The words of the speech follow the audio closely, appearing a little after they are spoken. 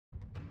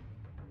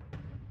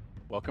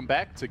Welcome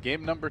back to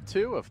game number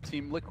 2 of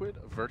Team Liquid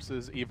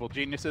versus Evil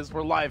Geniuses.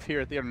 We're live here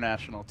at the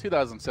International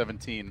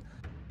 2017.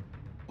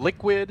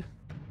 Liquid,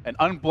 an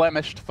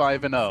unblemished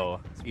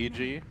 5-0.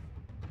 EG,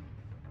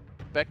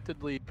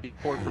 expectedly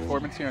poor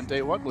performance here on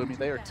day 1. Gloomy,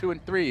 they are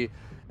 2-3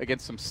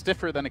 against some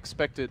stiffer than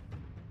expected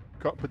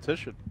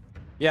competition.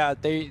 Yeah,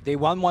 they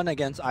won one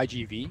against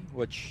IGV,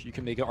 which you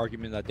can make an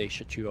argument that they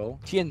should 2-0.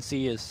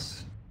 TNC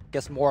is, I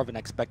guess, more of an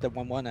expected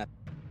 1-1 at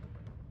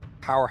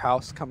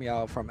Powerhouse coming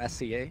out from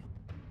SCA.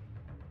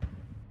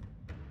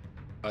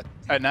 But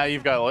and now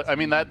you've got, I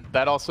mean,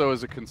 that also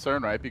is a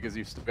concern, right? Because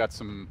you've still got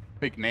some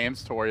big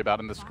names to worry about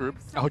in this group.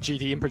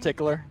 LGD in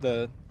particular,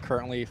 the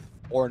currently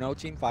 4-0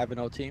 team,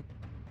 5-0 team.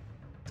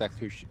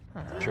 Exactly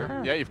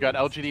sure. Yeah, you've got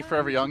LGD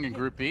Forever Young in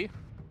Group B,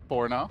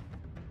 4-0.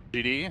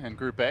 GD in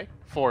Group A,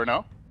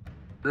 4-0.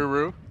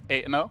 Ruru,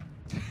 8-0.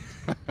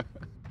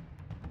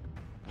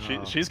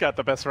 She's got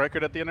the best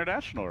record at the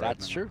International right now.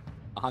 That's true,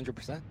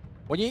 100%.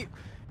 When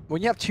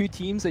you have two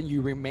teams and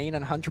you remain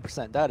at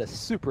 100%, that is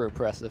super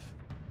impressive.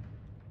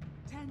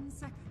 10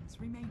 seconds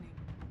remaining.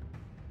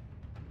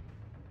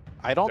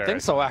 I don't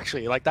think so,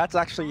 actually. Like, that's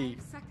actually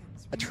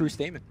a true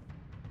statement.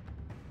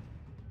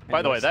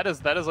 By the way, that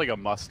is like a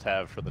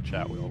must-have for the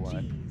chat wheel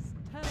line.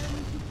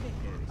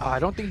 I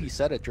don't think he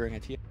said it during a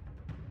TI.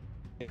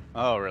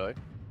 Oh, really?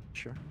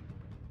 Sure.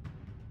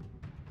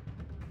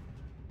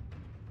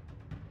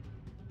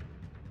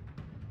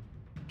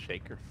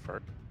 Shaker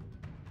first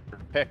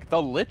pick.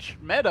 The Lich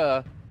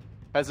meta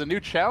has a new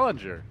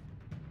challenger.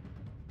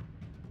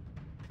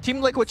 Team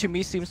Liquid to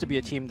me seems to be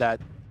a team that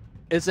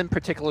isn't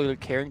particularly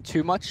caring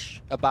too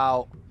much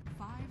about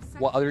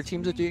what other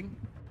teams are doing.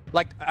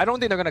 Like, I don't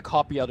think they're gonna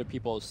copy other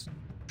people's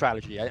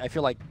strategy. I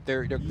feel like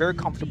they're very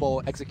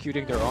comfortable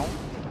executing their own,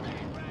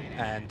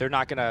 and they're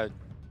not gonna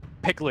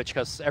pick Lich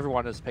because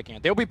everyone is picking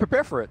it. They'll be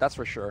prepared for it, that's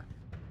for sure.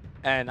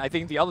 And I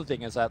think the other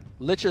thing is that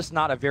Lich is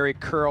not a very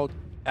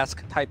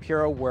Curl-esque type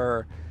hero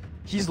where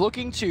he's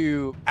looking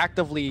to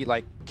actively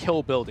like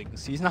kill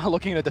buildings. He's not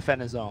looking to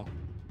defend his own.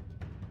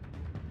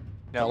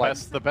 You know,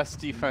 the best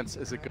defense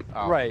is a good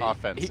right.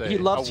 offense. He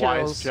loves a wise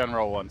heroes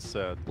general once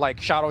said. Like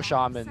Shadow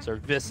Shamans or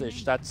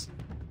Visage, that's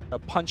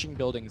punching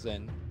buildings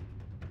in.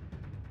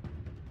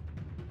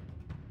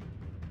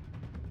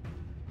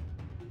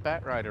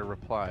 Batrider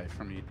reply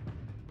from you.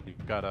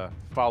 You've got a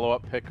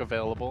follow-up pick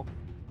available.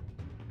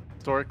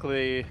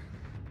 Historically,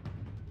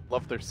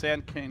 love their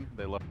Sand King.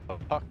 They love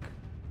Puck.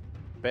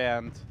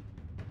 Band.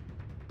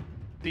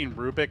 Seen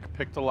Rubik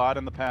picked a lot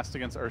in the past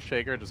against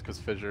Earthshaker just because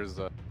Fissure's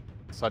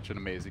such an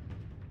amazing.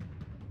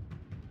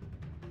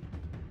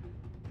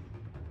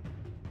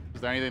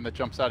 Is there anything that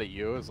jumps out at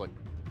you as like?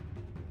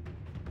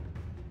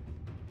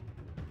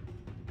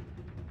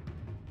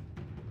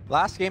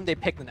 Last game they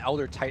picked an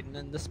Elder Titan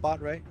in this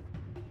spot, right?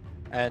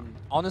 And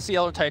honestly,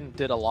 Elder Titan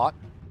did a lot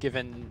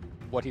given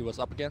what he was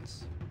up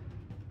against.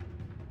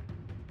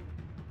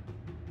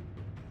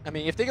 I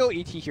mean, if they go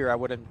ET here, I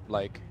wouldn't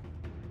like.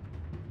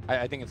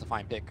 I think it's a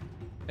fine pick.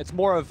 It's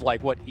more of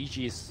like what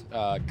EG's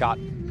got,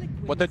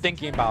 what they're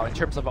thinking about in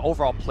terms of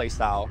overall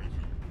playstyle.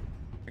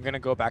 I'm gonna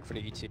go back for the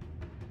ET.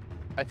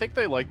 I think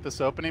they like this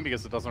opening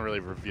because it doesn't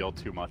really reveal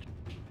too much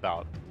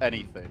about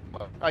anything.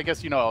 I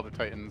guess you know Elder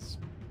Titans.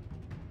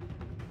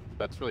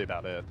 That's really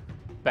about it.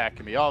 Bat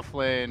can be off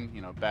lane,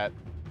 you know, Bat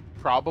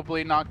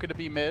probably not going to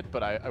be mid,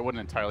 but I wouldn't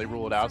entirely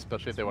rule it out,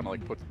 especially if they want to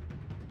like put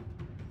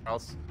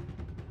else.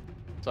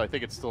 So I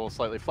think it's still a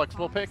slightly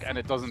flexible pick, and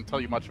it doesn't tell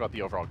you much about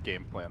the overall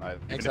game plan,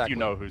 even if you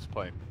know who's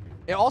playing.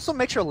 It also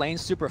makes your lane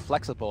super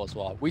flexible as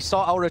well. We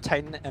saw Elder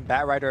Titan and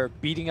Batrider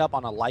beating up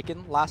on a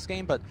Lycan last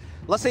game, but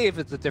let's say if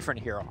it's a different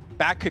hero.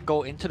 Bat could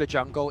go into the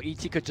jungle,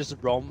 ET could just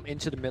roam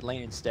into the mid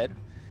lane instead.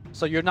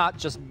 So you're not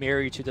just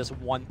married to this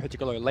one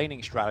particular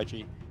laning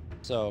strategy.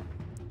 So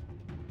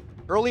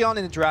early on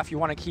in the draft, you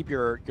want to keep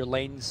your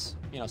lanes,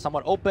 you know,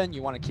 somewhat open.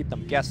 You want to keep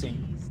them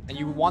guessing, and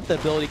you want the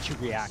ability to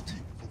react.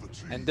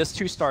 And this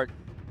 2-start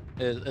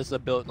is the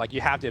ability, like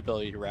you have the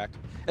ability to react.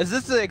 Is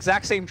this the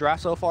exact same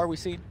draft so far we've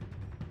seen?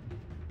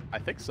 I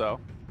think so,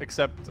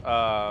 except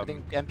I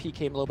think MP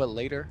came a little bit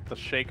later. The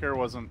Shaker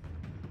wasn't.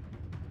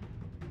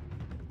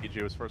 EG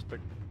was first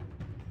pick.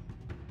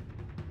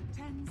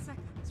 10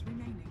 seconds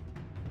remaining.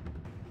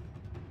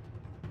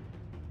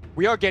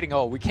 We are getting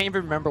old. We can't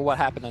even remember what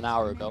happened an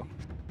hour ago.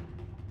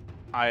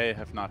 I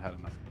have not had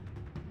enough.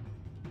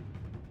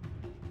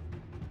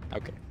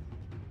 Okay.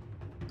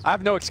 I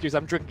have no excuse.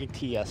 I'm drinking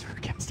TS for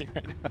casting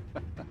right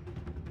now.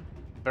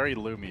 Very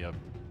Loomy of.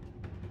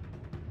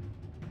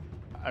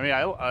 I mean,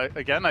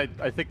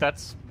 I think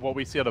that's what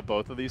we see out of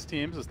both of these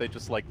teams is they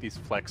just like these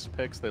flex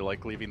picks. They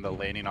like leaving the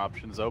laning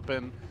options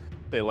open.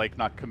 They like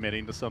not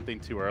committing to something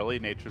too early.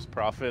 Nature's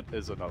Prophet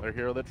is another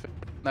hero that fits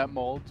in that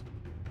mold.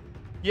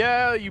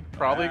 Yeah, you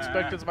probably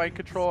expect his mind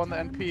control on the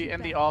NP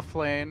and the off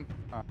lane.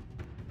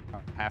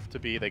 Have to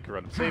be. They could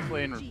run a safe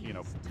lane, or, you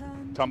know,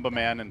 Tumba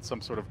Man in some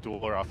sort of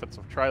dual or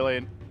offensive tri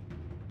lane.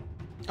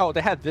 Oh,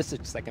 they had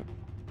Visage second.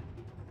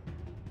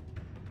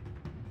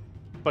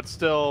 But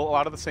still, a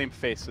lot of the same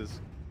faces.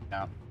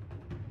 Yeah.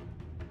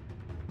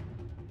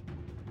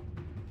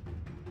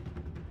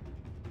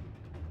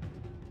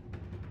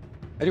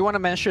 I do want to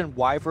mention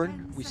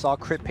Wyvern. We saw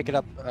Crit pick it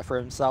up for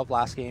himself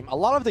last game. A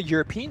lot of the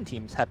European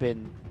teams have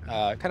been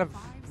kind of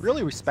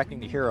really respecting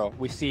the hero.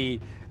 We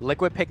see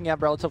Liquid picking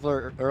up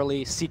relatively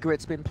early.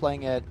 Secret's been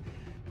playing it.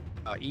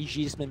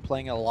 EG's been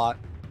playing it a lot.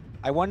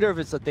 I wonder if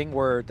it's a thing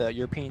where the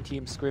European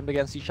teams scrimmed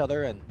against each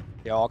other and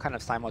they all kind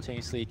of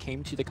simultaneously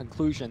came to the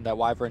conclusion that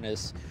Wyvern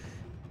is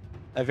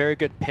a very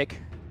good pick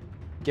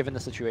given the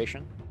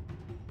situation.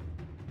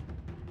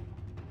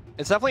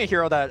 It's definitely a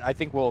hero that I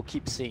think we'll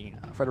keep seeing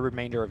for the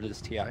remainder of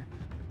this TI.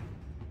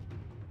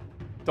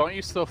 Don't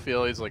you still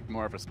feel he's like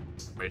more of a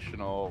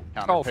situational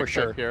counter for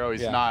sure. hero?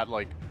 He's not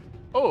like,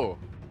 oh,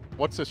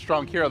 what's a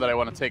strong hero that I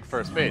want to take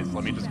first base?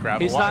 Let me just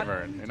grab a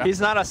Wyvern. You know? He's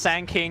not a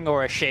Sand King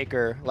or a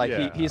Shaker.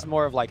 Like he's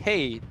more of like,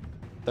 hey,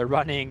 they're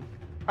running.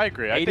 I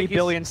agree. 80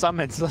 billion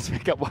summons. Let's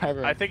pick up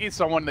Wyvern. I think he's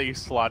someone that you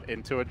slot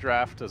into a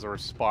draft as a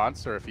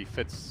response, or if he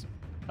fits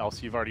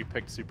else you've already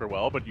picked super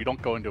well, but you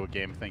don't go into a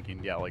game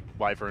thinking, yeah, like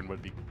Wyvern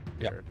would be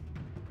here,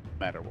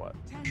 no matter what.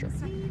 Sure.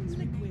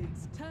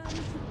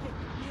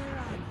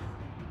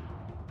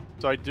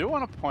 So I do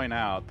want to point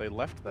out they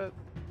left that.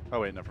 Oh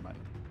wait, never mind.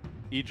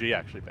 EG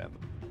actually banned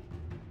them.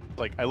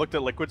 Like I looked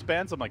at Liquid's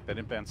bans, I'm like, they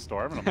didn't ban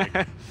Storm, and I'm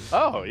like,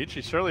 oh,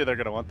 EG, surely they're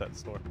gonna want that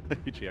Storm.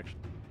 EG actually.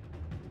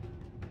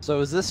 So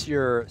is this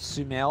your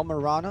Sumail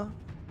Mirana?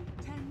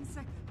 10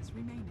 seconds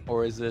remaining.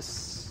 Or is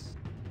this...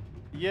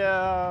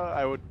 Yeah,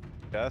 I would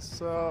guess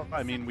so.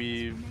 I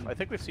mean, I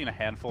think we've seen a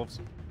handful of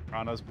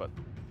Miranas, but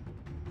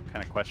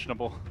kind of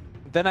questionable.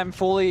 Then I'm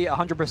fully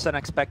 100%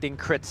 expecting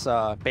Crit's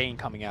Bane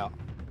coming out.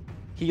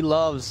 He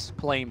loves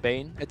playing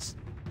Bane. It's,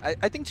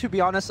 I think, to be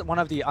honest, one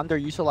of the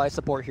underutilized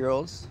support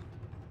heroes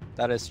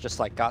that is just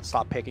like got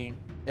stopped picking.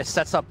 It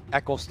sets up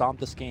Echo Stomp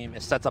this game.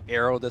 It sets up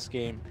Arrow this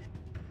game.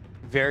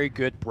 Very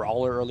good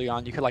brawler early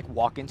on. You could like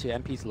walk into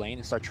MP's lane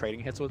and start trading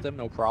hits with them,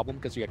 no problem,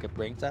 because you get good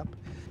brain tap.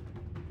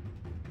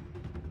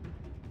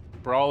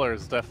 Brawler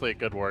is definitely a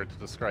good word to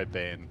describe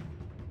Bane.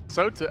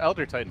 So to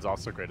Elder Titan's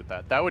also great at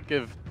that. That would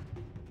give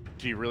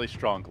G really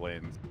strong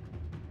lanes.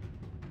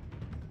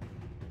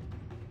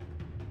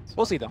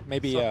 We'll see though.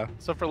 Maybe.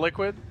 So for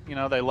Liquid, you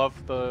know, they love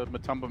the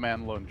Matumba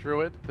Man Lone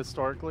Druid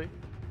historically.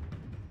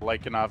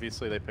 Lycan,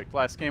 obviously, they picked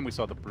last game. We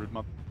saw the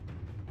Broodmother.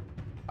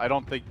 I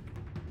don't think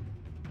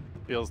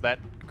feels that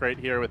great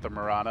here with the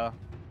Mirana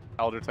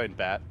Elder Titan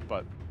Bat,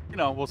 but you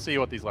know, we'll see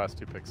what these last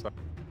two picks are.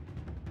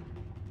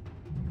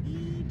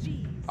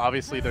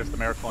 Obviously, there's the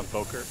Miracle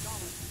Invoker.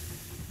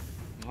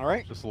 All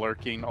right. Just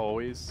lurking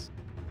always.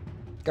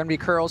 Gonna be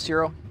Kuro's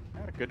hero.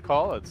 Yeah, good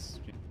call. It's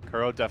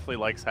Kuro definitely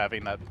likes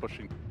having that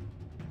pushing.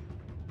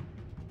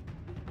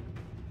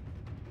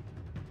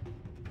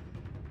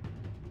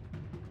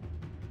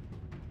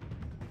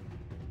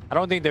 I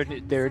don't think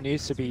there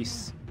needs to be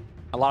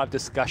a lot of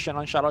discussion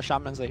on Shadow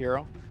Shaman as a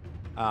hero.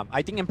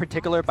 I think in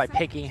particular by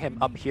picking him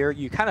up here,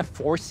 you kind of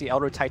force the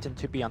Elder Titan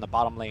to be on the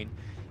bottom lane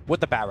with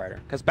the Bat Rider.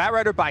 Because Bat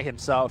Rider by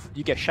himself,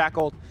 you get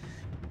shackled,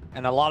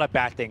 and a lot of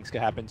bad things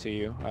could happen to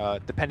you,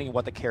 depending on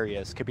what the carry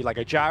is. Could be like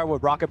a Gyro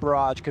with Rocket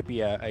Barrage, could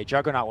be a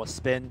Juggernaut with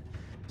Spin.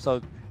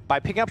 So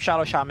by picking up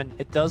Shadow Shaman,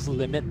 it does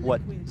limit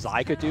what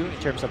Zai could do in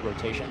terms of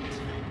rotation.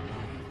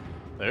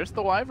 There's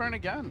the Wyvern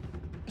again.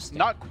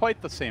 Not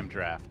quite the same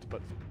draft,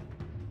 but...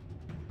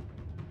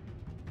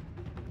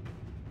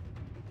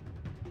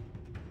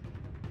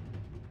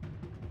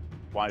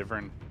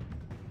 Wyvern,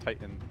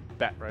 Titan,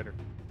 Bat Rider.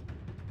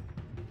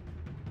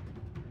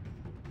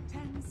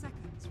 10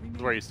 seconds remaining. This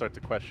is where you start to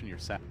question your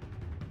sound.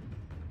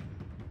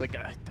 Like,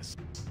 this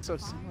is so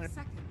 5 similar.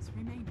 seconds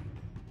remaining.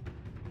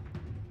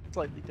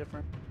 Slightly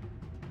different.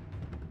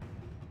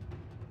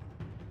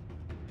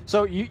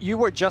 So you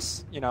were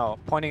just, you know,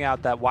 pointing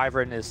out that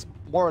Wyvern is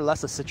more or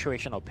less a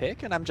situational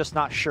pick, and I'm just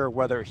not sure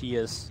whether he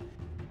is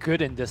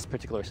good in this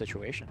particular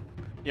situation.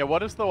 Yeah, what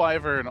does the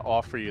Wyvern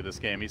offer you this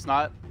game? He's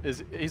not...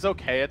 He's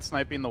okay at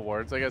sniping the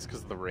wards, I guess,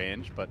 because of the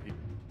range, but...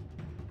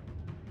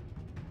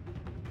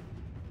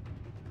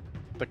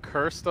 The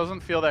Curse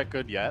doesn't feel that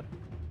good yet.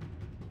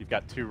 You've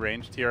got 2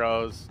 ranged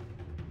heroes.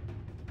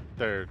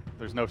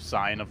 There's no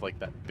sign of, like,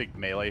 that big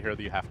melee here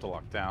that you have to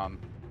lock down.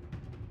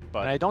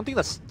 But And I don't think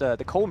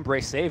the Cold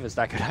Embrace save is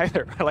that good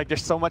either. Like,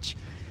 there's so much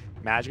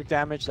magic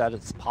damage that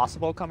it's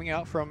possible coming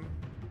out from...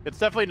 It's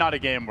definitely not a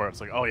game where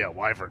it's like, oh yeah,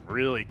 Wyvern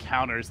really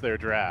counters their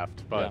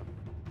draft, but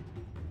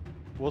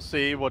we'll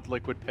see what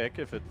Liquid pick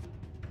if it...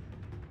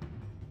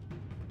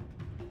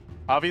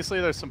 Obviously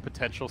there's some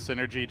potential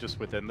synergy just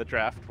within the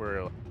draft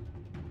where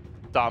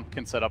Dom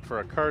can set up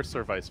for a curse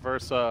or vice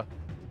versa.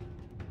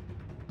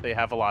 They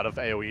have a lot of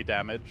AoE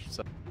damage,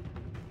 so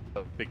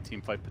a big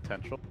team fight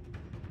potential.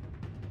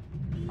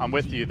 I'm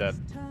with you that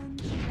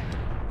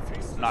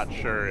I'm not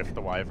sure if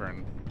the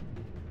Wyvern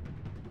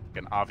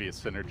an obvious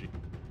synergy.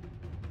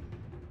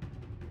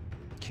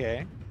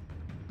 Okay.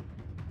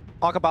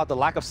 Talk about the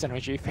lack of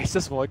synergy.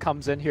 Faceless Void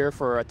comes in here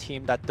for a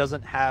team that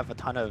doesn't have a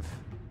ton of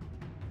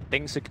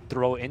things to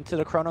throw into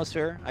the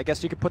Chronosphere. I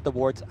guess you could put the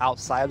wards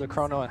outside of the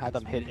Chrono and have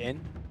them hit in.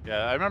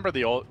 Yeah, I remember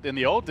in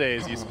the old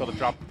days, you used to be able to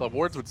drop, the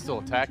wards would still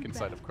attack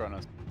inside of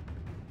Chronos.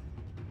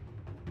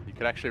 You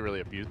could actually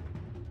really abuse.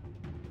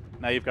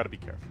 Now you've got to be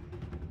careful.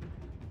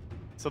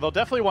 So they'll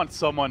definitely want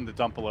someone to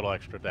dump a little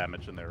extra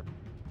damage in their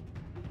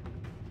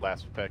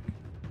last pick.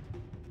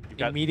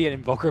 Immediate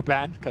Invoker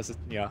ban, because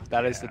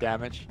that is the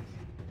damage.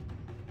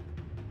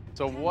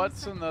 So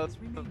what's in the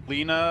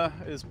Lina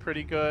is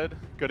pretty good.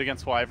 Good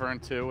against Wyvern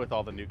too with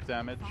all the nuke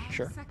damage.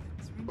 Sure. I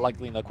like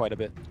Lina quite a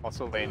bit.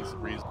 Also lanes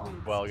reasonably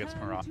well against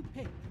Mirage.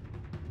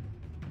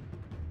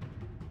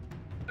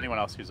 Anyone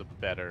else who's a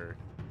better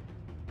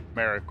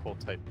Miracle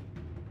type?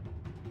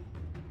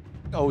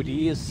 OD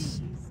is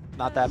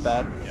not that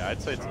bad. Yeah,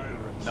 I'd say it's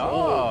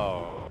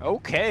no.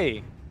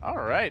 Okay. All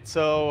right,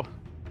 so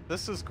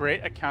this is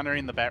great at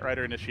countering the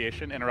Batrider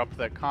initiation. Interrupt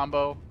that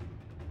combo.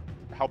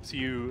 Helps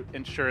you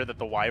ensure that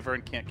the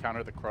Wyvern can't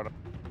counter the Chrono.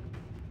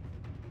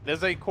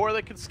 There's a core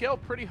that can scale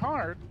pretty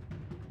hard.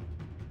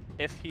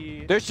 If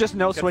he There's just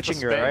no switching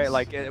here, right? space.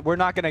 Like we're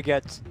not gonna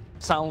get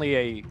suddenly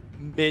a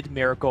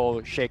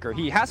mid-Miracle Shaker.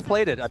 He has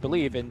played it, I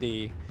believe, in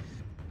the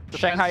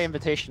Shanghai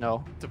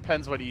Invitational.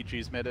 Depends what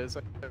EG's mid is.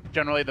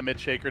 Generally, the mid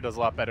Shaker does a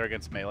lot better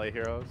against melee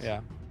heroes.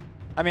 Yeah.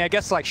 I mean, I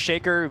guess like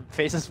Shaker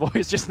Face's Voice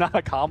is just not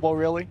a combo,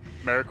 really.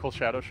 Miracle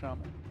Shadow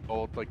Shaman.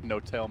 Old, like,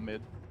 no-tail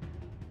mid.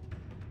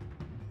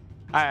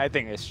 I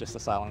think it's just a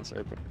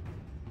silencer. But...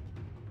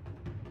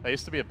 That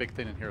used to be a big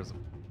thing in Heroes.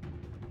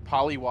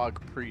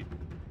 Polywog Pre.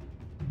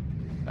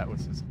 That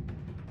was his.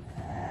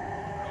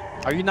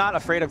 Are you not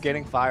afraid of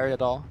getting fired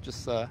at all?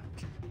 Just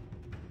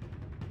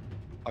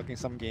talking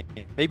some game.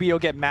 Maybe you'll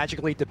get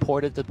magically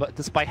deported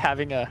despite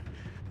having a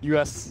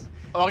U.S.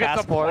 I'll get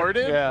passport.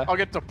 deported? Yeah. I'll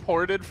get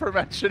deported for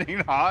mentioning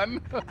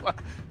Han?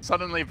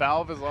 Suddenly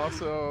Valve is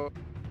also...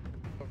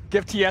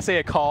 Give TSA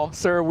a call.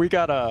 Sir, we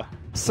got a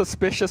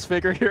suspicious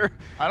figure here.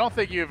 I don't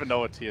think you even know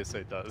what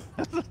TSA does.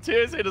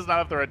 TSA does not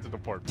have the right to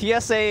deport.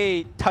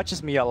 TSA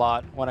touches me a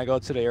lot when I go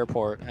to the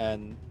airport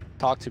and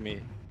talk to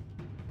me.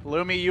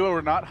 Lumi, you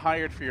were not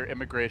hired for your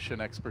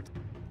immigration expertise.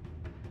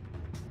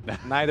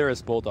 Neither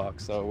is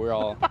Bulldog, so we're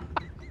all...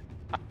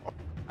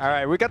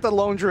 Alright, we got the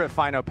Lone Druid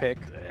final pick.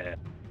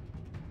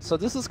 So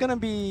this is going to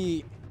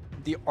be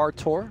the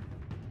R-Tor,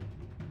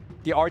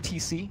 the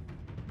RTC.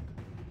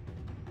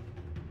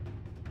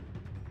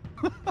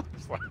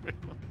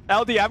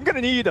 LD, I'm going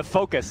to need you to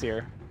focus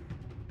here.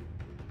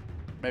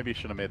 Maybe you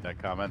should have made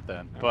that comment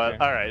then. Okay.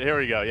 But all right, here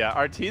we go. Yeah,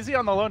 Arteezy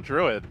on the Lone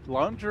Druid.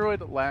 Lone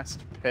Druid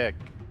last pick.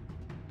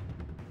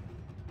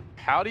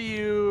 How do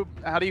you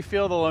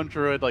feel the Lone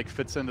Druid like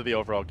fits into the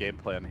overall game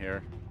plan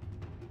here?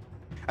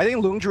 I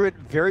think Lone Druid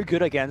very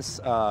good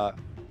against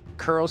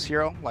Kuro's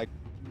hero. Like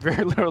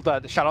very little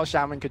that Shadow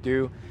Shaman could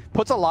do.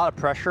 Puts a lot of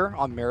pressure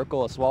on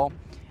Miracle as well,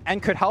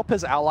 and could help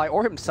his ally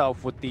or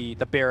himself with the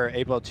bear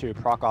able to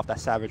proc off that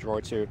Savage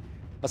Roar to,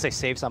 let's say,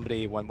 save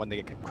somebody when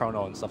they get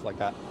Chrono and stuff like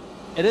that.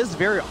 It is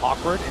very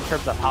awkward in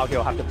terms of how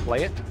he'll have to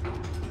play it.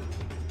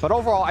 But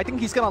overall, I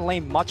think he's going to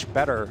lane much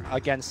better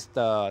against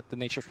the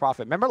Nature's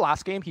Prophet. Remember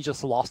last game, he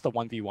just lost the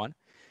 1v1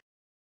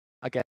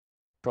 against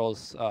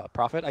Nature's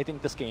Prophet. I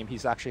think this game,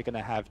 he's actually going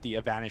to have the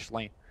advantage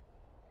lane.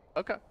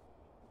 Okay.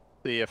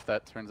 See if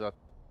that turns out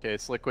the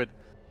case. Liquid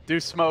do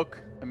smoke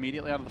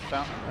immediately out of the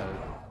fountain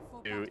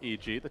to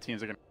EG. The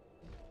teams are going to...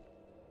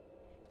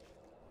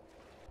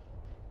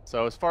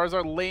 So as far as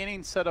our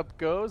laning setup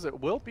goes, it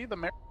will be the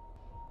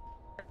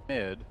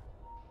mid.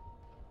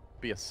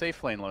 Be a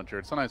safe lane Lone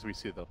Druid. Sometimes we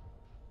see the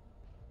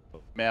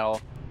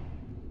male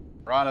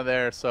Rana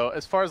there. So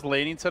as far as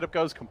laning setup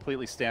goes,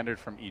 completely standard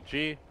from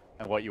EG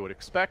and what you would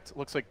expect.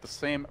 Looks like the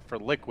same for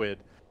Liquid.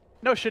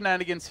 No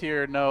shenanigans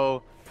here,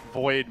 no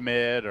void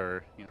mid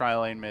or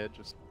tri-lane mid,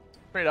 just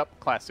straight up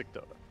classic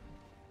Dota.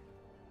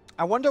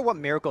 I wonder what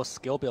Miracle's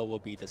skill build will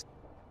be this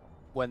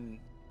when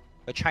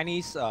the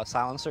Chinese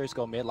silencers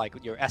go mid,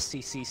 like your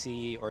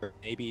SCCC, or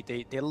maybe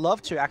they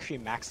love to actually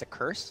max the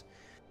curse,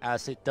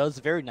 as it does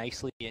very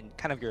nicely in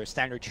kind of your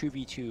standard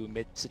 2v2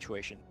 mid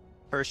situation.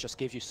 Curse just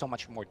gives you so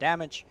much more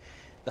damage.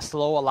 The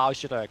slow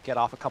allows you to get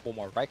off a couple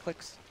more right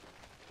clicks.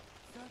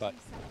 But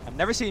I've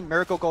never seen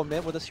Miracle go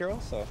mid with this hero,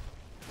 so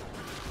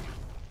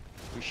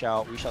we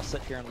shall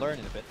sit here and learn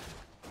in a bit.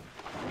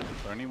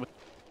 Learning with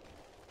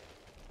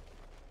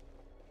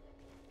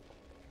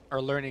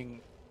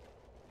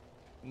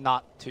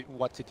not to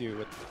what to do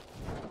with.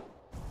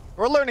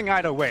 We're learning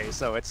either way,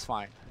 so it's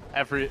fine.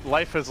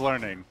 Life is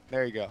learning.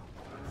 There you go.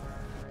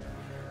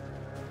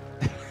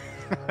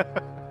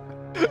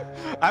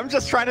 I'm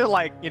just trying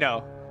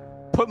to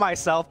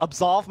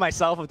absolve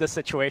myself of this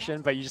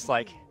situation, but you just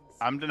like.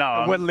 I'm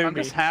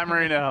just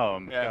hammering it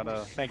home.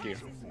 Yeah. Thank you.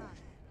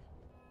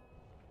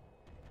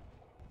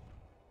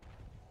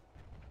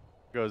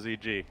 Goes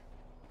EG.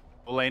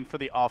 Lane for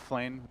the off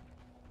lane.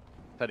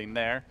 Heading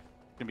there.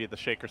 Gonna be the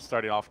Shaker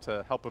starting off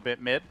to help a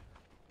bit mid.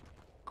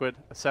 Liquid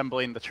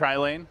assembling the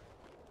tri-lane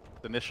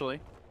initially.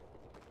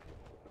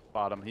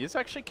 Bottom. He's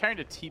actually carrying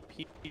a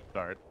TP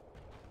dart.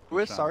 Who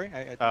is? Sorry?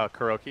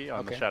 Kuroki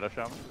on the Shadow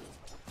Shaman.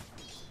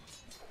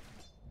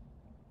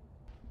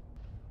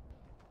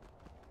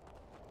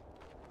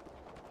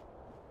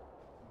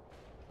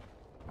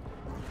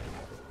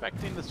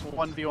 Expecting this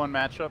 1v1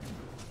 matchup.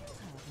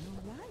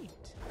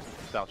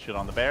 Without shit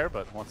on the bear,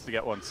 but wants to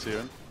get one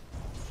soon.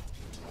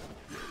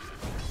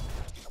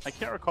 I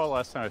can't recall the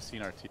last time I've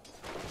seen RT.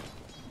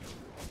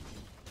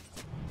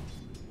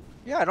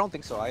 Yeah, I don't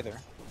think so either.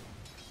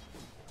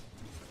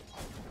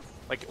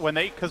 Like when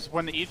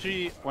when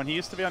he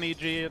used to be on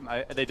EG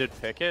and they did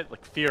pick it,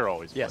 like Fear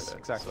always played it.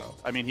 Exactly. So,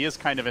 I mean, he is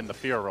kind of in the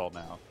Fear role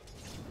now.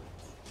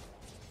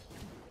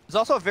 It's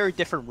also a very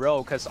different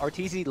role because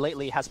RTZ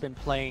lately has been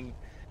playing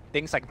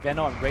things like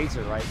Veno and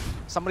Razor, right?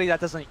 Somebody that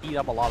doesn't eat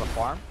up a lot of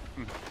farm.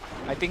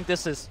 I think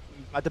this is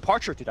a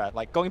departure to that.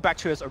 Like going back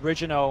to his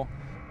original,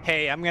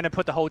 hey, I'm going to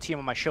put the whole team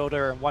on my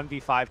shoulder and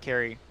 1v5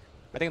 carry.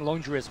 I think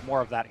Lone Drew is more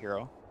of that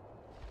hero.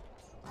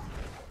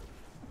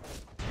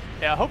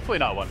 Yeah, hopefully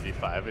not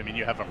 1v5. I mean,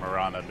 you have a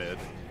Mirana mid.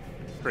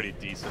 Pretty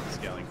decent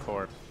scaling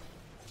core.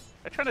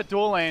 I tried to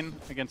dual lane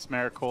against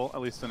Miracle,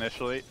 at least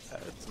initially.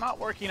 It's not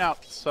working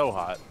out so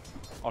hot.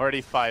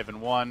 Already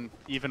 5-1,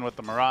 even with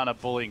the Mirana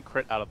bullying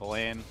crit out of the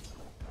lane.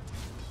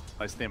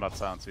 Nice thing about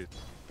Silent Suit.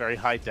 Very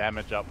high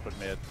damage output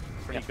mid.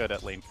 Pretty good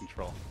at lane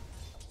control.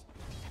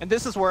 And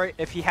this is where,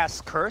 if he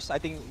has Curse, I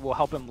think will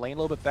help him lane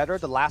a little bit better.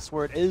 The last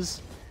word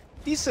is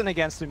decent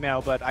against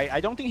Lumeo, but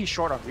I don't think he's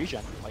short on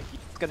regen. Like,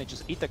 he's gonna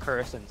just eat the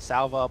Curse and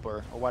salve up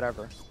or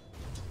whatever.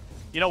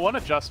 You know, one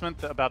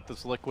adjustment about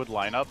this Liquid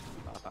lineup,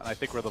 and I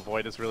think where the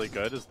Void is really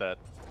good, is that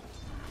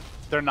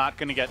they're not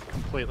going to get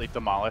completely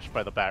demolished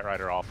by the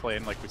Batrider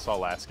offlane like we saw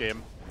last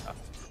game.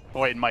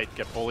 Void might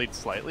get bullied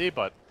slightly,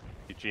 but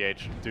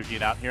GH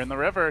duking out here in the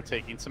river,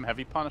 taking some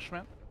heavy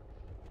punishment.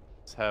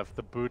 Let's have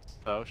the boots,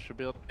 though. Should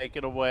be able to take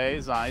it away.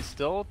 Zai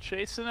still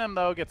chasing him,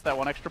 though. Gets that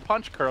one extra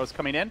punch. Kuro's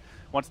coming in.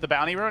 Wants the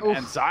bounty rune,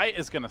 and Zai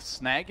is going to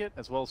snag it,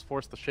 as well as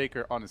force the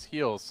Shaker on his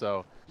heels.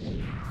 So,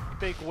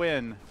 big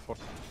win for...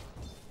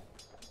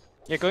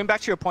 Yeah, going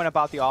back to your point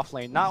about the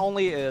offlane, not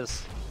only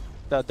is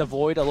the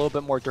Void a little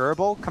bit more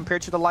durable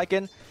compared to the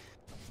Lycan,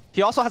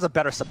 he also has a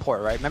better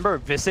support, right? Remember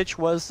Visage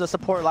was the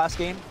support last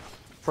game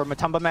for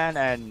Matumba Man,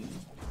 and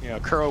you know,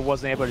 Kuro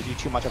wasn't able to do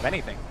too much of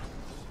anything.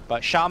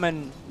 But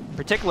Shaman in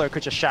particular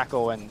could just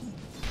shackle, and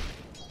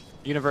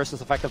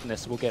Universe's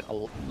effectiveness will get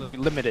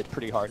limited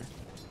pretty hard.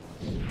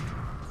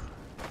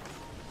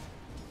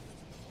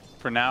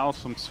 For now,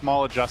 some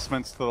small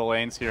adjustments to the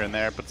lanes here and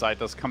there, but Zai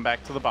does come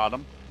back to the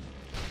bottom.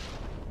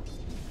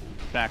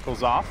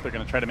 Shackles off. They're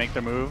going to try to make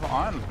their move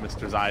on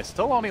Mr. Zai.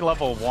 Still only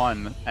level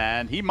 1,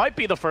 and he might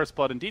be the first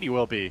blood. Indeed, he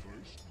will be.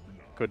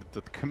 Good,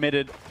 the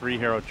committed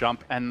 3-hero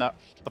jump, and the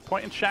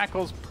point in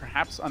Shackles,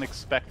 perhaps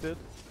unexpected.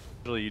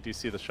 Usually, you do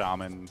see the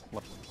Shaman.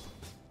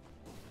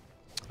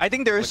 I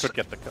think there's could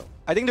get the kill.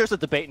 I think there's a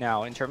debate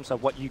now in terms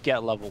of what you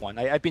get level 1.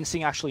 I've been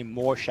seeing actually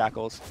more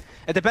Shackles.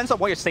 It depends on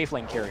what your safe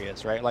lane carry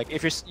is, right? Like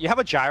if you have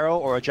a Gyro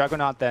or a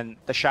Juggernaut, then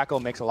the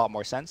Shackle makes a lot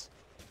more sense.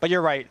 But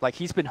you're right, like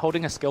he's been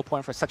holding his skill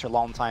point for such a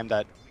long time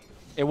that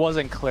it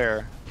wasn't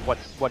clear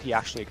what he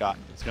actually got.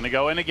 It's gonna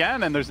go in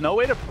again, and there's no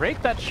way to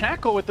break that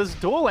shackle with this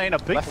dual lane. A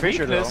big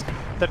weakness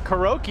that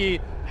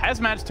Kuroki has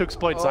managed to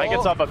exploit. Zai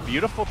gets off a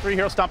beautiful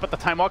 3-hero stomp at the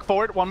time walk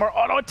forward. One more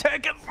auto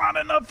attack, it's not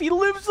enough. He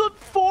lives at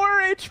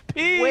 4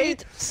 HP.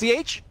 Wait,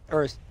 CH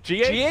or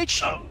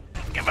GH? Oh,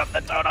 give up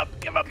the totem,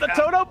 give up the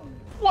totem.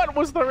 What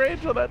was the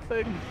range of that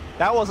thing?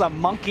 That was a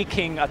Monkey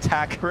King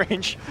attack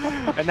range.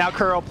 And now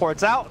Kuro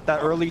ports out.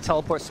 That early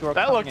teleport score.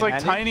 That looked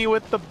like Tiny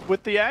with the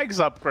Ags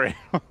upgrade.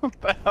 What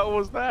the hell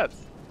was that?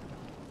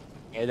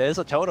 It is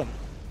a totem.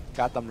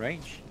 Got them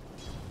range.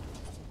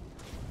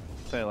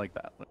 Say it like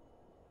that.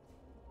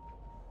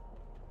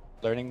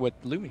 Learning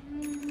with Lumi.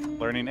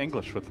 Learning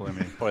English with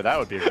Lumi. Boy, that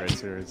would be a great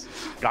series.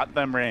 Got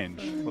them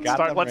range.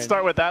 Let's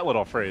start with that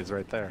little phrase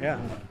right there. Yeah.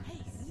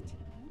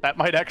 That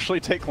might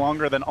actually take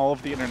longer than all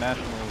of the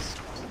internationals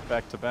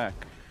back to back.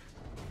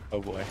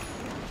 Oh boy.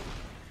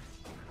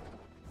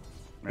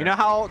 You know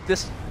how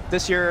this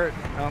year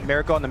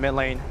Miracle in the mid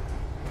lane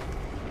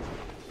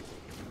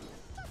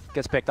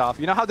gets picked off.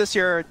 You know how this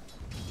year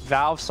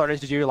Valve started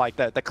to do like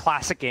the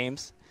classic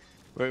games,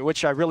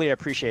 which I really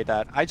appreciate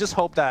that. I just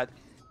hope that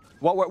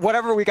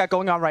whatever we got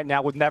going on right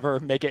now would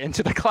never make it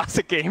into the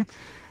classic game.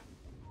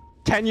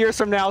 10 years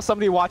from now,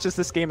 somebody watches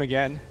this game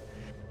again.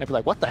 They'd be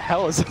like, what the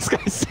hell is this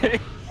guy saying?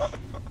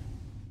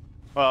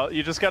 Well,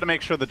 you just got to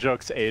make sure the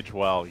jokes age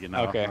well, you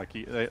know? Okay. Like,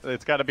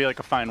 it's got to be like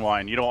a fine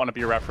wine. You don't want to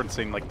be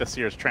referencing like this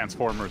year's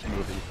Transformers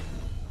movie.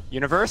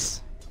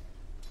 Universe?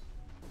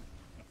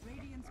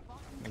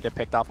 And get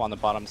picked off on the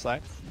bottom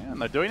side. Yeah,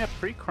 and they're doing it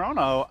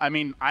pre-chrono. I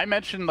mean, I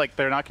mentioned like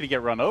they're not going to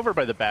get run over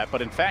by the bat,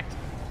 but in fact,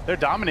 they're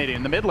dominating.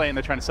 In the mid lane,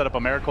 they're trying to set up a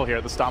miracle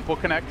here. The Stomp will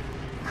connect.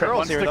 Kuro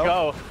wants to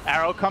go.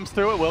 Arrow comes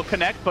through, it will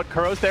connect, but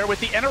Kuro's there with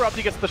the interrupt.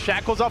 He gets the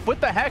shackles off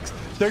with the Hex.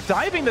 They're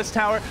diving this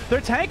tower.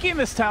 They're tanking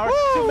this tower.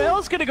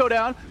 Sumail's going to go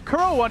down.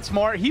 Kuro once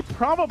more. He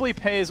probably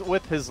pays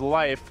with his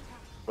life.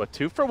 But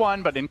 2 for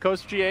 1, but in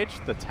goes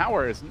GH. The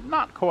tower is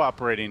not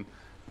cooperating.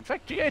 In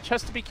fact, GH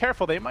has to be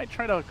careful. They might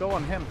try to go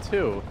on him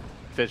too.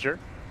 Fissure,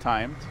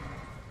 timed,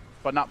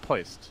 but not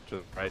placed.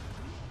 Just right.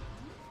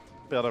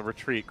 Be able to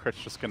retreat.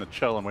 Crit's just going to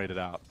chill and wait it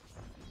out.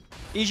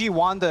 EG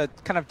won the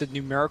kind of the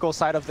numerical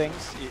side of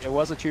things. It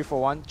was a 2 for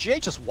 1.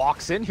 GH just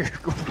walks in here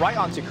right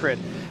onto crit.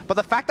 But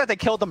the fact that they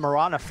killed the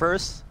Mirana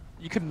first,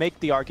 you could make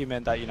the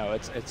argument that, you know,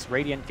 it's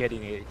Radiant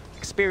getting a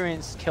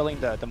experience, killing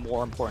the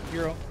more important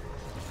hero.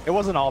 It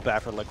wasn't all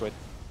bad for Liquid.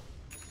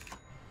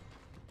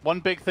 One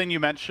big thing you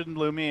mentioned,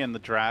 Lumi, in the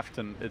draft,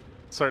 and it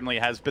certainly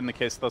has been the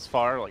case thus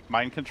far, like,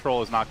 Mind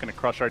Control is not going to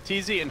crush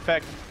Arteezy. In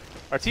fact,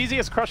 Arteezy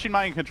is crushing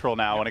Mind Control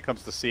now when it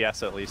comes to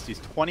CS at least. He's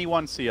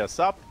 21 CS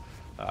up.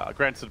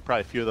 Granted,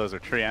 probably a few of those are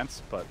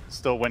Treants, but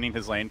still winning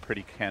his lane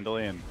pretty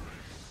handily, and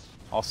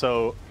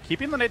also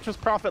keeping the Nature's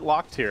Prophet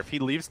locked here. If he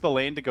leaves the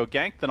lane to go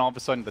gank, then all of a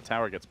sudden the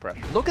tower gets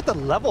pressure. Look at the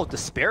level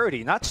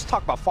disparity, not just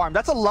talk about farm.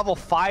 That's a level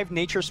 5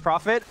 Nature's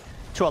Prophet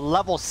to a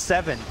level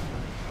 7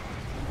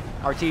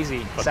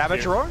 Arteezy.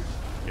 Savage Roar?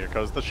 Here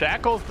goes the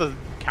Shackles, the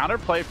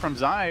counterplay from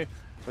Zai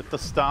with the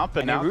stomp,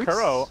 and now roots?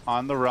 Kuro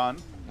on the run.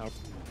 Nope.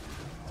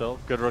 Still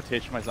good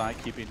rotation by Zai,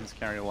 keeping his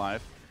carry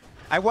alive.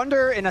 I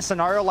wonder in a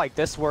scenario like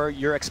this where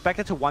you're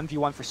expected to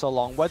 1v1 for so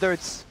long, whether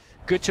it's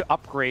good to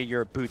upgrade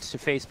your boots to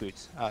phase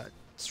boots.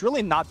 It's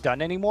really not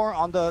done anymore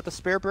on the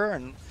Spear Bearer,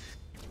 and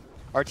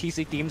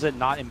Arteezy deems it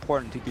not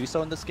important to do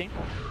so in this game.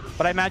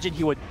 But I imagine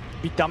he would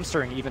be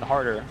dumpstering even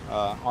harder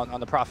on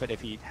the Prophet if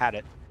he had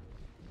it.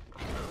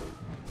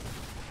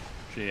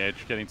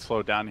 GH getting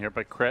slowed down here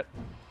by Crit.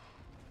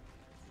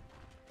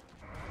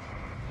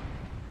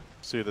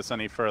 Pursue this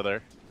any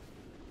further.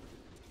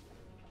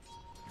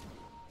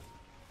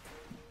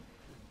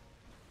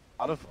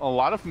 A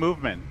lot of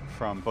movement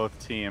from both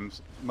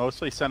teams,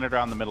 mostly centered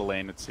around the middle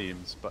lane it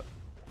seems, but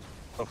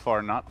so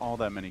far not all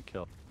that many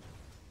kills.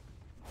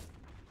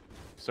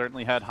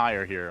 Certainly had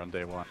higher here on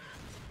day one.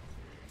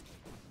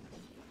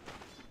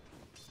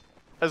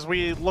 As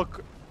we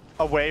look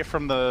away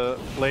from the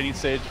laning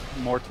stage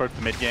more towards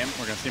the mid game,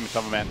 we're going to see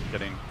Matoma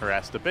getting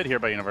harassed a bit here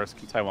by Universe.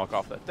 Can time walk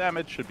off that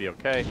damage, should be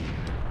okay.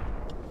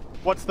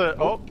 What's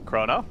the... Oh,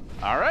 Chrono.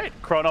 All right,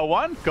 Chrono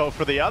 1, go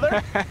for the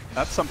other.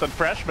 That's something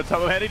fresh.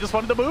 Matoma, he just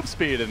wanted the move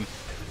speed, and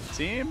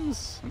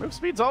seems move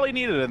speed's all he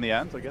needed in the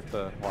end to get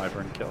the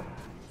Wyvern kill.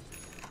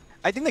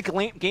 I think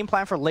the game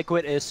plan for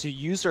Liquid is to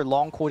use their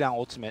long cooldown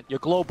ultimate, your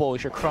global,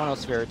 your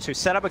Chronosphere, to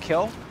set up a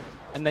kill,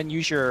 and then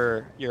use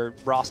your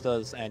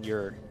Rastas and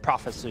your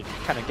Prophets to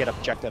kind of get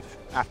objective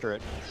after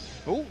it.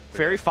 Ooh,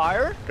 Fairy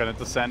Fire. Gonna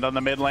descend on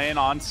the mid lane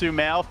on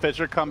Sumail.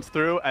 Fissure comes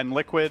through, and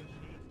Liquid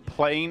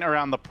playing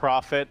around the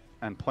Prophet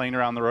and playing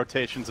around the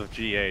rotations of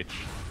GH.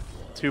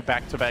 2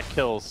 back-to-back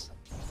kills.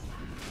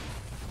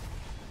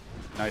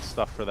 Nice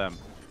stuff for them.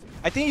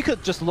 I think you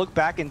could just look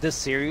back in this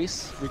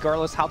series,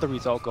 regardless how the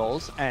result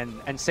goes,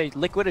 and say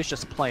Liquid is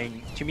just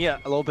playing, to me, a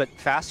little bit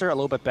faster, a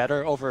little bit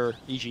better over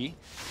EG.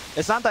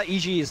 It's not that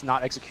EG is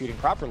not executing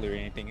properly or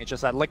anything, it's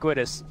just that Liquid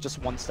is just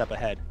one step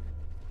ahead.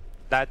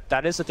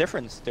 That is the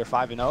difference. They're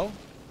 5-0,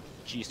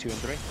 G's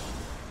 2-3.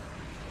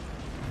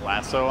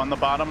 Lasso on the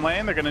bottom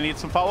lane. They're going to need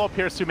some follow-up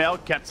here.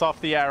 Sumail gets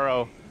off the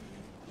arrow.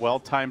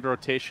 Well-timed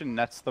rotation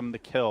nets them the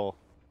kill.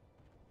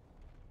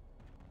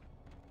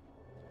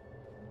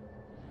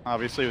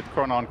 Obviously, with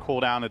Chrono on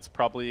cooldown, it's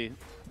probably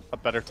a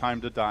better time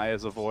to die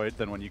as a Void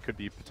than when you could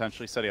be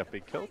potentially setting up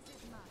big kill.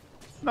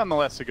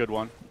 Nonetheless, a good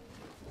one.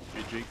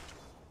 GG.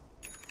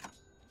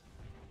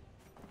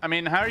 I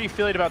mean, how are you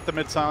feeling about the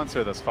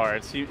mid-silencer thus far?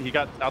 He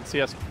got out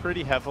CS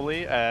pretty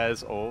heavily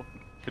as... Oh,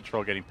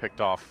 Control getting picked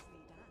off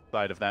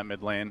side of that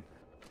mid lane.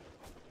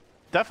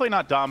 Definitely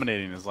not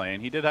dominating his lane.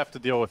 He did have to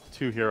deal with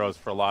 2 heroes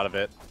for a lot of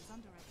it.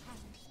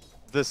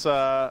 This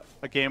a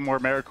game where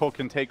Miracle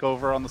can take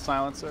over on the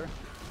silencer?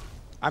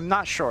 I'm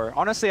not sure.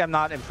 Honestly, I'm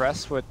not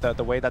impressed with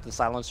the way that the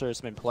silencer has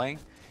been playing.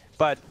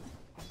 But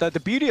the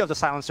beauty of the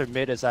silencer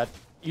mid is that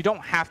you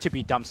don't have to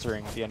be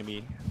dumpstering the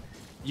enemy.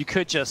 You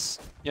could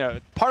just, you know,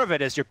 part of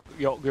it is your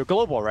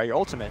global, right? Your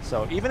ultimate.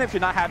 So even if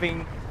you're not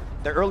having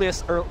the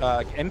earliest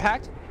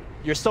impact,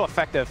 you're still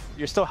effective.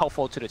 You're still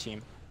helpful to the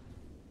team.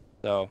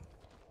 So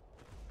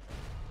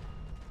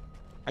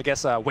I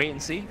guess wait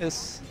and see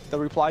is the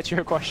reply to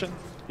your question.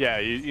 Yeah,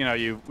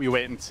 you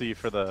wait and see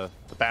for the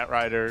Bat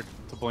Rider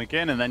to blink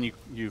in, and then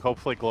you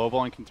hopefully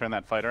global and can turn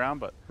that fight around.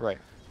 But right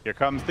here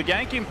comes the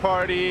ganking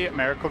party.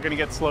 Miracle gonna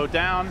get slowed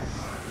down.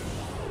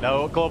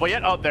 No global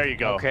yet. Oh, there you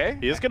go. Okay.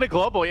 He is gonna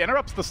global. He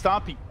interrupts the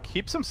stomp. He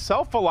keeps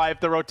himself alive.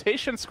 The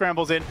rotation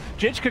scrambles in.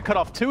 Jidge could cut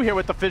off 2 here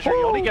with the Fissure.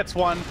 He only gets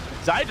 1.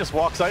 Zai just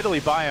walks idly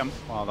by him.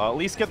 Well, they'll at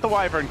least get the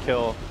Wyvern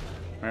kill.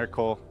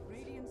 Miracle,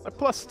 a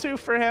 +2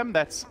 for him.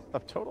 That's a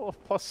total of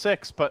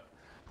 +6, but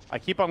I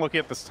keep on looking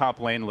at this top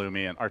lane,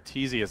 Lumi, and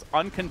Arteezy is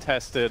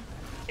uncontested,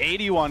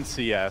 81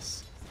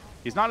 CS.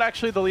 He's not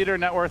actually the leader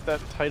in net worth.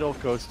 That title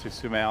goes to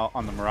Sumail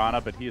on the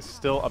Mirana, but he is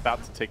still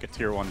about to take a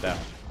tier 1 down.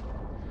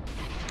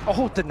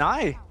 Oh,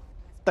 deny.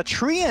 The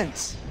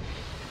Treants.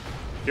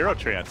 Hero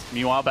Treants.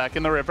 Meanwhile, back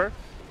in the river,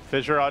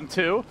 Fissure on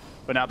 2,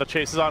 but now the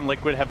chase is on.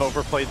 Liquid have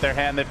overplayed their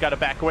hand. They've got to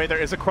back away.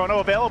 There is a Chrono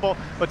available,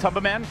 but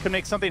Tumbaman can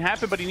make something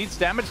happen, but he needs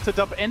damage to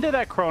dump into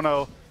that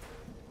Chrono.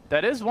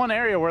 That is one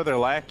area where they're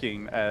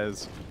lacking,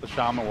 as the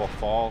Shaman will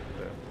fall.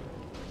 The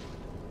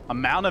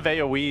amount of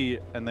AoE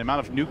and the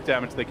amount of nuke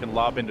damage they can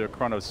lob into a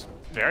Chrono is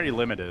very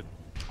limited.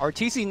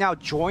 Arteezy now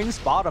joins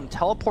bottom,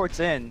 teleports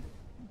in,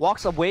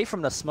 walks away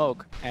from the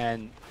smoke,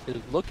 and is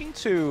looking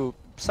to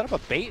set up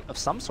a bait of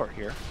some sort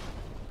here.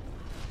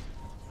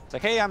 It's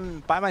like, hey,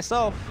 I'm by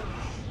myself.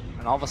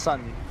 And all of a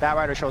sudden,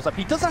 Batrider shows up.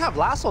 He doesn't have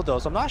Lasso though,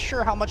 so I'm not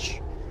sure how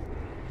much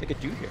they could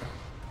do here.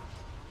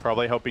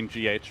 Probably hoping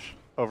GH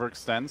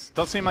overextends.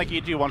 Does seem like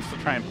EG wants to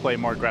try and play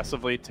more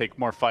aggressively, take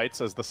more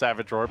fights as the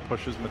Savage Roar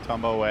pushes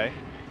Matoma away.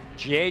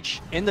 GH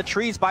in the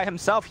trees by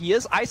himself. He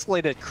is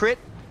isolated. Crit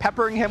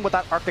peppering him with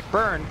that Arctic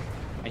Burn.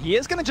 And he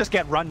is going to just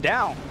get run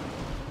down.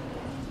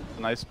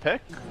 Nice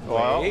pick.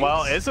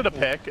 Well, is it a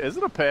pick? Is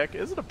it a pick?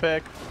 Is it a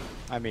pick?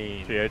 I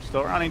mean... GH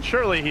still running.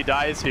 Surely he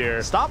dies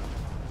here. Stop.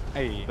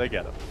 Hey. They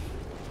get him.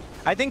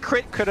 I think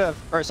Crit could have...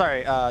 Or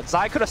sorry,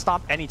 Zai could have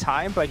stopped any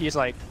time, but he's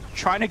like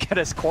trying to get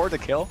his core to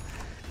kill.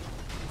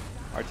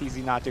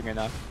 RTZ not doing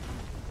enough.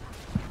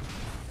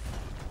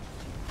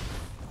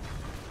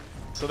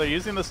 So they're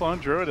using this Lone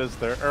Druid as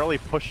their early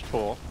push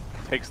tool.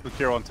 Takes the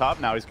hero on top.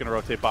 Now he's going to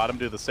rotate bottom,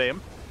 do the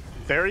same.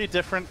 Very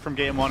different from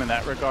game one in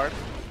that regard,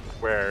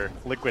 where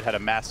Liquid had a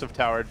massive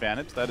tower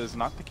advantage. That is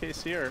not the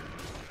case here.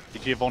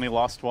 EG have only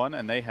lost one,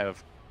 and they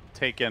have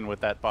taken with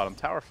that bottom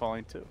tower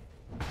falling too.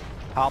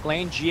 Top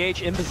lane,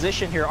 GH in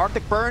position here.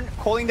 Arctic Burn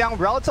cooling down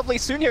relatively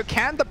soon here.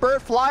 Can the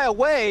bird fly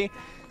away?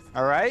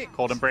 All right.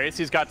 Cold Embrace,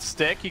 he's got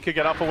Stick. He could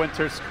get off a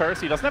Winter's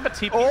Curse. He doesn't have a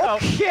TP.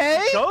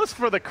 Okay. He goes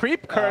for the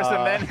Creep Curse,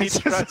 and then he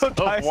tries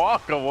to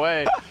walk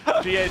away.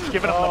 GH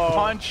giving him the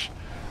punch.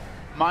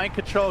 Mind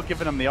Control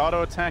giving him the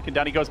auto attack, and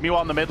down he goes.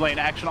 Meanwhile, in the mid lane,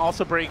 action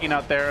also breaking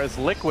out there as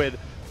Liquid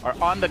are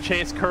on the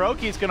chase.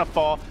 Kuroki's going to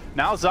fall.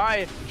 Now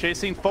Zai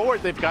chasing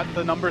forward. They've got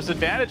the numbers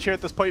advantage here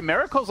at this point.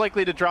 Miracle's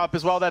likely to drop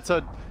as well. That's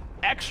an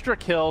extra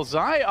kill.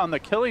 Zai on the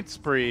killing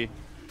spree.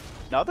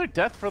 Another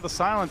death for the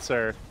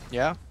Silencer.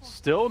 Yeah.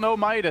 Still no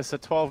Midas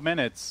at 12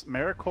 minutes.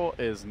 Miracle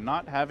is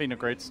not having a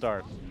great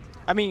start.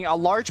 I mean, a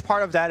large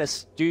part of that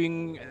is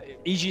doing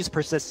EG's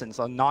persistence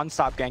on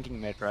non-stop ganking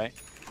mid, right?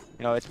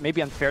 You know, it's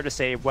maybe unfair to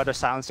say whether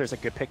Silencer is a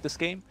good pick this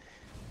game.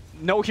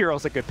 No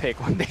hero's a good pick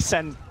when they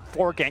send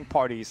 4 gank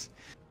parties.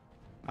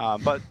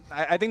 But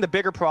I think the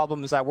bigger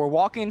problem is that we're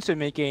walking into a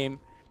mid-game,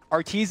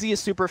 RTZ is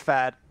super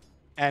fat,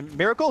 and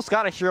Miracle's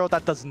got a hero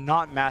that does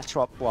not match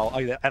up well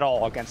at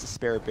all against the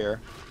Spirit Bear.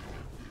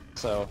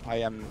 So I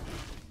am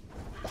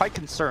quite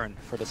concerned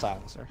for the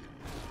Silencer.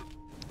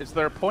 Is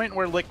there a point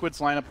where Liquid's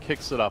lineup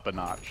kicks it up a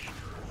notch?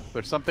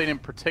 There's something in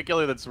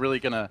particular that's really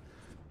going to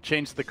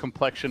change the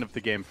complexion of the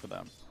game for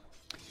them?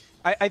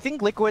 I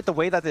think Liquid, the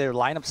way that their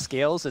lineup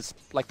scales is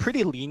like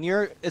pretty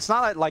linear. It's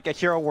not like a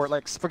hero where,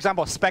 like, for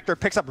example, Spectre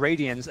picks up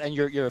Radiance and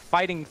you're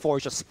fighting for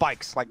just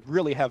spikes, like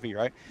really heavy,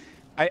 right?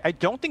 I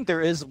don't think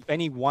there is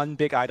any one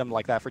big item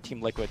like that for Team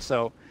Liquid.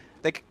 So,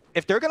 like,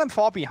 if they're gonna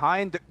fall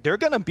behind, they're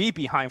gonna be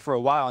behind for a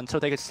while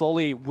until they can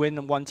slowly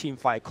win one team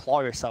fight,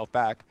 claw yourself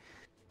back.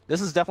 This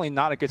is definitely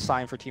not a good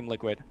sign for Team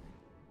Liquid.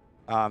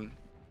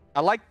 I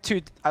like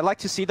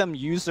to see them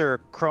use their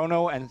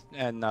Chrono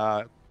and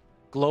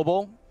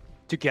Global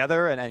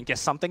together and get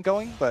something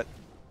going, but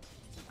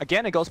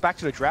again, it goes back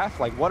to the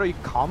draft. Like, what are you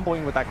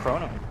comboing with that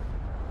Chrono?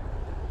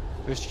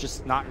 There's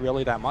just not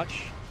really that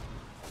much.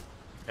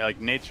 Yeah,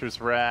 like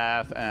Nature's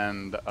Wrath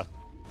and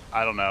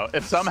I don't know.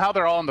 If somehow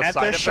they're all on the At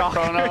side of the shock,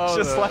 Chrono,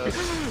 just like,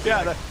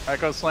 yeah,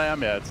 Echo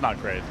Slam, yeah, it's not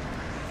great.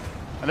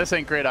 And this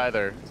ain't great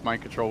either. This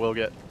Mind Control will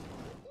get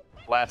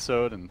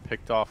lassoed and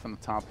picked off in the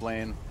top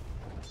lane.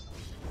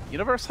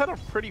 Universe had a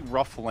pretty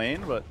rough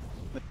lane, but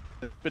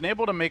they've been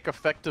able to make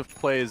effective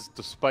plays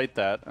despite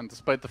that, and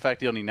despite the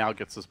fact he only now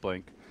gets this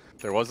blink.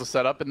 There was a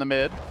setup in the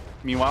mid.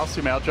 Meanwhile,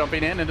 Sumail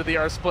jumping in into the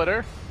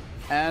R-Splitter.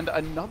 And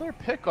another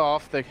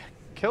pick-off. The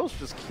kills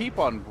just keep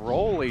on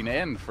rolling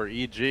in for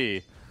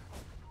EG.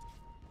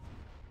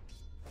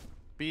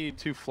 Be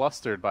too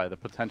flustered by the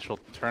potential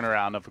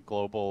turnaround of a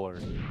Global or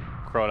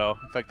Chrono.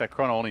 In fact, that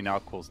Chrono only now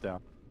cools down.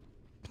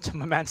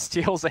 My man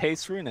steals a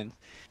Haste Rune and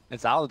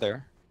it's out of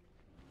there.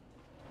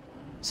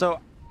 So,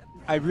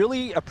 I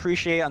really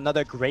appreciate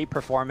another great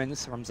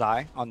performance from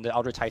Zai on the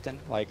Elder Titan.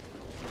 Like,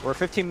 we're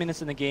 15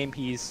 minutes in the game,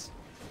 he's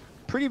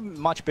pretty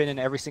much been in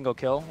every single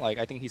kill. Like,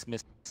 I think he's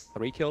missed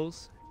 3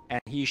 kills,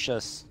 and he's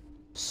just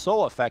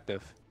so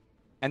effective.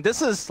 And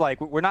this is like,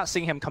 we're not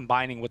seeing him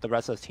combining with the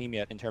rest of the team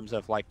yet in terms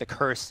of like the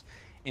curse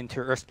into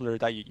Earthsplitter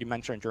that you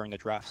mentioned during the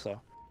draft. So,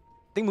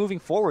 I think moving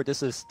forward,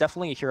 this is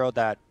definitely a hero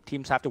that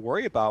teams have to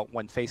worry about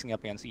when facing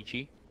up against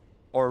EG.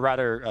 Or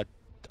rather,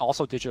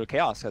 also Digital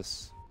Chaos,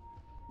 because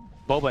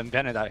Boba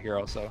invented that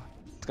hero, so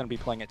it's going to be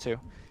playing it too.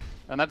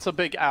 And that's a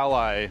big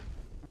ally,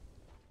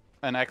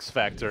 an X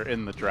factor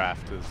in the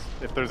draft, is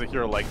if there's a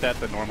hero like that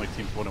normally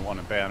teams wouldn't want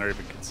to ban or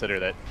even consider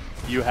that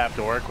you have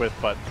to work with.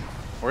 But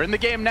we're in the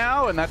game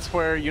now, and that's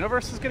where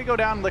Universe is going to go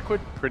down.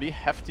 Liquid, pretty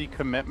hefty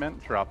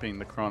commitment, dropping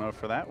the Chrono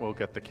for that. We'll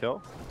get the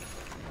kill.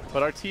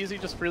 But RTZ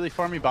just really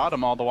farming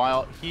bottom all the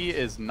while. He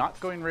is not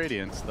going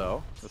Radiance,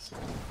 though.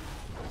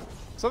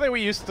 Something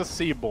we used to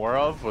see more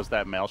of was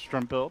that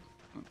Maelstrom build.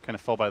 Kind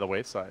of fell by the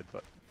wayside,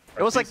 but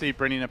it was like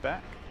bringing it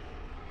back.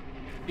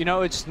 You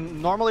know, it's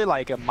normally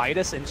like a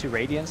Midas into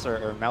Radiance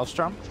or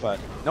Maelstrom, but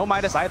no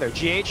Midas either.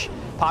 GH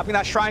popping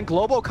that Shrine.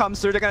 Global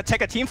comes through. They're going to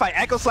take a team fight.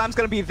 Echo Slam's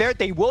going to be there.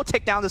 They will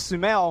take down the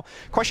Sumail.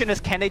 Question is,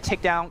 can they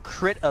take down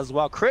Crit as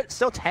well? Crit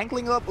still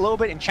tangling up a little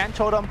bit. Enchant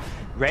Totem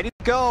ready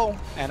go,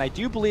 and I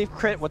do believe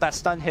Crit with that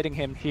stun hitting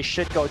him, he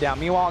should go down.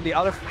 Meanwhile, on the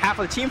other half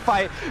of the team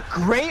fight,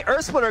 great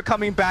Earth Splitter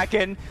coming back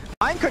in.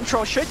 Mind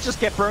Control should just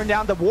get burned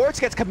down. The wards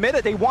gets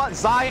committed. They want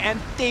Zai, and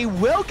they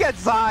will get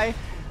Zai.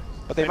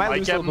 But they might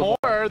lose get more.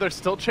 They're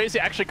still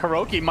chasing. Actually,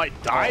 Kuroki might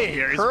die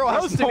here. He's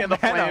roasting in the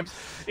flames.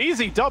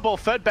 Easy double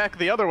fed back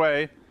the other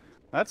way.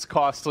 That's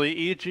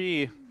costly.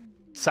 EG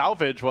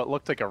salvage what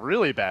looked like a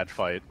really bad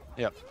fight.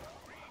 Yep.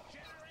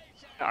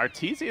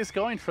 Arteezy is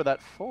going for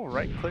that full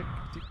right-click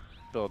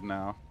build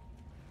now.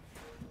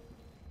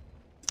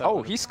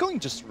 Oh, he's going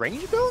just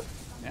range build?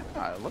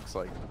 Yeah, it looks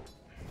like.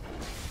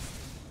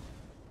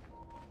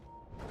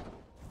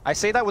 I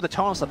say that with a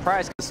tone of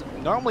surprise because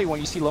normally when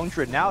you see Lone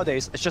Druid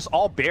nowadays, it's just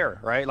all bear,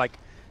 right? Like,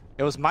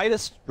 it was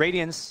Midas,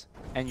 Radiance,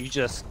 and you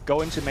just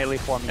go into melee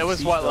form. It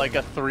was what, like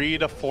a 3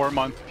 to 4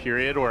 month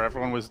period where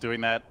everyone was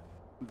doing that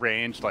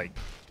range, like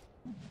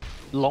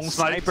lone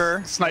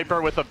sniper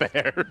with a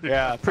bear.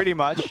 Yeah, pretty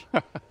much.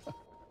 I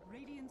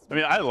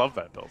mean, I love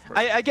that build.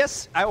 I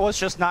guess I was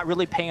just not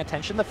really paying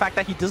attention. The fact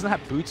that he doesn't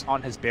have boots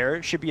on his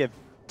bear should be a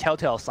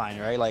telltale sign,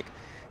 right? Like,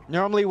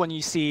 normally when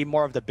you see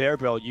more of the bear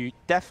build, you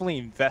definitely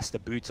invest the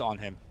boots on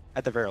him,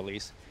 at the very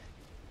least.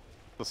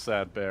 The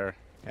sad bear.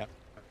 Yeah.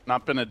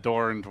 Not been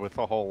adorned with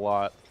a whole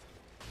lot.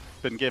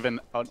 Been given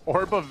an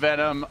Orb of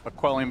Venom, a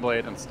Quelling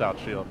Blade, and Stout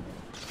Shield.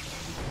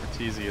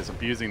 Arteezy is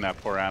abusing that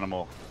poor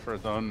animal for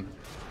his own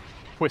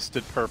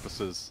twisted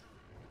purposes.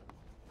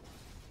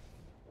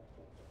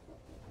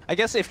 I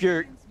guess if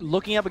you're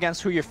looking up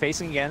against who you're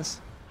facing against,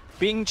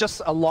 being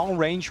just a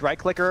long-range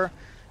right-clicker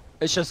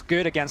is just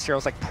good against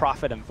heroes like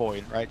Prophet and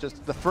Void, right?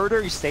 Just the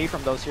further you stay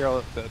from those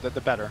heroes,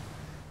 the better.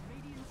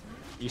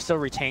 You still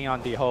retain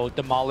on the whole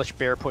demolish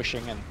bear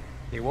pushing, and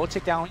they will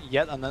take down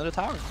yet another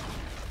tower.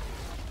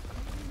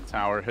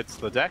 Tower hits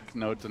the deck,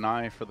 no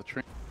deny for the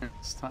tree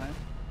this time.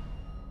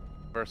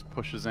 Burst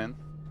pushes in.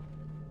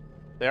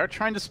 They are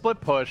trying to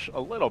split push a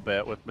little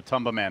bit with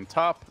Matumba Man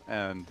top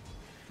and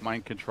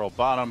Mind Control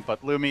bottom,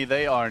 but Lumi,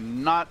 they are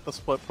not the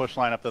split push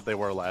lineup that they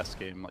were last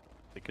game. Like,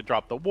 they could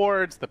drop the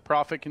wards, the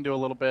Prophet can do a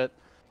little bit.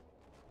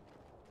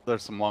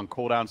 There's some long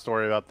cooldown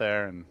story out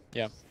there, and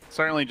yeah,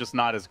 certainly just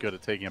not as good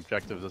at taking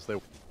objectives as they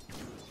were.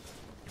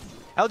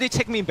 LD,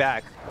 take me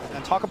back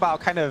and talk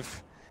about kind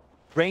of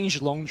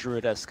range Lone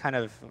Druid as kind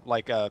of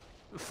like a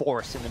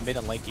force in the mid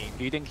and late game.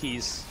 Do you think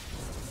he's...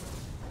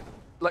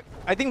 Like,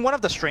 I think one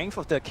of the strengths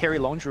of the carry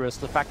Lone Druid is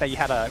the fact that you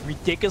had a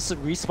ridiculous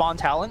respawn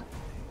talent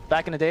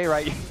back in the day,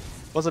 right?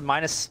 Was it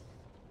minus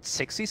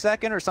 60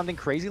 second or something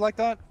crazy like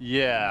that?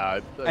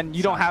 Yeah. And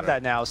you don't have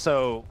that now,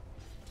 so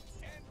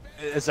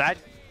is that,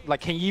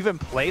 like, can you even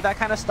play that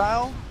kind of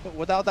style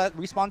without that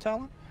respawn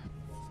talent?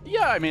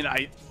 Yeah, I mean,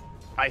 I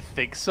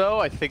think so.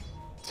 I think,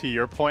 to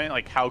your point,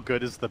 like, how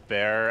good is the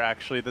bear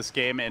actually this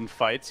game in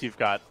fights? You've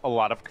got a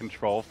lot of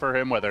control for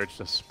him, whether it's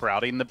just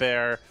sprouting the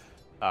bear,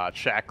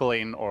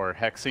 shackling or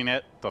hexing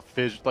it, the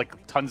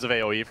like tons of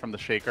AoE from the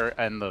Shaker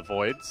and the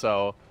Void.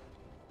 So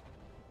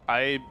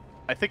I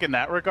think in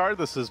that regard,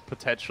 this is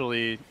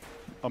potentially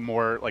a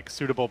more like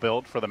suitable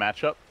build for the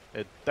matchup.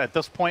 At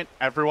this point,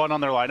 everyone on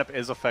their lineup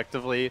is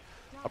effectively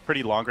a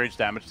pretty long-range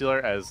damage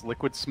dealer as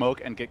Liquid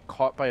Smoke and get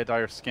caught by a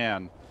Dire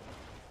Scan.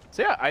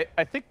 So yeah,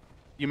 I think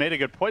you made a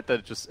good point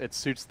that it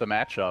suits the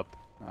matchup,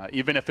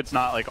 even if it's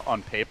not like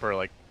on paper,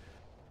 like,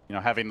 you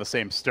know, having the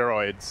same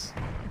steroids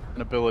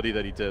and ability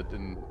that he did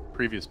in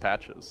previous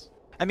patches.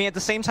 I mean, at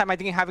the same time, I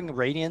think having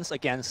Radiance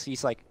against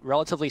these like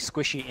relatively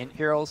squishy int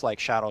heroes like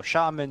Shadow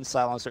Shaman,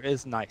 Silencer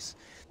is nice.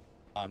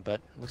 But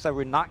looks like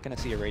we're not going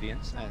to see a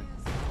Radiance, and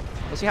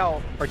we'll see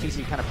how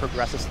Arteezy kind of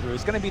progresses through.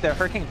 It's going to be the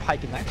Hurricane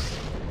Pike next.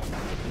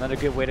 Another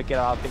good way to get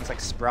out of things like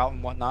Sprout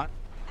and whatnot.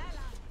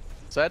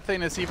 Sad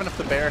thing is, even if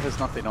the bear has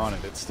nothing on it,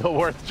 it's still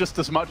worth just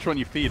as much when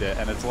you feed it,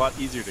 and it's a lot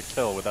easier to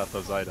kill without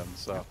those items,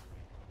 so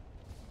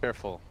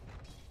careful.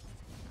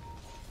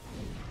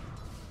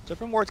 So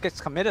if Wards gets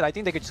committed, I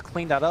think they could just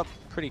clean that up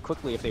pretty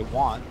quickly if they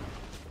want.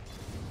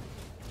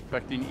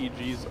 Expecting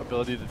EG's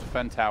ability to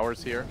defend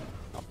towers here.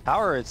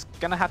 Tower is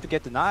gonna have to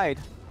get denied.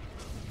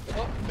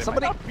 Well,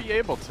 somebody might not be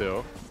able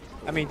to.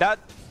 I mean, that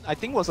I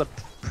think was a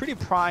pretty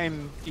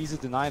prime easy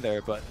deny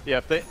there, but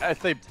yeah,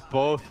 if they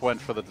both went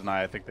for the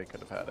deny, I think they could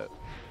have had it.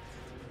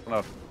 I don't know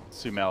if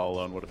Sumail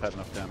alone would have had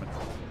enough damage.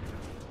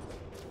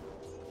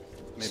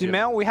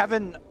 Sumail, we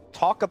haven't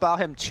talked about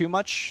him too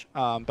much,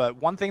 but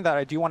one thing that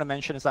I do want to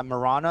mention is that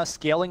Mirana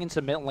scaling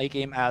into mid and late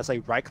game as a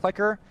right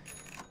clicker,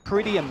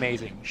 pretty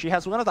amazing. She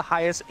has one of the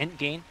highest int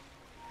gain,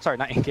 sorry,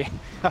 not int gain,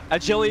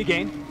 agility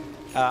gain.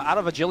 Out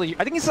of agility,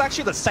 I think it's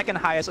actually the second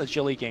highest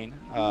agility gain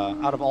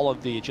out of all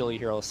of the agility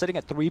heroes, sitting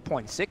at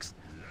 3.6.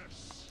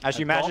 As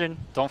you imagine.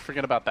 Don't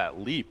forget about that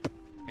leap.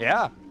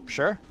 Yeah,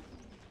 sure.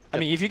 I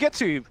mean, if you get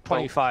to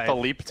 25... The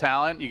leap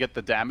talent, you get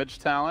the damage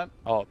talent.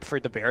 Oh, for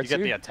the bear You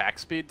get the attack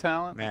speed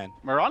talent. Man.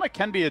 Mirana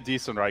can be a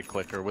decent right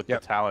clicker with the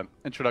talent,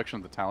 introduction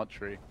of the talent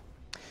tree.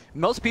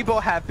 Most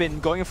people have been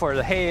going for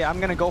the, hey, I'm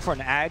going to go for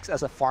an axe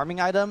as a farming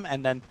item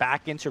and then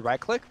back into right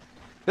click.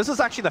 This is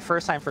actually the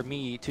first time for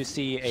me to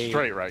see a...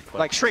 Straight right click.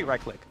 Like straight right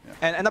click.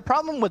 Yeah. And the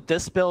problem with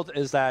this build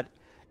is that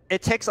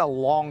it takes a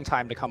long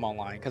time to come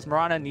online because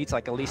Mirana needs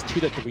like at least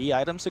 2 to 3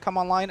 items to come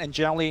online, and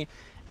generally,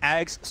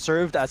 Ags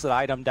served as an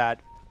item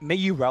that made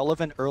you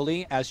relevant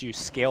early as you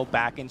scale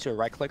back into a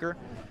right clicker.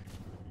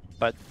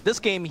 But this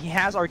game, he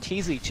has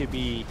Arteezy to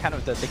be kind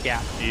of the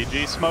gap.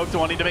 EG smoked,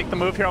 wanting to make the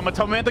move here on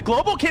Matoma Man. The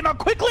global came out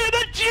quickly, and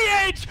then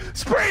GH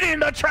spraying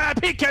the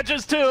trap. He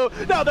catches 2.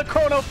 Now the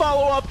chrono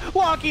follow-up,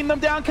 locking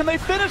them down. Can they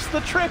finish the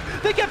trick?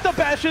 They get the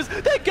bashes.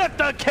 They get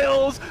the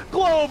kills.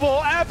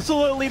 Global,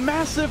 absolutely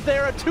massive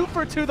there. A 2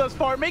 for 2 thus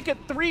far. Make it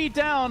 3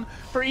 down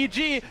for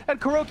EG. And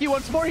Kuroki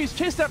once more. He's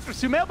chased after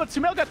Sumail, but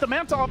Sumail got the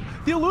manta off.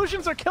 The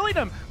illusions are killing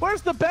him.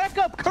 Where's the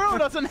backup? Kuro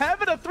doesn't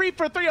have it. A 3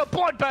 for 3, a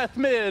bloodbath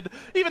mid.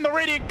 Even the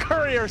Radiant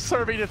Courier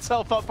serving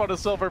itself up on a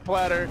silver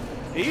platter.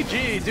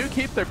 EG do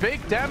keep their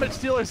big damage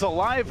dealers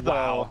alive, though.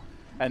 Wow.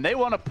 And they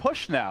want to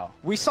push now.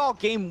 We saw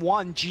game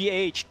 1,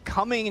 GH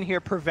coming in here,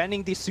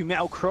 preventing the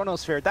Sumail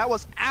Chronosphere. That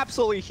was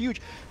absolutely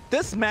huge.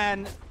 This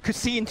man could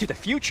see into the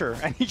future,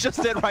 and he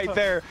just did right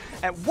there.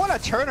 And what a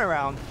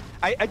turnaround.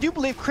 I do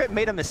believe Crit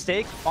made a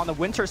mistake on the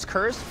Winter's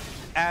Curse,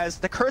 as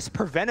the curse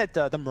prevented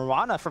the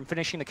Mirana from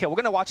finishing the kill. We're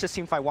going to watch this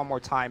team fight one more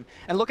time,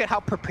 and look at how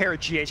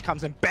prepared GH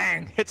comes in.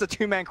 Bang! Hits a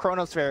 2-man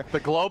Chronosphere. The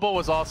global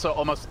was also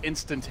almost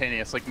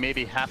instantaneous, like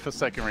maybe half a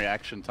second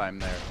reaction time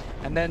there.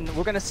 And then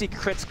we're going to see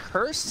Crit's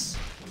curse.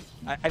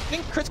 I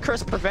think Crit's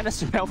curse prevented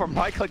Sumail from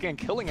right-clicking and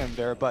killing him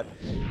there, but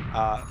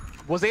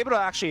was able to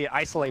actually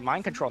isolate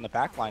Mind Control in the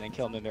backline and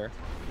kill him in there.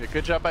 Yeah,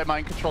 good job by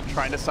Mind Control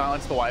trying to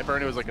silence the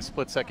Wyvern. It was like a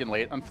split second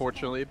late,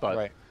 unfortunately, but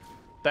right.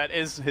 That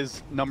is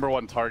his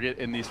 #1 target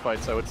in these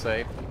fights, I would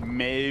say.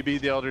 Maybe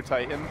the Elder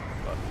Titan,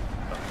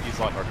 but he's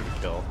a lot harder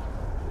to kill.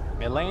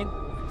 Mid lane.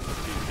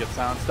 He gets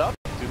silenced up.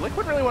 Dude,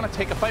 Liquid really want to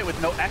take a fight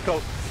with no Echo,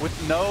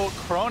 with no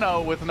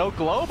Chrono, with no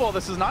Global.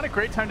 This is not a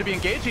great time to be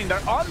engaging.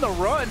 They're on the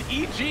run.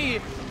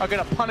 EG are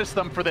going to punish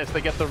them for this.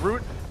 They get the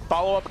root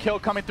follow-up kill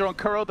coming through on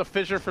Kuro, the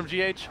fissure from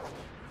GH.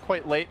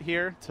 Quite late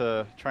here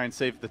to try and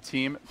save the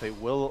team. They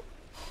will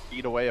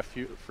eat away a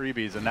few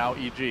freebies, and now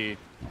EG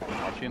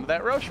launching into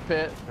that Roche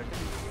pit.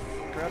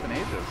 Grab an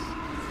Aegis.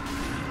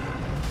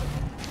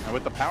 And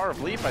with the power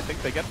of Leaf, I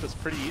think they get this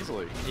pretty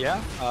easily. Yeah,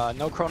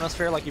 no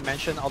Chronosphere like you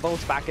mentioned, although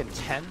it's back in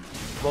 10.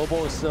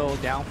 Global is still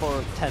down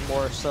for 10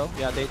 more or so.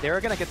 Yeah, they're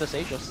going to get this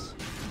Aegis.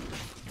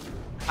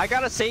 I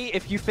gotta say,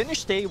 if you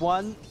finish day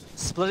 1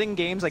 splitting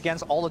games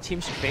against all the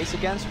teams you face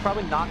against,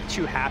 probably not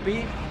too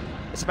happy,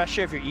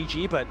 especially if you're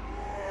EG, but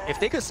if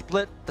they could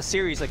split the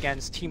series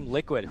against Team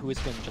Liquid, who has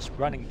been just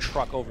running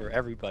truck over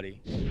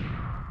everybody,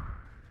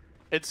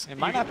 it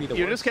might not be the worst.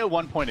 You just get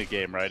 1 point a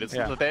game, right? It's,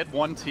 yeah. They had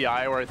 1 TI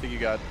where I think you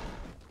got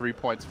 3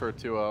 points for a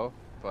 2-0,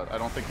 but I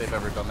don't think they've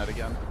ever done that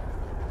again.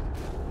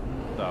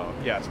 So,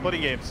 yeah,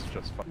 splitting games is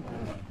just fun.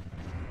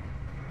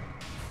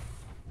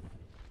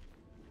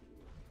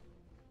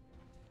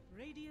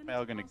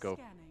 Mail gonna go.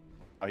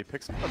 Oh, he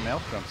picks up a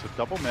Maelstrom, so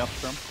double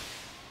Maelstrom.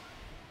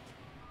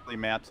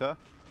 Manta.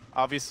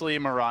 Obviously,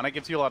 Mirana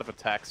gives you a lot of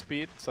attack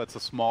speed, so that's a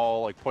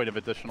small point of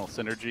additional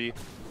synergy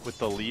with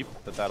the Leap,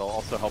 that'll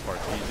also help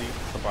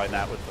Arteezy. Combine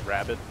that with the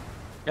Rabbit.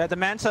 Yeah, the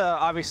Manta,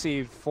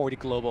 obviously, for the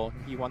global,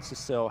 he wants to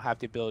still have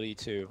the ability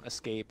to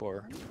escape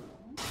or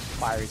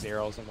fire his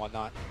arrows and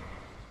whatnot.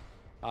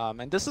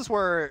 And this is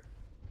where,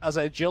 as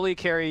a agility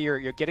carry, you're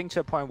getting to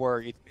a point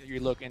where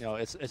you look,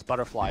 it's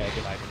Butterfly a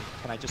good item.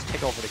 Can I just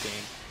take over the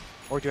game?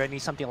 Or do I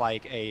need something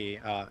like a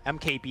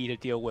MKB to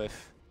deal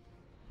with,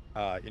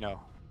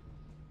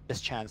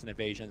 mischance and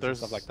evasions and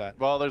stuff like that?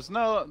 Well,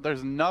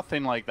 there's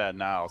nothing like that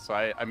now. So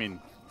I mean,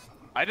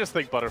 I just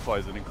think Butterfly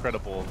is an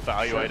incredible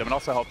value item. It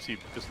also helps you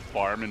just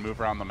farm and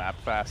move around the map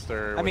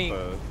faster with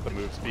the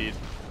move speed.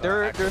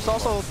 There's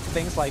also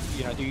things like,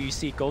 do you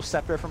see Ghost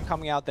Scepter from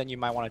coming out? Then you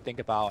might want to think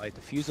about like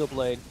the Fusel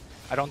Blade.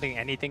 I don't think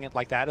anything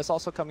like that is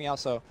also coming out.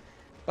 So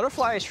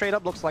Butterfly straight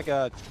up looks like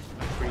a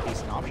pretty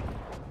decent option.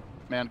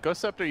 Man,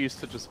 Ghost Scepter used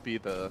to just be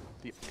the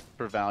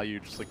for value,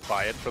 just like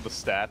buy it for the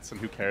stats,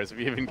 and who cares if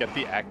you even get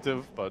the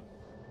active, but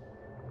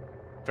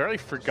very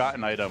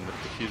forgotten item with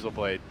the Fusel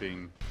Blade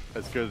being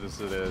as good as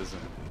it is,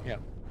 and yeah,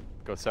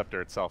 Ghost Scepter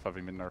itself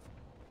having been nerfed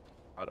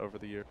out over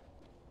the year.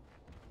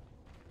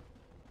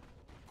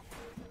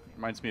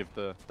 Reminds me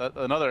of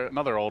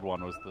another old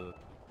one was the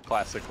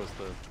classic was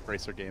the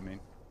Bracer Gaming,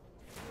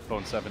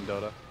 BO2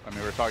 Dota. I mean,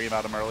 we were talking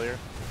about him earlier.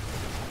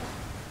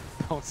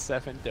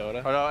 7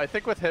 Dota. Oh no, I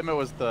think with him it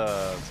was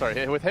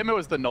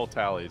the null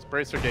tallies.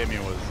 Bracer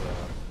Gaming was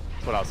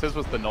what else? His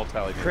was the null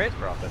tally crit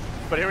profit.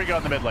 But here we go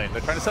in the mid lane.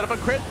 They're trying to set up a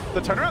crit.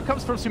 The turnaround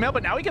comes from Sumail,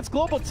 but now he gets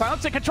global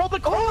silence and control the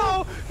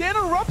chrono. He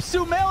interrupts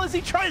Sumail as he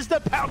tries to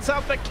pounce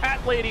out. The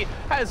cat lady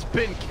has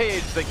been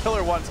caged. They kill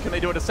her once. Can they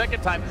do it a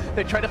second time?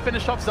 They try to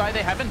finish off Zai.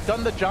 They haven't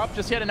done the job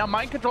just yet, and now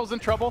Mind Control's in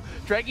trouble,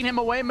 dragging him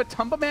away.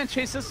 Matumba Man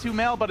chases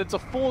Sumail, but it's a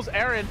fool's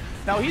errand.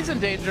 Now he's in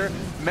danger.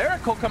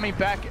 Miracle coming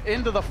back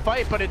into the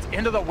fight, but it's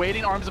into the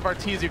waiting arms of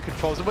Arteezy, who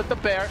controls it with the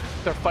bear.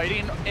 They're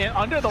fighting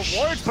under the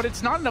wards, but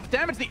it's not enough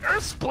damage. The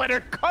Earth Splitter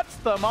cuts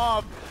them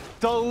off,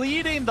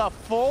 deleting the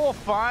full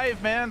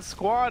 5-man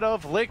squad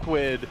of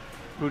Liquid,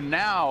 who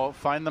now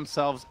find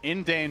themselves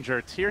in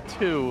danger. Tier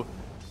 2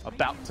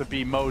 about to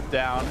be mowed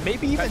down.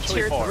 Maybe even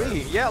potentially tier 4. 3.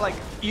 Yeah, like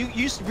you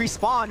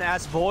respawn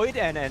as Void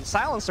and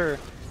Silencer,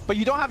 but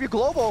you don't have your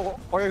Global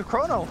or your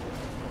Chrono.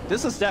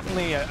 This is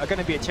definitely going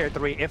to be a tier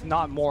 3, if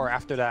not more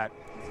after that.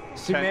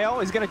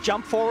 Sumail is going to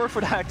jump forward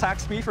for that attack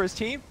speed for his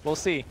team. We'll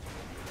see.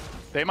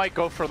 They might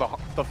go for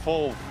the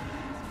full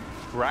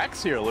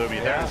Grax here, Lumi.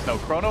 Yeah. There is no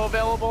Chrono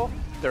available.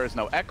 There is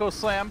no Echo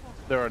Slam.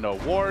 There are no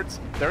wards.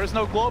 There is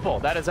no Global.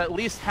 That is at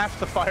least half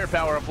the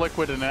firepower of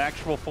Liquid in an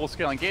actual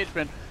full-scale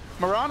engagement.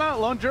 Mirana,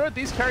 Lone Druid,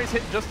 these carries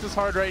hit just as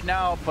hard right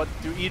now, but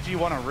do EG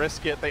want to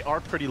risk it? They are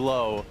pretty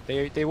low.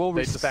 They will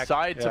They respect.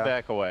 decide to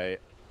back away.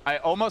 I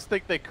almost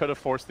think they could have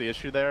forced the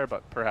issue there,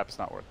 but perhaps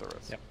not worth the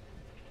risk. Yep.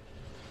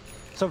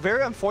 So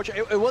very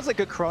unfortunate. It was a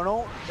good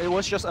Chrono. It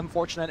was just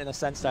unfortunate in the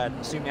sense that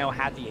Sumail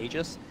had the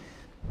Aegis.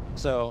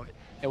 So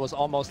it was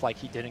almost like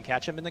he didn't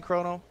catch him in the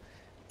Chrono.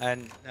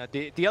 And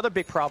the other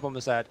big problem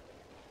is that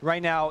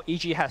right now,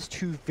 EG has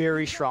 2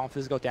 very strong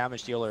physical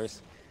damage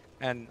dealers.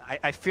 And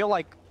I feel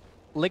like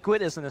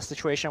Liquid is in a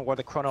situation where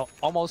the Chrono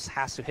almost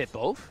has to hit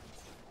both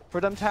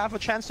for them to have a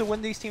chance to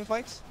win these team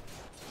fights.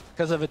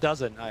 Because if it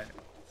doesn't, I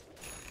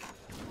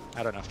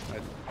don't know.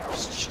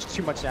 It's just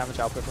too much damage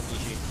output from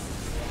EG.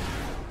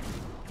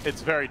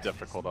 It's very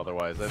difficult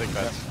otherwise. I think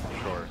that's for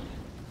sure.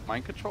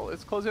 Mind Control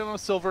is closing on a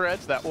Silver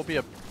Edge. That will be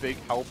a big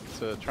help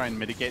to try and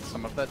mitigate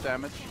some of that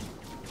damage.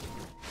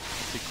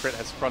 See, Crit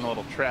has sprung a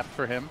little trap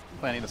for him,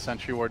 planning the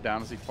Sentry Ward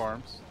down as he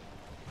farms.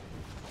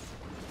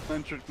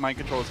 Mind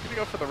Control is going to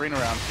go for the ring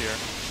around here.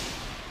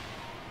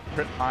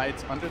 Crit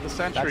hides under the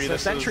Sentry.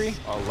 That's the Sentry. Is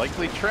a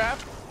likely trap.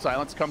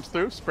 Silence comes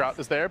through. Sprout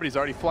is there, but he's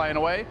already flying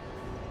away.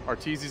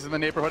 Arteezy's in the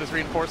neighborhood as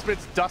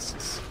reinforcements.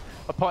 Dusts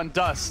upon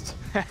dust.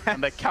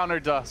 And the counter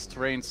dust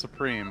reigns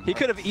supreme. He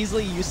could have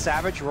easily used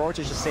Savage Roar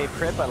to just save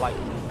Crit, but like,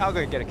 I'll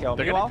go get a kill.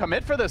 They're going to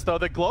commit for this, though.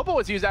 The Global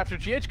was used after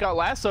GH got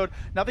lassoed.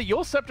 Now the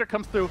Yule Scepter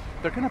comes through.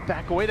 They're going to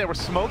back away. They were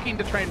smoking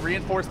to try and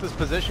reinforce this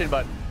position,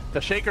 but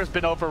the Shaker's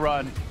been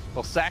overrun.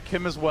 They'll sack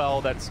him as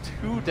well. That's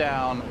 2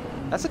 down.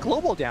 That's a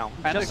Global down.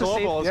 And just a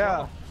Global as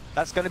well.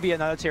 That's going to be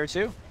another tier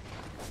 2.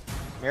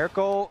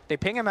 Miracle, they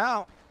ping him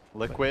out.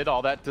 Liquid,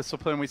 all that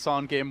discipline we saw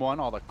in Game 1,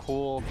 all the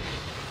cool,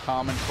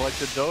 calm, and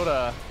collected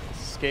Dota,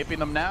 escaping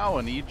them now,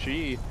 and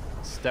EG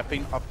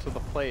stepping up to the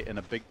plate in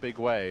a big, big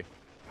way.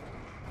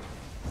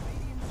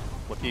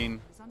 Looking,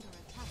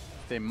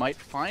 they might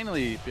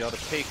finally be able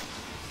to take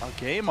a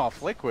game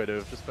off Liquid, who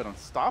have just been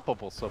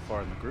unstoppable so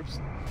far in the groups.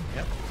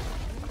 Yep.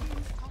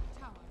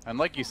 And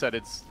like you said,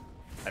 it's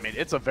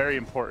a very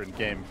important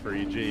game for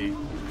EG.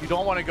 You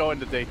don't want to go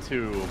into day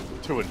 2,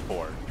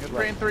 2-4. If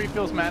Rain 3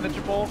 feels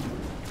manageable,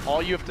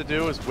 all you have to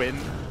do is win,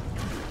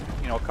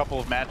 a couple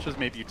of matches.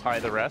 Maybe you tie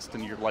the rest,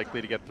 and you're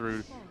likely to get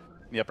through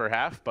the upper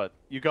half. But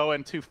you go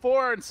in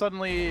 2-4, and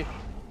suddenly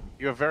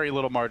you have very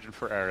little margin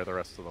for error the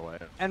rest of the way.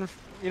 And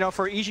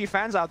for EG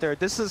fans out there,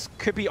 this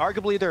could be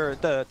arguably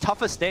the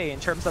toughest day in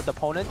terms of the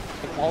opponent,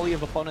 the quality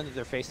of opponent that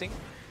they're facing.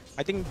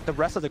 I think the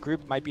rest of the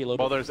group might be a little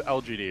bit... Well, there's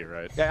LGD,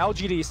 right? Yeah,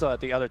 LGD is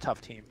the other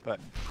tough team, but...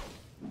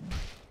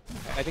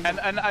 I think...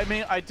 And I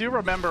mean, I do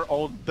remember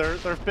there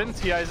have been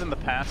TIs in the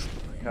past.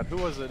 God, who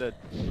was it at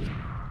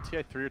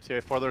TI3 or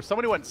TI4? There was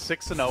somebody who went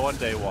 6-0 on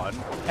day 1.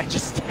 And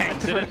just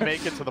tanked. Didn't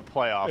make it to the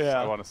playoffs,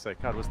 Yeah. I want to say.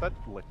 God, was that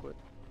Liquid?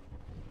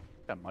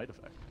 That might have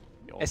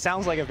actually. It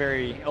sounds like a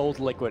very old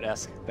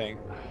Liquid-esque thing.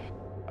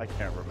 I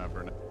can't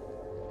remember now.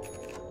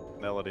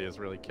 Melody is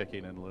really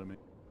kicking in Lumi.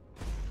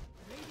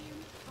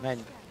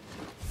 Man,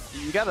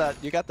 you got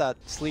that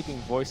sleeping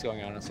voice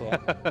going on as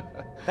well.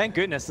 Thank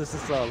goodness this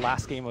is the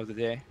last game of the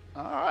day.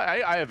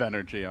 I have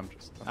energy.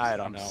 I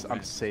don't know.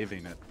 I'm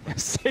saving it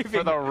saving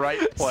for the right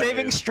play.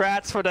 Saving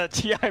strats for the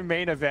TI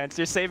main events.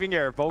 You're saving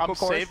your vocal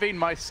cords. I'm saving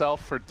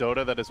myself for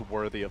Dota that is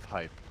worthy of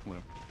hype.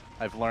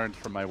 I've learned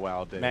from my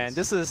WoW days. Man,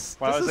 this is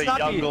when I was a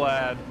young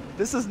lad.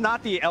 This is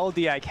not the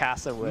LDI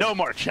Casa Whiff. No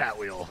more chat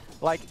wheel.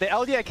 Like the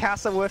LDI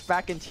Casa Whiff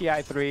back in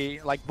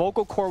TI3, like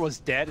vocal core was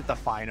dead at the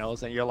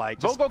finals, and you're like,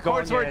 just vocal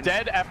cords were in.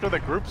 dead after the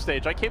group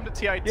stage. I came to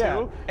TI2.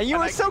 Yeah. And you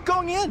were still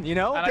going in,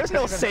 There's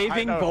no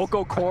saving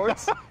vocal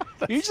cords.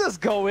 You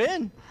just go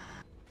in.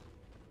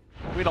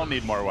 We don't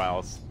need more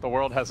WoWs. The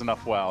world has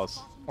enough WoWs.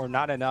 Or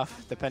not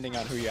enough, depending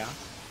on who you ask.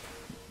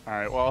 All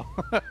right, well,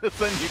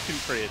 then you can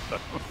create them.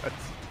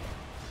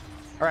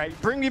 All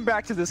right, bring me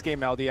back to this game,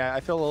 LD. I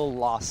feel a little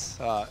lost.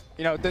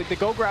 The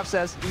Go Graph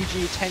says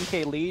EG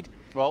 10K lead.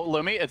 Well,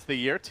 Lumi, it's the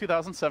year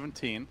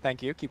 2017.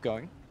 Thank you. Keep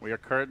going. We are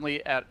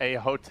currently at a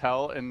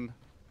hotel in the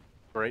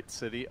great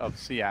city of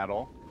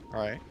Seattle. All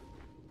right.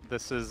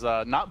 This is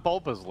not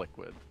Bulba's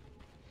Liquid.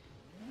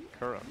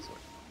 Kuro's Liquid.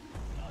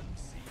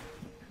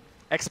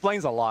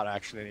 Explains a lot,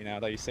 actually, now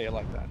that you say it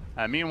like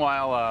that.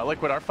 Meanwhile,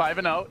 Liquid are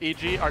 5-0.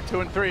 EG are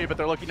 2-3, but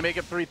they're looking to make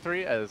it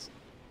 3-3 as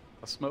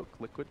a smoke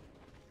Liquid.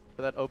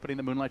 For that opening,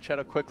 the Moonlight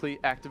Shadow quickly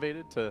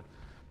activated to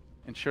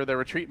ensure their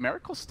retreat.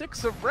 Miracle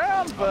sticks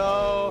around,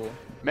 though. Oh.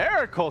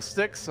 Miracle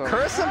sticks around,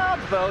 curse him,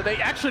 though. They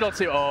actually don't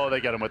see... Oh,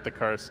 they get him with the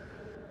curse.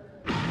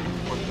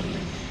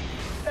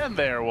 And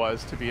there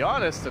was, to be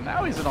honest, and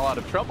now he's in a lot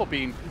of trouble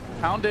being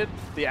pounded.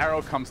 The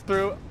arrow comes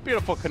through.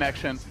 Beautiful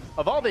connection.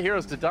 Of all the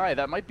heroes to die,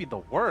 that might be the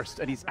worst,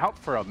 and he's out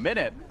for a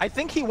minute. I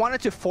think he wanted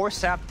to force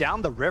sap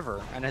down the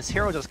river, and his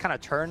hero just kind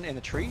of turned in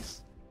the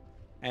trees.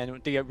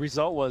 And the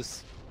result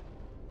was,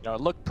 you know,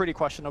 it looked pretty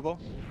questionable,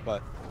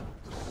 but...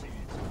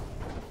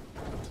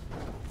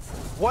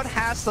 What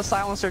has the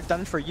silencer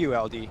done for you,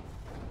 LD?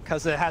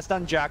 Because it has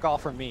done jack all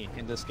for me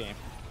in this game.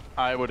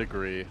 I would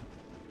agree.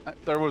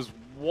 There was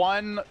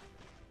one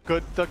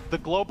good, the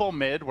global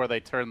mid where they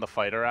turned the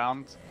fight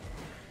around.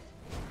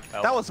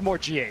 That was more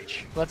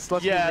GH. Let's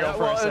be real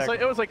for a second.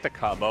 It was like the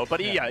combo,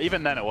 but yeah,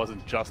 even then it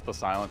wasn't just the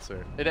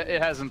silencer.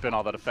 It hasn't been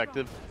all that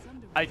effective.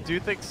 I do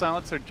think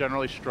silencer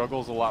generally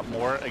struggles a lot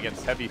more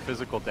against heavy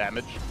physical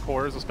damage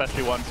cores,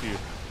 especially ones who,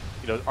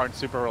 you know, aren't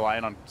super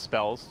reliant on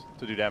spells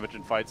to do damage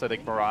in fights. I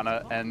think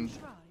Mirana and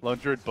Lone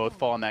Druid both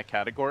fall in that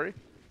category.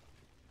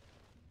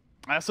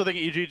 I also think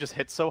EG just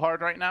hits so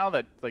hard right now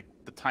that like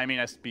the timing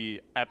has to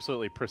be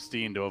absolutely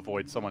pristine to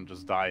avoid someone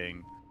just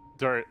dying.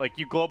 Like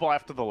you global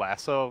after the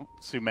lasso,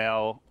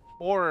 Sumail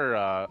or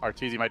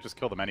Arteezy might just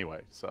kill them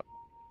anyway. So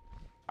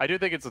I do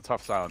think it's a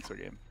tough silencer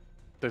game.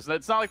 It's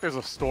not like there's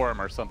a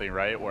storm or something,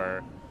 right?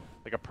 Where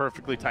like a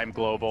perfectly timed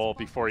global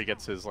before he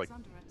gets his like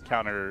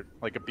counter,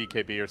 like a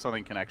BKB or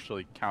something can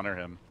actually counter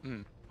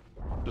him.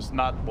 Just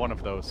not one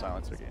of those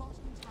silencer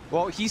games.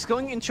 Well, he's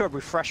going into a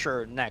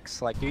refresher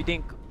next. Like, do you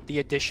think the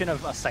addition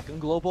of a second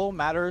global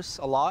matters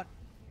a lot?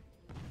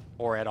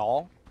 Or at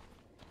all?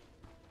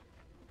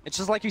 It's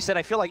just like you said,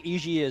 I feel like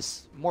EG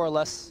is more or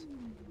less,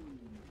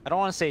 I don't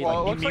want to say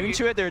like immune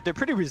to it. They're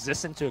pretty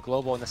resistant to a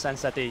global in the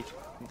sense that they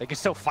can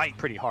still fight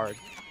pretty hard.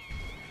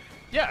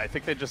 Yeah, I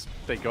think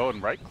they go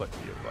and right click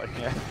you. Like,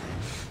 yeah.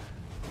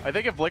 I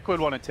think if Liquid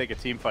want to take a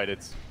team fight,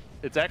 it's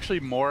actually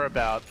more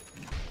about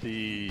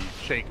the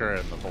Shaker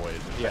and the Void.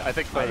 Yeah, I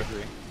think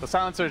the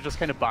silencer is just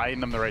kind of buying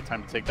them the right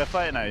time to take that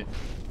fight. And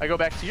I go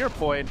back to your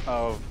point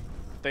of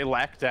they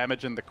lack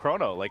damage in the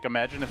Chrono. Like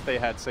imagine if they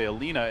had, say,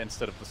 Alina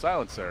instead of the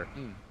silencer,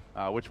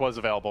 which was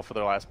available for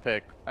their last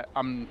pick.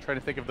 I'm trying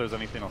to think if there's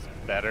anything else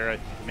better.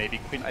 Maybe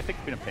I think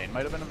Queen of Pain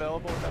might have been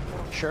available at that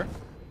point. Sure.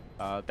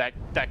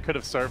 That could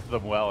have served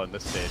them well in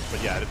this stage.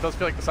 But yeah, it does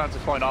feel like the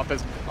silencer's falling off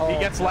as he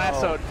gets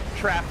lassoed,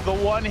 trapped. The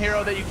one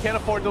hero that you can't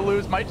afford to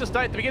lose might just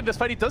die at the beginning of this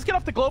fight. He does get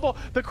off the global.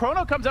 The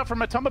Chrono comes out from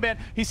Matumba Man.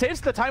 He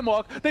saves the time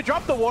walk. They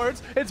drop the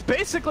wards. It's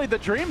basically the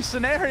dream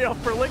scenario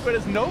for Liquid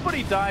as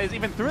nobody dies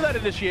even through that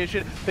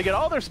initiation. They get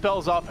all their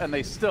spells off and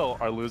they still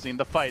are losing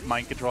the fight.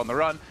 Mind control on the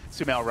run.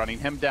 Sumail running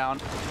him down,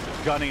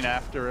 gunning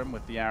after him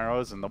with the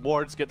arrows, and the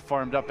wards get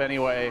farmed up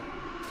anyway.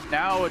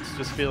 Now it's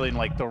just feeling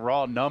like the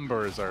raw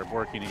numbers are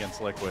working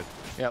against Liquid.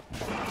 Yep.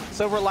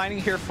 Silver lining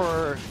here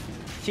for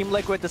Team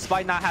Liquid,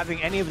 despite not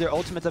having any of their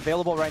ultimates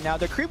available right now,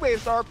 their creep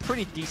waves are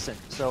pretty decent.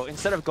 So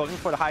instead of going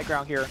for the high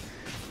ground here,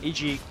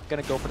 EG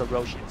gonna go for the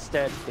Rosh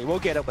instead. They will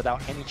get it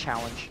without any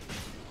challenge.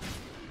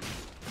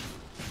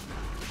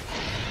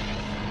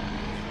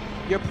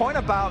 Your point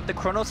about the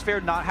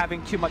Chronosphere not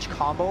having too much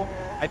combo,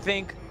 I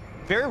think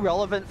very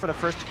relevant for the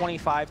first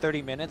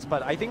 25-30 minutes,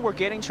 but I think we're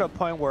getting to a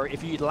point where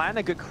if you land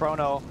a good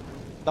Chrono,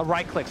 the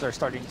right clicks are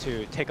starting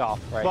to take off,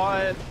 right?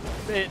 But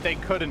they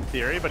could in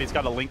theory, but he's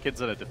got a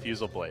Linkage and a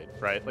Diffusal Blade,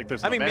 right? Like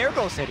there's. I mean,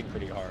 Miracle's hitting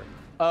pretty hard.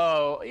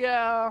 Oh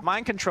yeah.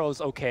 Mind control's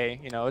okay,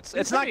 you know.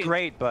 It's not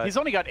great, but he's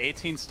only got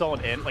 18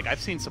 stolen in. Like I've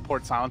seen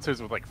support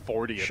silencers with like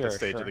 40 at this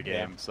stage of the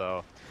game. Yeah.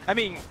 So I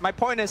mean, my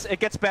point is, it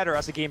gets better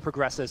as the game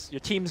progresses. Your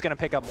team's gonna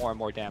pick up more and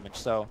more damage.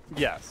 So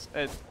yes,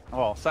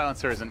 well,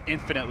 silencer is an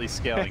infinitely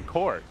scaling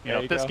core. You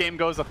know, if this game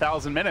goes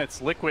 1,000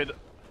 minutes, Liquid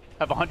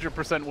have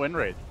 100% win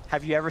rate.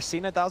 Have you ever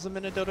seen a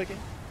 1,000-minute Dota game?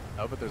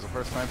 No, but there's a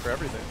first time for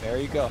everything. There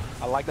you go.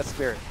 I like that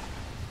spirit.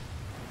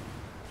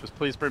 Just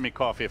please bring me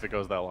coffee if it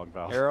goes that long,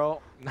 Val.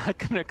 Arrow, not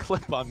gonna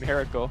clip on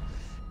Miracle.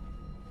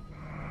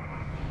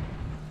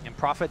 And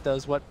Prophet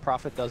does what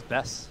Prophet does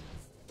best.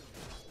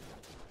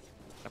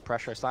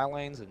 Pressure side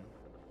lanes and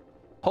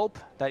hope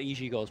that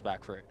EG goes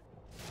back for it.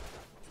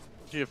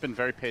 You've been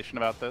very patient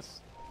about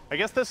this. I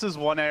guess this is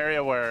one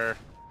area where,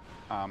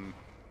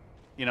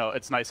 you know,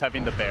 it's nice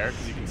having the bear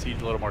because you can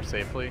siege a little more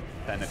safely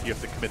than if you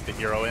have to commit the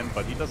hero in,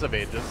 but he does have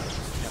Aegis.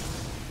 Yep.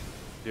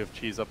 You have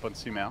cheese up on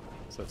Sumail.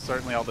 So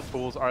certainly all the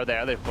tools are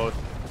there. They've both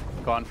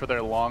gone for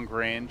their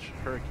long-range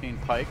Hurricane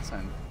Pikes,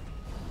 and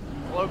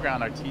low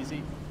ground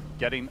Arteezy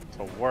getting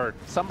to work.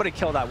 Somebody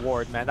kill that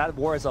ward, man. That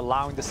ward is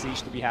allowing the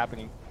siege to be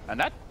happening. And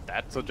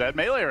that's a Jed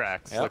melee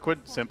racks. Yep.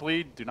 Liquid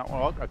simply do not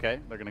want to. Okay,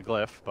 they're going to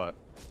glyph, but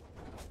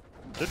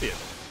should be it.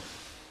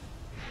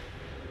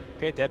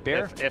 Okay, dead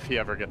bear. If he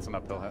ever gets an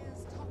uphill hit.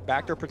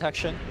 Backdoor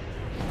protection.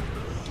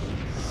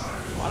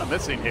 A lot of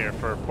missing here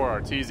for poor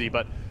Arteezy,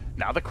 but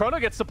now the Chrono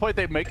gets the point.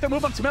 They make the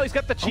move on Sumail. He's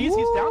got the cheese. Ooh.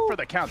 He's down for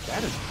the count.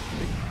 That is a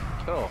big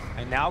kill.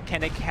 And now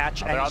can it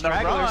catch any on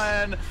stragglers?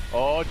 The run.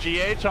 Oh,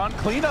 GH on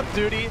cleanup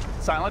duty.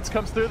 Silence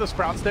comes through. The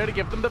Sprout's there to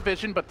give them the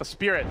vision, but the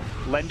Spirit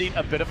lending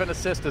a bit of an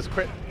assist as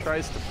Crit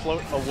tries to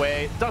float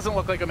away. Doesn't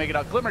look like he'll make it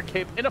out. Glimmer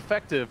Cape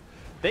ineffective.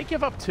 They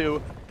give up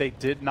 2. They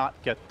did not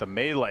get the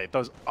melee.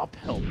 Those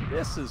uphill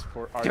misses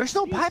for our There's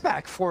no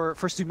buyback for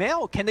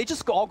Sumail. Can they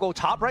just all go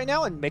top right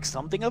now and make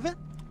something of it?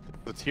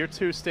 The tier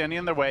 2 standing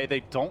in their way. They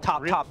don't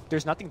Top.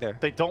 There's nothing there.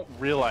 They don't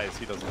realize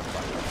he doesn't have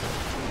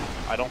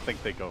buyback. I don't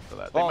think they go for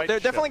that. Well, they're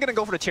definitely going to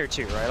go for the tier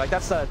 2, right? Like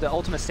that's the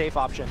ultimate safe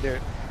option.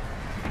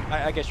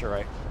 I guess you're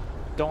right.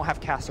 Don't have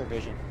caster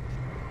vision.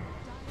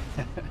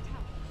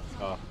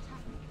 Oh.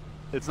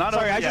 It's not.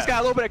 Sorry, I just got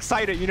a little bit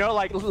excited. You know,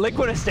 like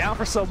Liquid is down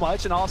for so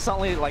much, and all of a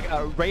sudden, like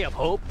a ray of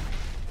hope.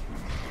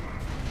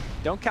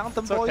 Don't count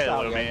them boys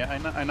out. Okay,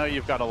 Lumi. I know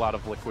you've got a lot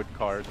of Liquid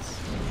cards.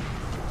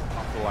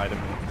 Off the lie to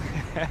me.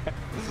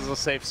 This is a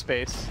safe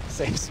space.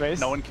 Safe space.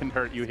 No one can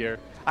hurt you here.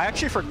 I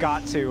actually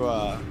forgot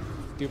to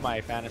do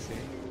my fantasy.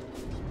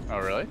 Oh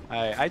really?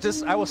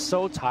 I was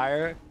so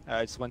tired.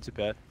 I just went to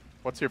bed.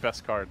 What's your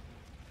best card?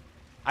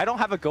 I don't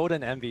have a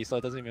golden envy, so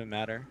it doesn't even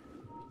matter.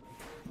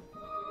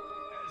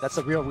 That's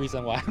the real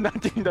reason why I'm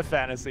not doing the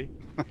fantasy.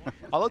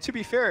 Although to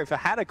be fair, if I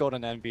had a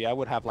golden envy, I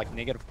would have like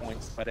negative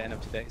points by the end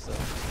of today. So,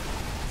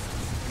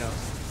 who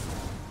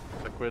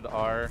knows? Liquid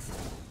are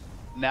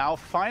now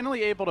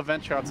finally able to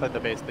venture outside the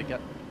base. They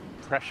get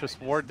Precious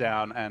Ward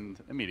down, and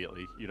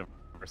immediately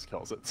Universe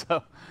kills it.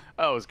 So,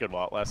 it was good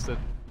while it lasted.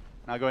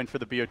 Now going for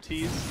the BOTs.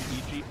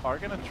 EG are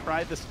going to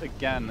try this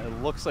again.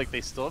 It looks like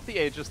they still have the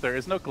Aegis. There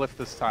is no glyph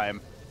this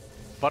time.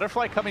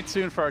 Butterfly coming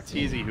soon for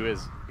Arteezy, who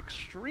is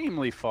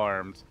extremely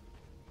farmed.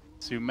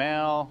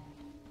 Sumail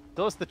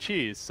still has the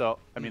cheese, so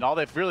I mean all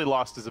they've really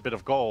lost is a bit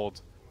of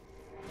gold.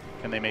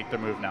 Can they make their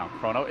move now?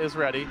 Chrono is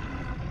ready.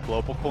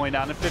 Global cooling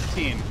down in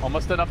 15.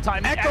 Almost enough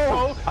time.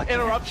 Echo!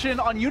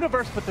 Interruption on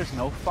Universe, but there's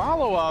no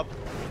follow-up.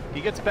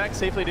 He gets back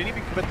safely. Didn't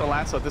even commit the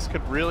lasso. This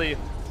could really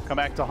come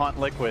back to haunt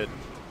Liquid.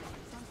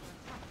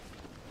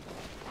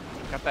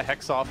 Got the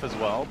Hex off as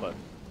well, but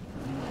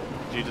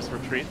G just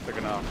retreat. They're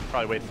gonna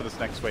probably wait for this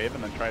next wave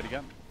and then try it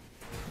again.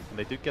 And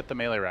they did get the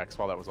melee racks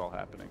while that was all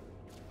happening.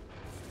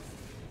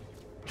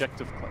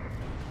 Objective clear.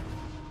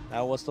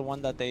 That was the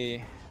one that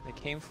they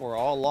came for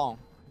all along.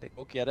 They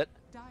go get it.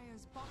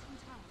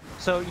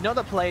 So you know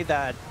the play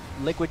that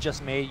Liquid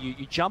just made?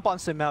 You jump on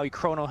Sumail, you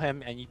chrono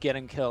him, and you get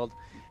him killed.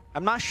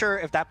 I'm not sure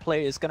if that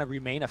play is going to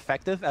remain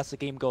effective as the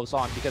game goes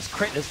on, because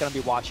Crit is going to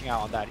be watching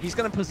out on that. He's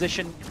going to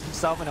position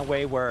himself in a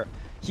way where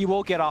he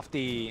will get off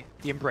the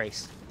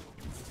Embrace.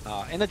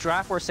 In the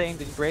draft, we're saying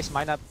the Embrace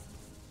might not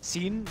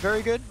seem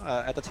very good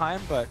at the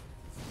time, but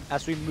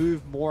as we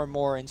move more and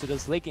more into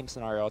this late game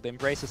scenario, the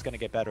Embrace is going to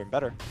get better and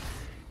better.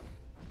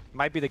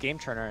 Might be the game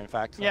turner, in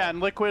fact. Yeah, and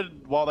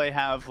Liquid, while they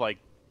have like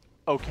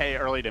okay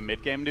early to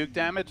mid game nuke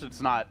damage,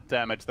 it's not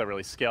damage that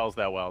really scales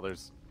that well.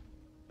 There's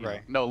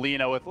no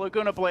Lino with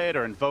Laguna Blade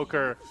or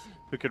Invoker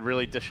who could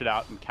really dish it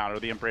out and counter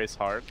the Embrace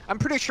hard. I'm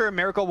pretty sure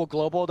Miracle will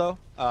global though,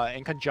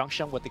 in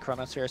conjunction with the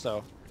Chronosphere,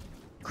 so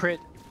Crit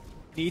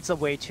needs a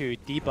way to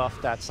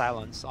debuff that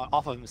silence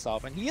off of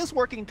himself, and he is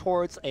working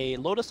towards a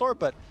Lotus Orb,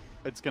 but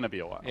it's gonna be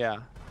a while. Yeah,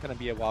 gonna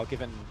be a while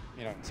given,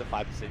 you know, it's a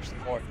 5-stage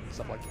support and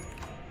stuff like that.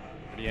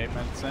 38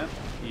 minutes in,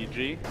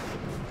 EG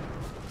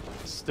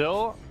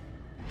still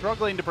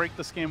struggling to break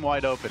this game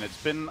wide open.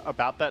 It's been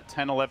about that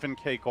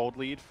 10-11k gold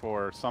lead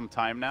for some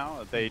time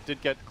now. They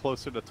did get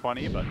closer to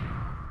 20, but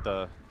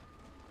the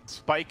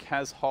spike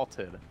has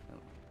halted.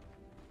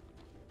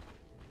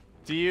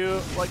 Do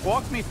you, like,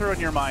 walk me through in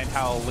your mind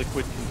how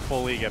Liquid can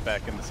fully get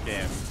back in this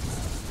game?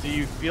 Do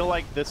you feel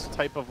like this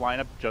type of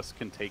lineup just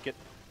can take it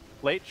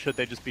late? Should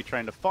they just be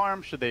trying to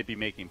farm? Should they be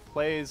making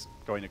plays,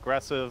 going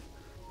aggressive?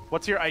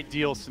 What's your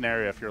ideal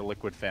scenario if you're a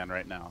Liquid fan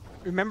right now?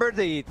 Remember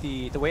the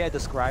way I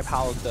describe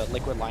how the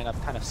Liquid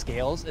lineup kind of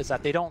scales is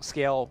that they don't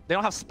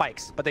have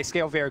spikes, but they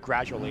scale very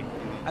gradually.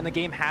 And the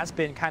game has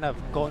been kind of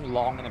going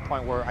long in a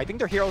point where I think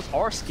their heroes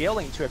are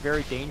scaling to a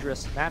very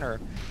dangerous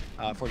manner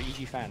for the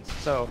EG fans.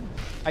 So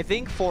I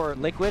think for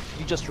Liquid,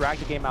 you just drag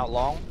the game out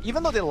long.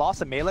 Even though they lost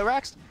the melee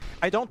racks,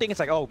 I don't think it's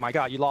like, oh my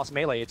god, you lost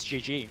melee, it's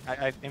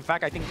GG. In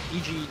fact, I think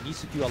EG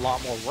needs to do a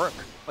lot more work.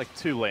 Like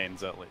 2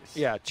 lanes at least.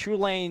 Yeah, 2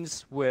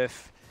 lanes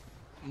with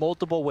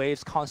multiple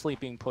waves constantly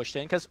being pushed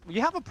in, because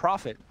you have a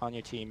Prophet on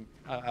your team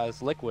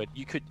as Liquid.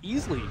 You could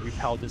easily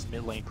repel this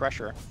mid lane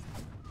pressure.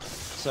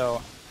 So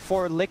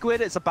for Liquid,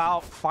 it's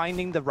about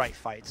finding the right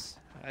fights.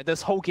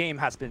 This whole game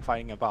has been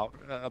fighting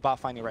about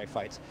finding the right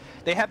fights.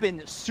 They have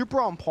been super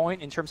on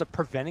point in terms of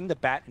preventing the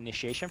bad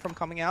initiation from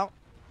coming out.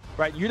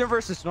 Right,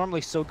 Universe is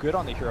normally so good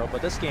on the hero,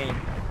 but this game,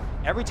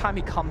 every time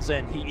he comes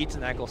in, he eats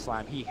an ankle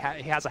slam. He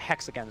has a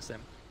Hex against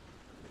him.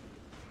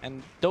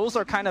 And those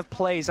are kind of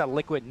plays that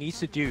Liquid needs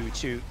to do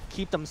to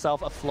keep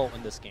themselves afloat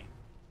in this game.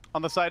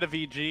 On the side of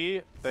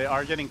EG, they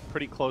are getting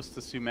pretty close to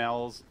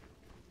Sumail's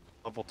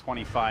level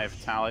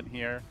 25 talent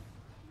here.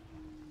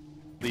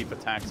 Leap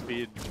attack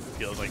speed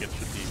feels like it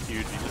should be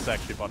huge. He just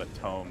actually bought a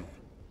tome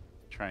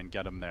to try and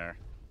get him there.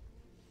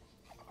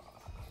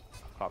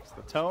 Pops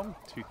the tome,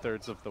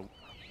 2/3 of the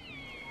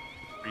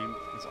green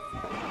is up.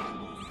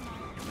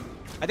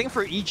 I think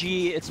for EG,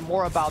 it's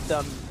more about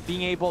them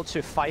being able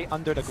to fight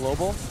under the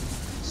global.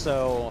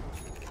 So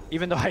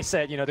even though I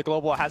said, you know, the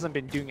global hasn't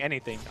been doing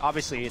anything,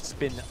 obviously it's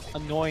been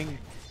annoying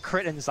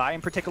Crit and Zai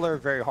in particular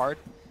very hard.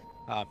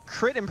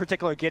 Crit in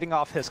particular getting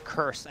off his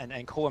curse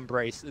and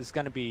co-embrace is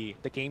going to be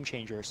the game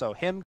changer. So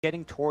him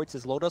getting towards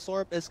his Lotus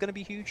Orb is going to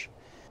be huge.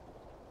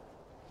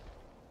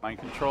 Mind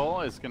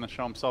Control is going to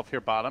show himself here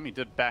bottom. He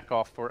did back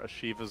off for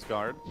Ashiva's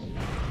guard.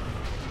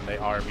 And they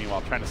are, meanwhile,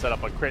 trying to set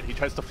up a crit. He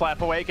tries to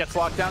flap away, gets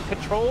locked down,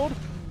 controlled,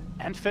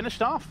 and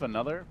finished off.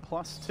 Another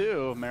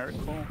 +2.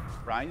 Miracle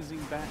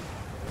rising back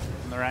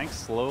in the ranks,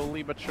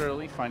 slowly but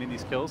surely, finding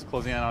these kills,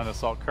 closing in on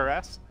Assault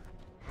Cuirass.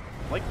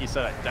 Like you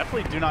said, I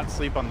definitely do not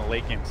sleep on the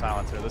late game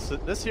silencer.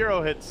 This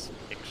hero hits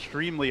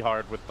extremely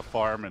hard with the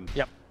farm and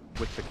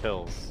with the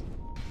kills.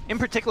 In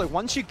particular,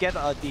 once you get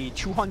the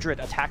 200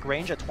 attack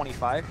range at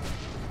 25,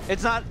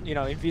 it's not, you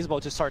know,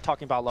 infeasible to start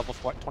talking about level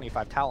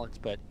 25 talents,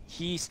 but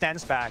he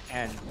stands back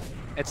and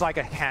it's like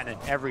a cannon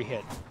every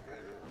hit.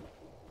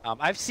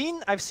 I've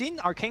seen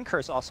Arcane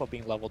Curse also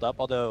being leveled up,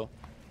 although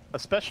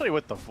especially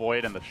with the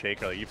Void and the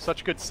Shaker, like, you have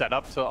such good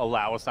setup to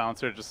allow a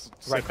silencer to just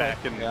sit back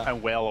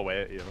and wail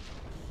away at you.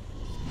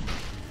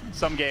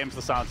 Some games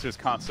the silencer is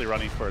constantly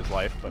running for his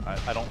life, but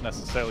I don't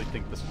necessarily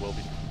think this will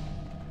be.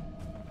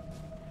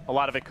 A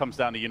lot of it comes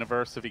down to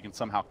Universe if he can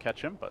somehow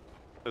catch him, but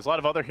there's a lot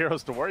of other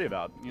heroes to worry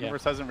about.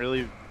 Universe hasn't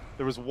really.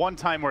 There was one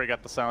time where he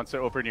got the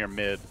silencer over near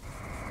mid,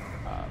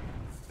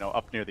 you know,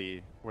 up near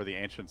where the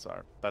Ancients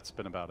are. That's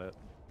been about it.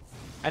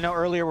 I know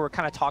earlier we were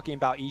kind of talking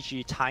about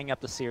EG tying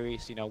up the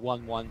series, you know,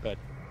 1-1, but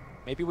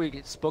maybe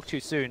we spoke too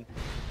soon.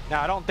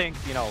 Now I don't think,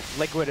 you know,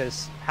 Liquid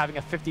is having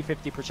a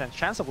 50-50%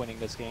 chance of winning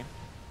this game.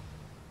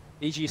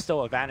 EG is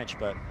still advantage,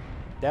 but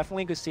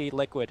definitely could see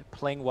Liquid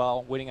playing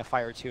well, winning a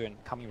fight or two,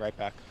 and coming right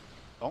back.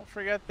 Don't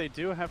forget, they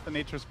do have the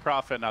Nature's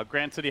Prophet. Now,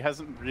 granted, he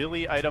hasn't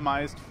really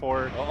itemized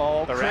for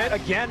the Crit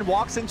again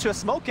walks into a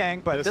smoke gang,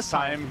 but this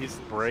time he's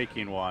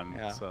breaking one,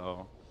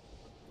 so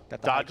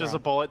got dodges a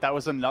bullet. That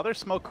was another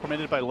smoke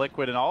committed by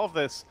Liquid, and all of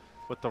this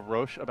with the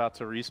Roche about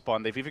to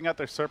respawn. They've even got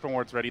their Serpent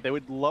Wards ready. They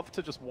would love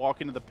to just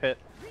walk into the pit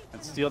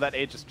and steal that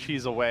Aegis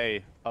Cheese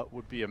away.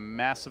 Would be a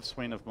massive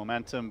swing of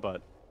momentum,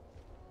 but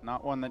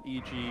not one that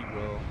EG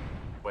will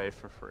away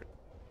for free.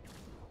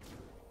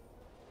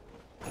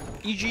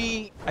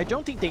 EG, I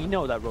don't think they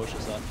know that Roche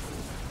is up.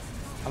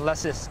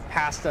 Unless it's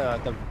past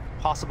the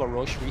possible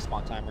Roche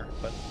respawn timer.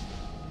 But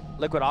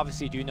Liquid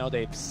obviously do know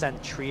they've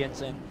sent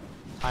Treants in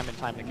time and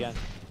time again.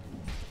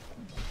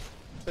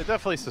 They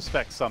definitely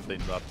suspect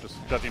something's up, just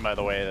judging by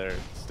the way they're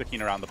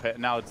sticking around the pit.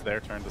 Now it's their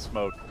turn to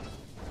smoke.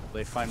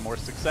 They find more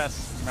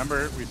success.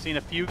 Remember, we've seen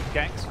a few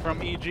ganks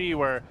from EG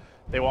where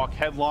they walk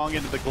headlong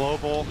into the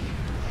global,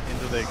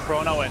 into the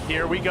chrono, and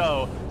here we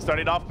go.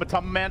 Starting off,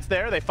 Matumman's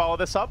there. They follow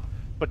this up.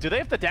 But do they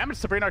have the damage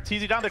to bring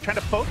Arteezy down? They're trying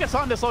to focus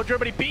on this low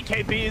Germany.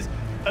 BKBs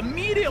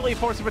immediately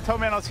forcing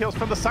Matumman on his heels.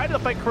 From the side of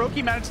the fight,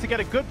 Kuroki managed to get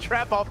a good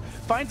trap off,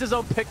 finds his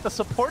own pick. The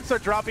supports are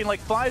dropping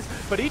like flies,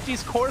 but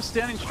Ichi's core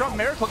standing strong.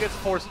 Miracle gets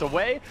forced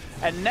away,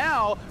 and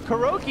now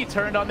Kuroki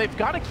turned on. They've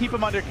got to keep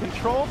him under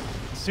control.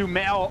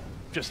 Sumail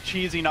just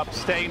cheesing up,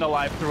 staying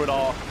alive through it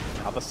all.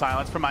 Now the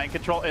silence from Mind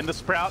Control in the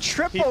Sprout.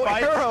 Triple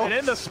arrow! And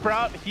in the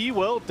Sprout, he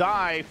will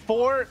die.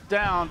 4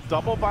 down,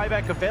 double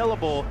buyback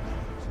available.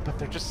 But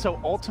they're just so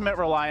ultimate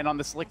reliant on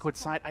this Liquid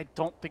side. I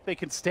don't think they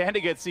can stand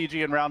against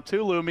CG in round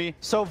 2, Lumi.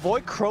 So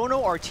Void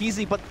Chrono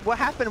Arteezy, but what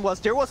happened was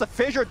there was a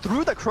fissure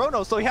through the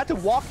Chrono, so he had to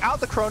walk out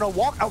the Chrono,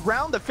 walk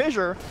around the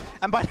fissure,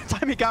 and by the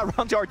time he got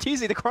around to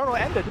Arteezy, the Chrono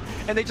ended,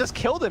 and they just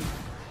killed him.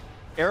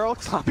 Arrow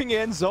stopping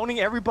in, zoning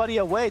everybody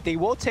away. They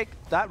will take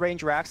that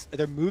range racks.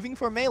 They're moving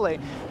for melee.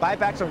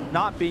 Buybacks are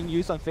not being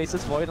used on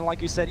Faceless Void, and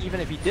like you said, even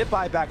if he did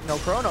buy back no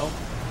Chrono,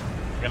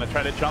 gonna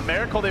try to jump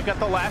Miracle. They've got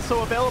the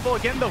lasso available.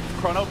 Again, the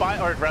Chrono buy,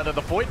 or rather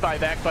the Void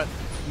buyback, but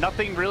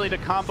nothing really to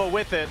combo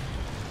with it.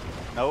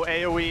 No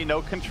AoE,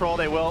 no control.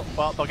 They will,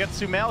 well, they'll get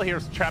Sumail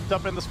here trapped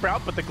up in the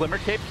Sprout, but the Glimmer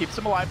Cape keeps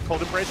him alive.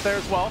 Cold Embrace there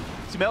as well.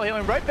 Sumail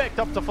healing right back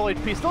up to full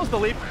HP. Still has the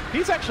leap.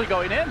 He's actually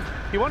going in.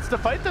 He wants to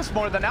fight this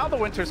more than now. The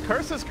Winter's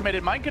Curse is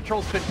committed. Mind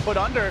Control's been put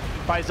under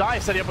by Zai,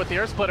 setting up with the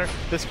Air Splitter.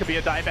 This could be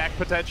a dieback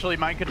potentially.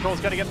 Mind Control's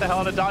got to get the hell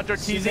out of dodge.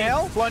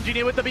 Arteezy lunging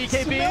in with the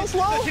BKB.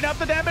 Finishing up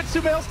the damage.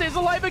 Sumail stays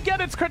alive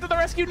again. It's Crit to the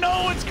rescue.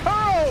 No, it's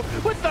Kuro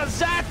with the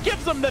Zap.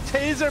 Gives them the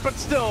taser, but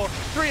still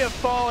 3 have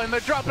fallen.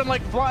 They're dropping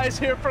like flies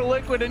here for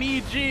Liquid, and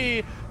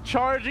EG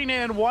charging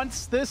in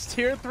once this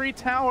tier 3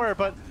 tower,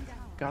 but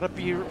gotta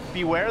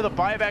beware. The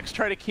buybacks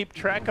try to keep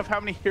track of how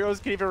many heroes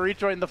can even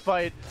rejoin the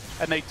fight,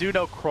 and they do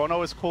know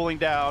Chrono is cooling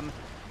down.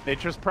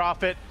 Nature's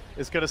Prophet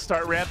is going to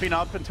start ramping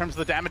up in terms of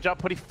the damage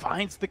output. He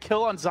finds the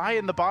kill on Zai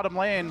in the bottom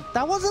lane.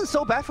 that wasn't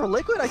so bad for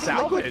Liquid. I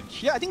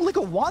think I think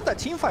Liquid won that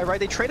team fight, right?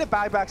 They traded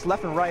buybacks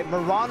left and right.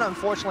 Mirana,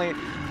 unfortunately,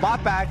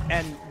 bought back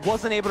and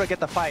wasn't able to get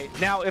the fight.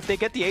 Now, if they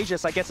get the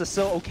Aegis, I guess it's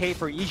still okay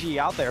for EG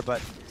out there,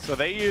 but... So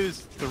they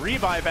used 3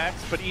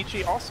 buybacks, but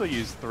EG also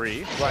used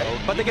 3. Right, so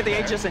but they get the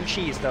Aegis and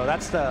Cheese, though.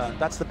 That's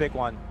the big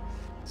one.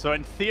 So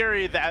in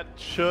theory, that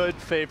should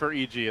favor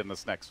EG in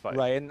this next fight.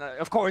 Right, and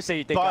of course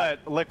they but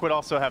Liquid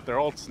also have their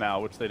ults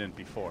now, which they didn't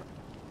before.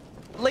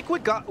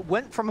 Liquid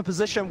went from a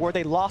position where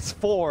they lost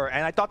 4,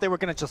 and I thought they were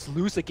gonna just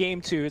lose the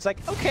game too. It's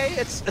like, okay,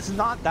 it's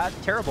not that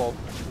terrible.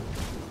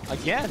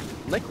 Again,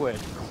 Liquid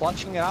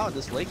clutching it out in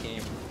this late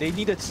game. They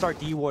need to start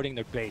de-warding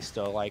their base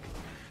though. Like,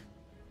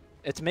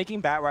 it's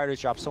making Batrider's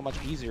job so much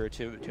easier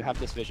to have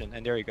this vision.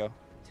 And there you go.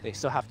 They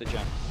still have the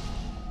gem.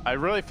 I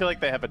really feel like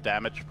they have a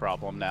damage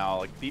problem now.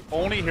 Like, the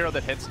only hero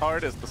that hits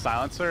hard is the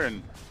Silencer,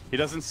 and he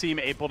doesn't seem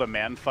able to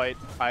man fight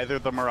either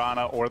the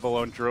Mirana or the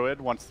Lone Druid,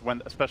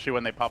 especially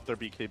when they pop their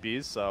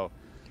BKBs. So,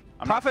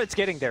 Prophet's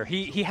getting there.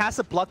 He has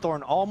the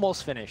Bloodthorn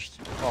almost finished.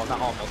 Well,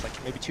 not almost,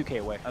 like maybe 2k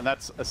away. and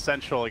that's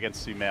essential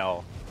against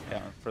Sumail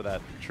for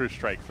that true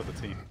strike for the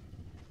team.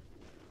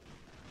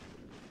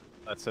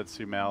 That said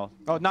Sumail.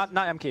 Oh, not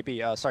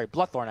MKB. Sorry,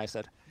 Bloodthorn. I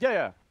said.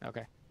 Yeah.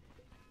 Okay.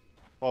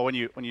 Well, when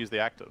you use the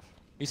active.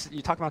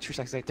 You talk about true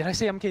strikes. Did I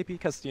say MKB?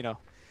 Because you know,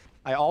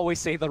 I always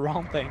say the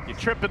wrong thing. You're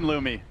tripping,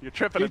 Lumi. You're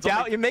tripping.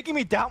 You're making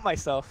me doubt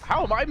myself.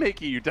 How am I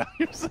making you doubt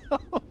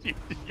yourself?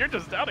 You're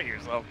just doubting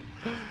yourself.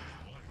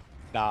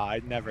 Nah,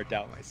 I never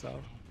doubt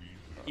myself.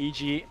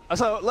 EG.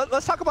 So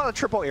let's talk about a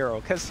triple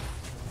arrow, because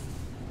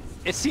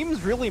it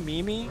seems really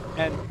memey,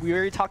 and we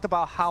already talked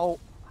about how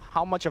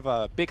much of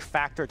a big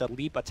factor the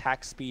leap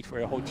attack speed for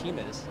your whole team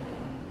is.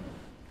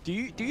 Do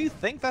you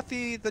think that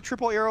the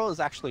triple arrow is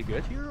actually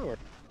good here, or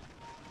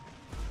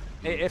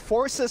it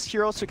forces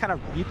heroes to kind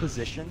of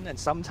reposition, and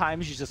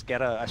sometimes you just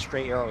get a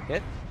straight arrow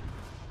hit,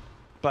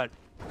 but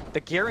the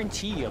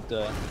guarantee of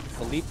the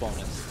leap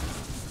bonus.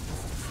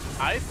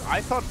 I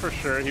thought for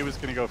sure he was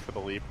going to go for the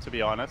leap, to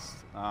be honest.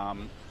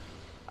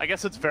 I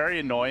guess it's very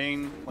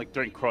annoying, like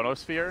during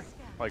Chronosphere,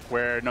 like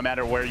where no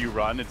matter where you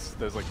run,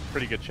 there's like a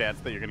pretty good chance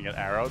that you're going to get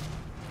arrowed.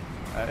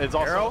 It's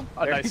also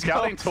a nice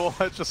scouting tool.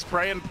 It's just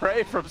spray and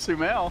pray from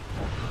Sumail.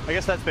 I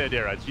guess that's the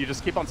idea, right? You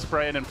just keep on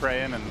spraying and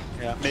praying, and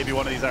maybe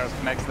one of these arrows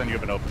connects, then you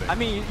have an opening. I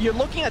mean, you're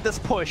looking at this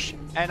push,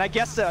 and I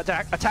guess the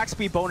attack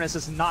speed bonus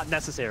is not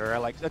necessary. Right?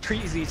 Like, a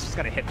Treasy is just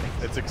going to hit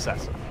things. It's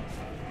excessive.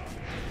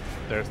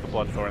 There's the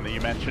Bloodthorn that you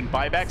mentioned.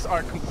 Buybacks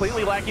are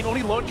completely lacking.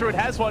 Only Lone Druid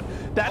has one.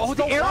 That's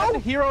the one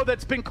hero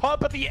that's been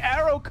caught, but the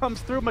arrow comes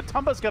through.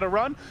 Matumba's got to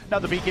run. Now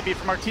the BKB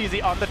from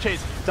Arteezy on the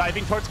chase.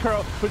 Diving towards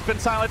Kuro, who's been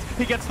silenced.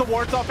 He gets the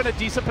wards off in a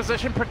decent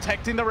position,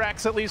 protecting the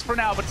racks at least for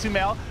now. But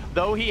Sumail,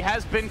 though he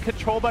has been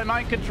controlled by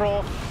mind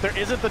control, there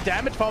isn't the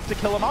damage follow to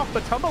kill him off.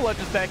 Matumba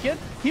lunges back in.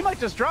 He might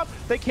just drop.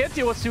 They can't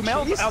deal with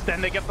Sumail. Oh, then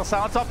they get the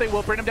silence off. They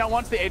will bring him down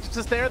once. The Aegis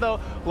is there,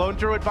 though. Lone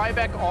Druid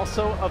buyback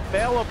also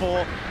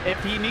available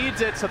if he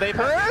needs it. So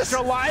they've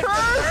extra life.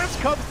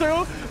 Curse comes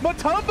through.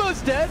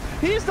 Matumba's dead.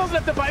 He still doesn't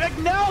have to buy back.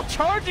 Now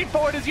charging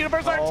forward his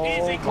Universe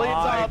Arteezy cleans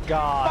up.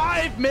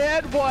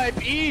 5-man wipe.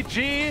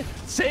 EG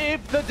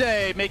saved the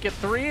day. Make it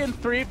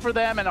 3-3 for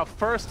them, and a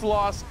first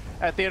loss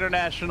at the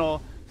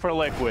International for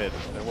Liquid.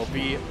 There will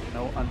be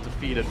no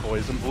undefeated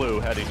boys in blue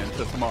heading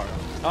into tomorrow.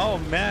 Oh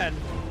man,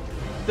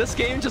 this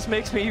game just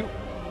makes me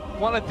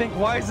want to think,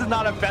 why is it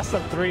not a best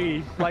of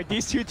 3? Like,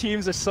 these two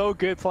teams are so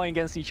good playing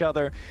against each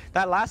other.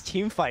 That last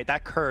team fight,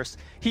 that curse,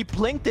 he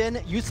blinked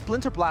in, used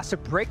Splinter Blast to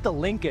break the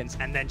Lincolns,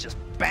 and then just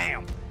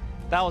bam!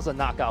 That was a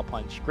knockout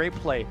punch. Great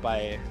play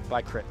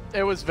by Crit.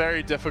 It was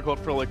very difficult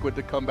for Liquid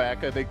to come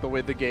back. I think the way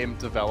the game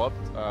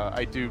developed,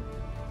 I do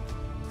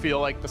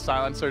feel like the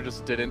Silencer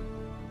just they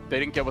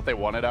didn't get what they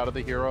wanted out of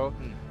the hero.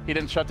 He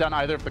didn't shut down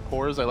either of the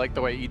cores. I like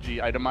the way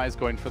EG itemized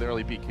going for the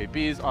early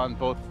BKBs on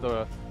both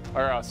the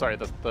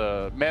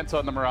Manta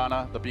on the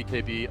Mirana, the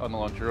BKB on the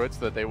Lone Druid, so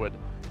that they would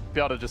be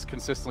able to just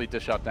consistently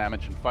dish out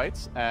damage in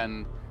fights.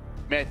 And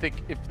I mean, I think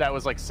if that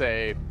was like,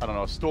 say, I don't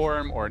know, a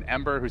Storm or an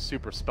Ember who's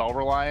super spell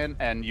reliant,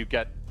 and you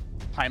get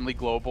timely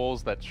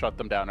globals that shut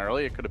them down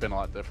early, it could have been a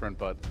lot different.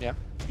 But yeah,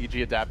 EG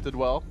adapted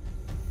well.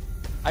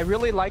 I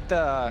really like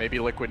the... Maybe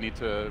Liquid need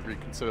to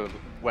reconsider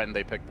when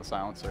they pick the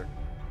Silencer.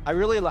 I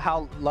really love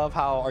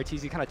how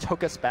Arteezy kind of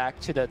took us back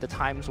to the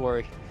times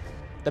where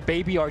the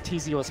baby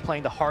Arteezy was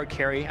playing the hard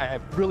carry. I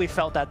really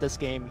felt that this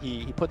game.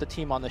 He put the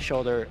team on the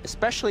shoulder,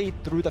 especially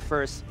through the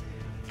first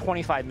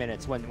 25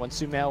 minutes when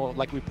Sumail,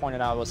 like we pointed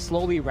out, was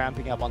slowly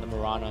ramping up on the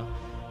Mirana.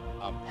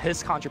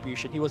 His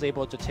contribution, he was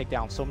able to take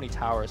down so many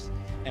towers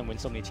and win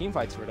so many team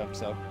fights for them.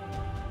 So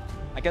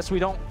I guess we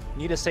don't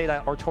need to say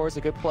that Artur is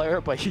a good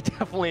player, but he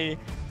definitely,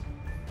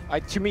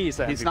 to me,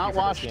 he's not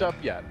washed up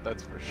yet,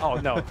 that's for sure. Oh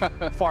no,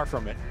 far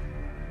from it.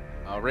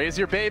 Raise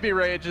your baby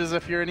rages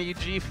if you're an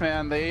EG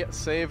fan. They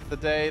saved the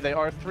day. They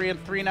are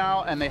 3-3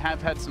 now, and they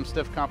have had some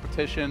stiff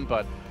competition,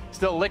 but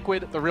still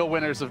Liquid, the real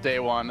winners of day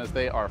one, as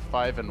they are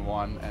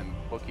 5-1 and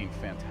looking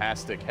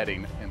fantastic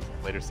heading into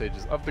the later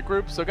stages of the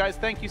group. So guys,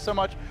 thank you so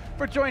much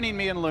for joining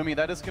me and Lumi.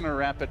 That is going to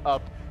wrap it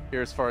up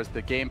here as far as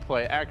the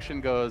gameplay action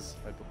goes.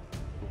 I will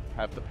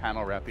have the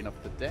panel wrapping up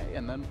the day,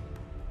 and then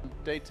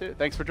day 2.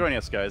 Thanks for joining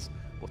us, guys.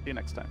 We'll see you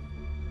next time.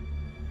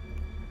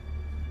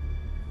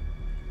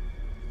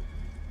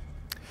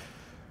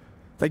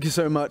 Thank you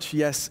so much.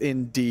 Yes,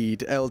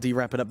 indeed. LD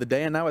wrapping up the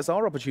day. And now it's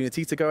our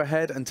opportunity to go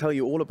ahead and tell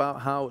you all about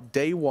how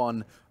day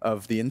one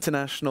of the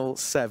International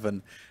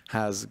 7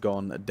 has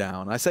gone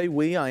down. I say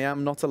we, I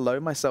am not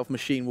alone. Myself,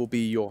 Machine, will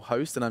be your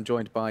host, and I'm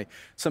joined by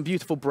some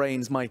beautiful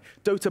brains, my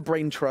Dota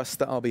Brain Trust,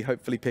 that I'll be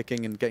hopefully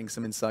picking and getting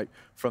some insight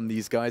from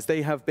these guys.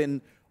 They have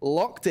been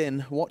locked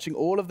in, watching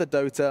all of the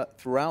Dota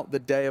throughout the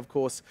day. Of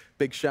course,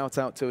 big shout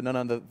out to none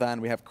other than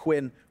we have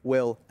Quinn,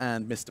 Will,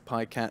 and Mr.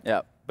 Pycat.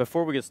 Yeah.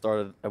 Before we get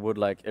started, I would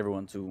like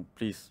everyone to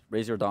please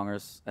raise your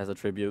dongers as a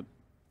tribute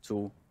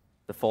to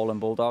the fallen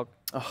Bulldog,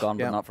 gone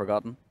but not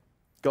forgotten.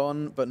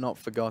 Gone but not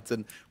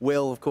forgotten.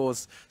 Will, of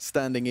course,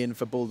 standing in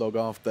for Bulldog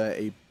after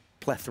a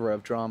plethora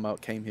of drama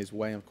came his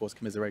way. Of course,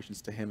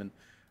 commiserations to him,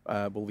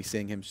 and we'll be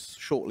seeing him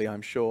shortly,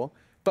 I'm sure.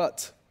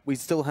 But we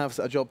still have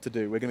a job to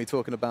do. We're going to be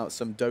talking about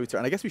some Dota,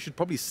 and I guess we should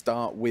probably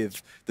start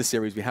with the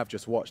series we have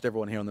just watched.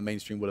 Everyone here on the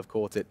mainstream will have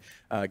caught it,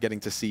 getting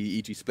to see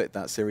EG split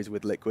that series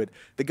with Liquid.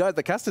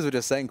 The casters were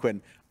just saying,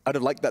 Quinn, I'd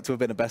have liked that to have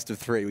been a best of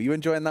 3. Were you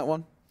enjoying that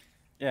one?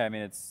 Yeah, I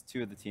mean, it's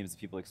two of the teams that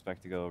people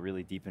expect to go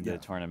really deep into the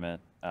tournament.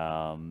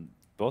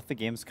 Both the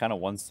games kind of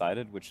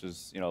one-sided, which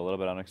is a little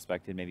bit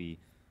unexpected, maybe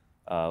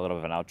a little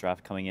bit of an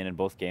outdraft coming in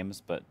both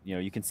games, but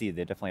you can see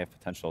they definitely have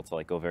potential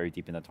to go very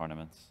deep in the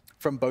tournaments.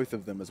 From both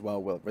of them as well,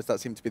 Will. Does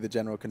that seem to be the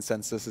general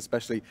consensus?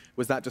 Especially,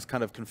 was that just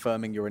kind of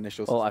confirming your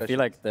initial suspicions? Well, I feel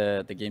like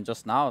the game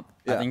just now,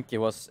 I think it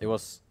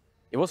was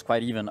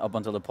quite even up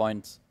until the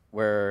point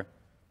where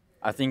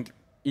I think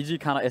EG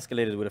kind of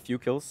escalated with a few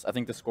kills. I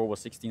think the score was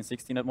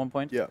 16-16 at one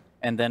point. Yeah.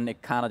 And then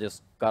it kind of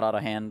just got out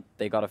of hand.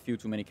 They got a few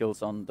too many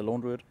kills on the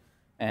Lone Druid,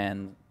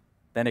 and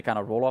then they kind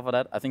of roll off of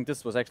that. I think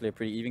this was actually a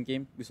pretty even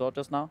game we saw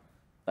just now.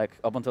 Like,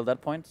 up until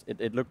that point,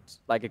 it looked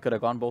like it could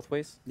have gone both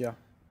ways. Yeah.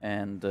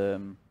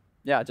 And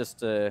yeah,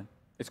 just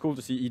it's cool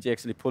to see EG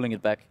actually pulling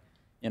it back.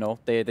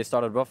 They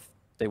started rough.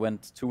 They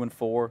went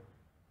 2-4,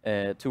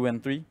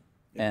 2-3,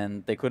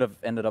 and they could have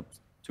ended up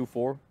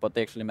 2-4, but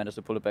they actually managed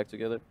to pull it back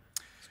together.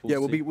 Cool, yeah,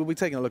 we'll be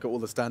taking a look at all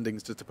the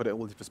standings just to put it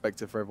all into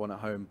perspective for everyone at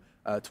home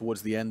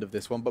towards the end of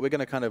this one. But we're going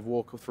to kind of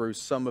walk through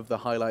some of the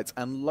highlights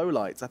and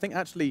lowlights. I think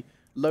actually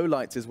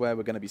lowlights is where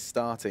we're going to be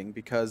starting,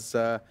 because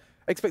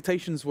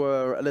expectations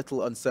were a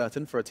little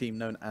uncertain for a team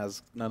known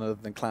as none other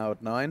than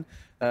Cloud9.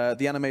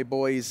 The Anime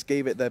Boys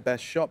gave it their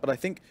best shot, but I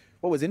think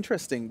what was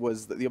interesting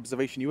was that the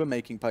observation you were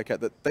making, Pycat,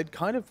 that they'd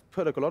kind of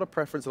put a lot of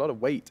preference, a lot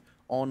of weight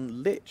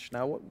on Lich.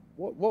 Now,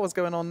 what was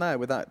going on there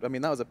with that? I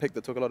mean, that was a pick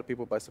that took a lot of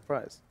people by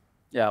surprise.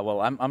 Yeah,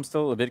 well, I'm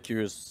still a bit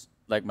curious,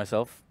 like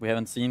myself. We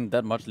haven't seen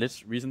that much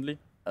Lich recently.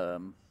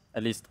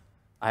 At least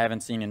I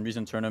haven't seen in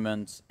recent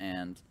tournaments,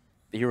 and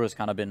the hero's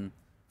kind of been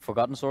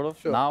forgotten, sort of.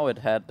 Sure. Now it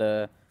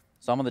had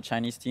some of the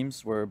Chinese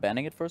teams were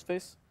banning it first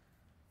phase,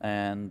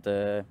 and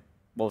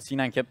well,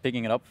 C9 kept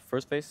picking it up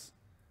first phase.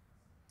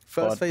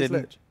 First phase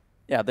Lich?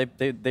 Yeah,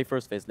 they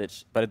first phase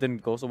Lich, but it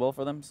didn't go so well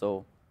for them,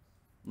 so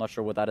not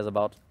sure what that is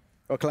about.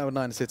 Well,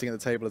 Cloud9 is sitting at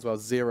the table as well,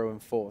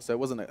 0-4, so it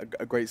wasn't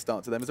a great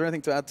start to them. Is there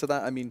anything to add to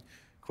that? I mean,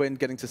 Quinn,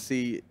 getting to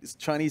see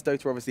Chinese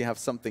Dota obviously have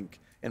something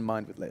in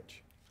mind with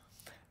Lich.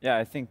 Yeah,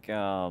 I think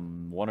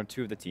one or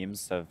two of the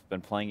teams have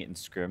been playing it in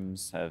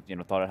scrims, have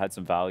thought it had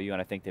some value,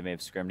 and I think they may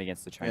have scrimmed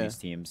against the Chinese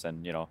teams,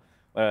 and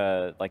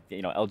like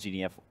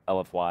LGD,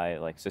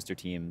 LFY, like sister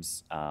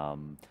teams.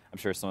 I'm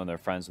sure some of their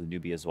friends with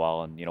newbie as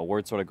well, and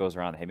word sort of goes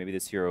around, hey, maybe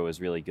this hero is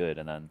really good,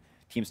 and then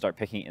teams start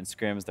picking it in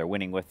scrims, they're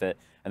winning with it,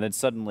 and then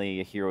suddenly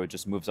a hero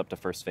just moves up to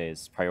first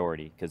phase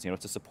priority, because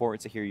it's a support,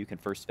 it's a hero you can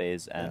first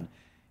phase, and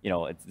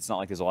it's not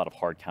like there's a lot of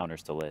hard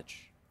counters to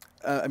Lich.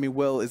 I mean,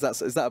 Will, is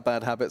that a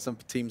bad habit some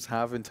teams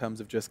have in terms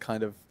of just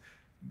kind of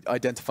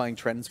identifying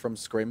trends from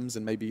scrims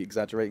and maybe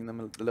exaggerating them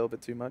a little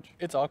bit too much?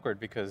 It's awkward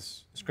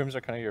because scrims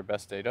are kind of your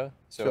best data,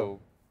 so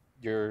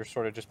you're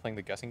sort of just playing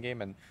the guessing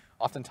game, and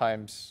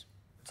oftentimes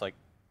it's like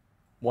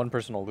one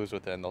person will lose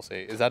with it, and they'll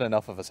say, "Is that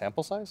enough of a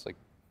sample size? Like,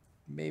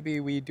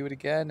 maybe we do it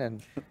again."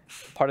 And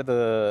part of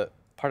a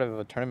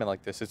tournament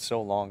like this, it's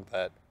so long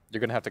that you're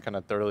gonna have to kind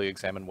of thoroughly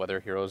examine whether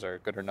heroes are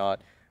good or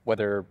not,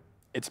 whether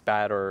it's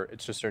bad or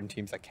it's just certain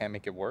teams that can't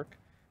make it work.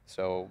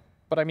 So,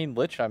 but I mean,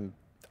 Lich, I'm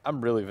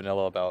really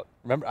vanilla about.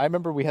 I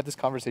remember we had this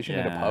conversation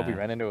in a pub. We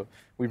ran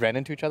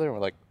into each other, and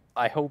we're like,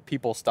 I hope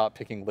people stop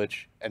picking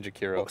Lich and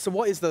Jakiro. So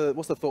what's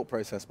the thought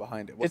process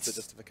behind it? What's the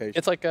justification?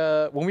 It's like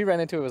when we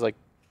ran into it, it was like,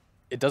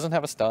 it doesn't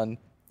have a stun.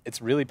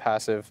 It's really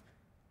passive.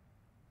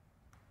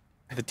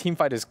 The team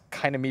fight is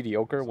kind of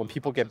mediocre. When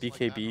people get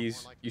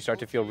BKBs, you start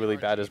to feel really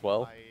bad as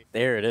well.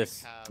 There it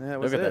is. Yeah,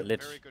 look at that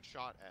Lich.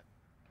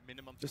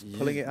 Just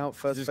pulling it out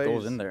first phase. Just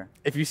goes in there.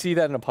 If you see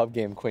that in a pub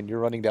game, Quinn, you're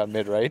running down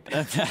mid, right?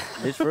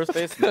 Lich first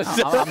phase?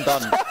 I'm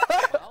done.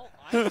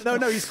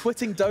 No, he's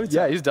quitting Dota.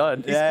 Yeah, he's done.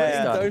 He's quitting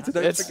Dota.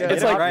 Don't forget.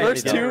 It's like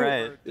first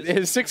two.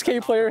 His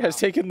 6K player has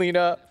taken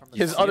Lina.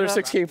 his other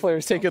 6K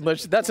players taking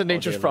Lich. That's a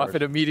Nature's dear Lord.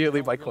 Prophet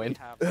immediately by Quinn.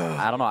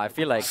 I don't know. I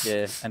feel like,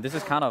 and this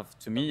is kind of,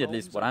 to me at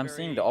least, what I'm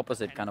seeing, the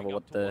opposite kind of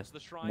what the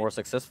more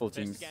successful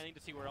teams.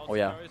 Oh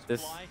yeah,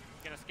 this.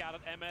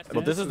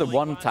 But this is the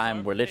one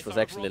time where Lich was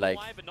actually like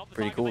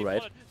pretty cool,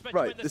 right?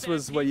 Right. This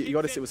was where you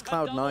got to see. It was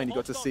Cloud9. You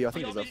got to see. I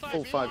think it was a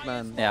full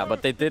 5-man. Yeah,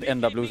 but they did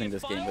end up losing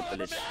this game with the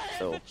Lich.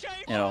 So,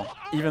 you know,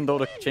 even though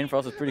the Chain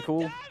Frost is pretty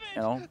cool,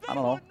 you know, I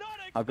don't know,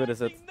 how good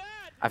is it?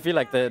 I feel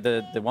like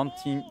the one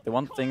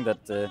thing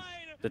that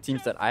the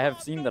teams that I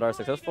have seen that are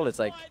successful, it's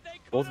like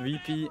both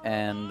VP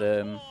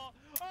and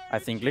I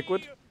think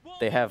Liquid.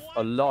 They have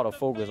a lot of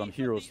focus on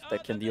heroes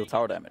that can deal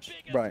tower damage.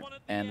 Right.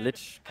 And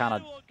Lich kind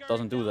of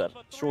doesn't do that.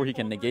 Sure, he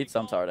can negate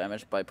some tower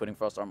damage by putting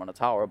Frost Arm on a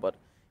tower, but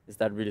is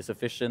that really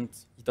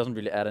sufficient? He doesn't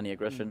really add any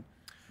aggression.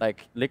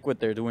 Like Liquid,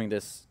 they're doing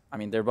this. I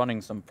mean, they're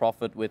running some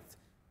Prophet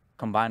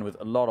combined with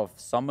a lot of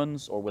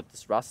summons or with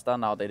this Rasta.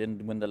 Now they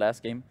didn't win the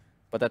last game,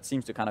 but that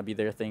seems to kind of be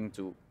their thing,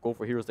 to go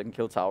for heroes that can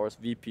kill towers.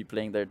 VP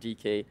playing their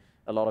DK,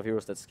 a lot of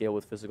heroes that scale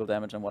with physical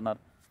damage and whatnot.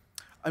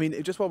 I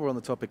mean, just while we're on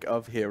the topic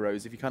of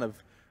heroes, if you kind of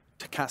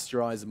to cast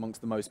your eyes amongst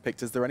the most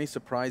picked, is there any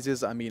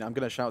surprises? I mean, I'm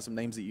going to shout some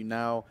names at you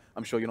now.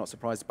 I'm sure you're not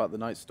surprised about the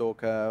Night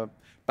Stalker.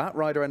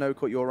 Batrider, I know,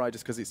 caught your eye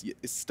just because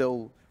it's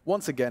still,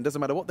 once again,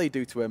 doesn't matter what they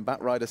do to him,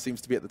 Batrider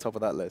seems to be at the top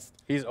of that list.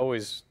 He's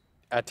always,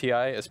 at TI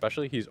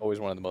especially, he's always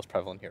one of the most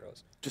prevalent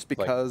heroes. Just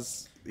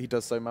because he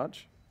does so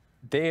much?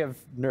 They have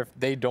nerfed,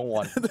 they don't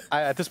want,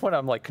 at this point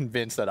I'm like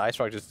convinced that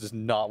iStrike just does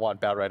not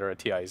want Batrider at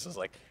TI. He's just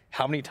like,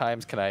 how many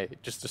times can I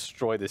just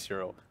destroy this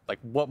hero? Like,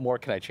 what more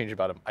can I change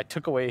about him? I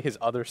took away his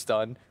other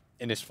stun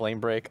in his flame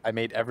break. I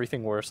made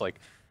everything worse. Like,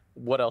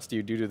 what else do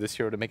you do to this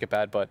hero to make it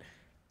bad? But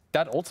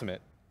that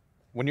ultimate,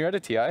 when you're at a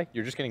TI,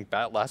 you're just getting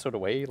bat lassoed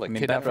away. Like, I mean,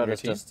 kidnapped from your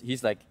Batrider's team. just,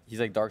 he's like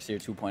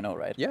Darkseer 2.0,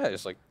 right? Yeah,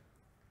 it's like,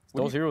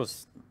 Those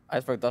heroes,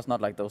 Iceberg does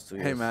not like those two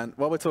heroes. Hey man,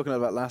 while we're talking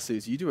about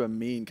lassos, you do a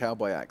mean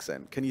cowboy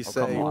accent. Can you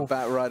say come on.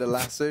 Batrider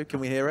lasso?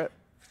 Can we hear it?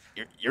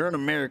 You're an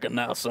American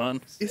now,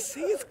 son. You see,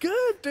 it's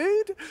good,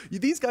 dude.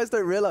 These guys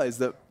don't realize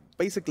that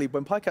basically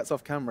when Pycat's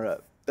off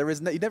camera, he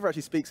never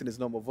actually speaks in his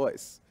normal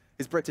voice.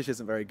 His British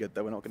isn't very good,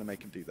 though. We're not going to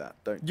make him do that.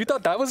 Don't. you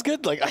thought that was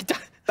good? Like,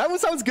 That one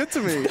sounds good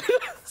to me.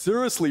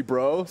 Seriously,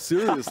 bro.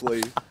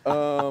 Seriously.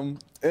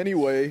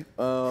 Anyway,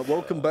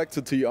 welcome back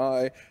to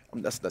TI.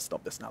 Let's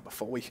stop this now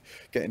before we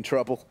get in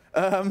trouble.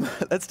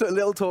 Let's do a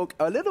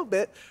little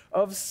bit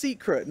of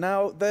Secret.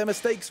 Now, their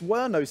mistakes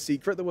were no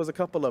secret. There was a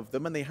couple of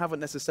them, and they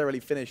haven't necessarily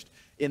finished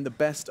in the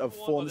best of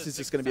form. This is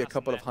just going to be a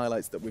couple of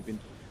highlights that we're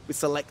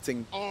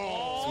selecting some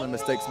of the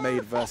mistakes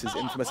made versus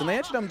Infamous. And they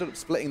actually ended up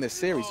splitting this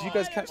series. Did you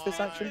guys catch this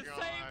action?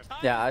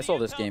 Yeah, I saw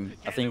this game.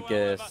 I think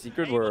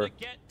Secret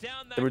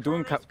they were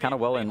doing kind of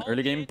well in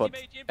early game, but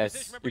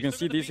as you can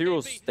see, these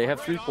heroes, they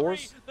have 3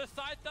 cores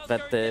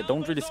that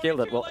don't really scale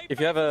that well. If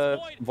you have a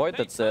Void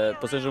that's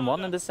position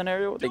 1 in this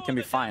scenario, they can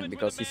be fine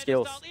because he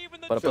scales.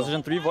 But a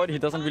position 3 Void, he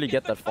doesn't really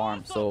get that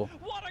farm. So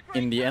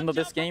in the end of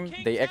this game,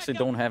 they actually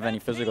don't have any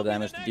physical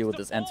damage to deal with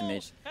this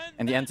Anti-Mage.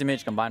 And the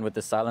Anti-Mage combined with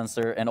the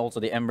Silencer and also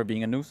the Ember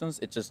being a nuisance,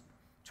 it's just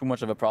too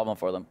much of a problem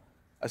for them.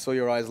 I saw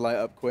your eyes light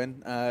up,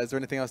 Quinn. Is there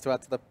anything else to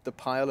add to the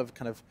pile of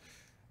kind of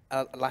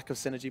lack of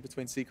synergy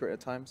between Secret at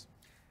times?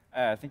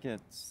 I think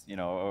it's,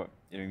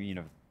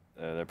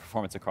 their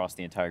performance across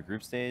the entire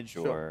group stage,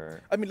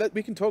 or... I mean,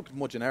 we can talk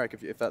more generic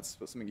if that's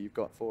something you've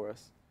got for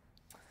us.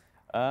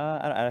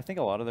 I think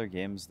a lot of their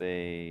games,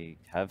 they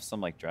have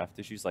some like draft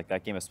issues, like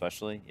that game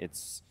especially.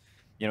 It's,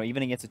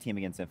 even against a team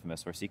against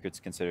Infamous, where Secret's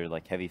considered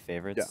like heavy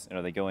favorites,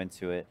 they go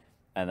into it,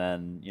 and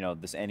then,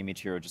 this enemy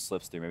hero just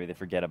slips through. Maybe they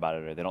forget about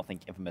it, or they don't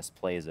think Infamous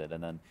plays it.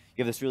 And then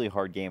you have this really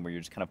hard game where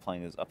you're just kind of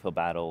playing this uphill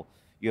battle.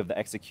 You have the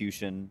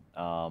execution,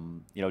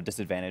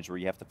 disadvantage where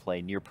you have to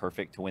play near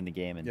perfect to win the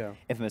game. And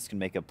Infamous can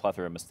make a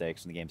plethora of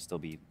mistakes and the game still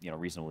be,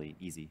 reasonably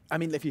easy. I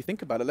mean, if you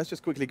think about it, let's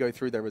just quickly go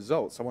through their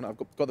results. I've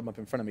got them up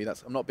in front of me.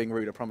 I'm not being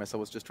rude, I promise. I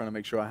was just trying to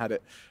make sure I had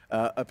it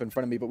up in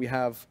front of me. But we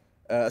have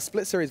a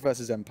split series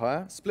versus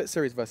Empire, split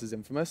series versus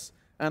Infamous,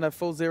 and a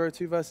full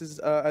 0-2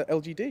 versus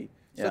LGD.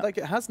 So like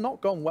it has not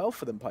gone well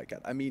for them,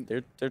 Pycat. I mean,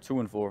 they're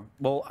 2-4.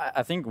 Well,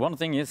 I think one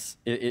thing is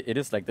it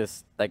is like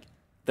this. Like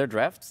their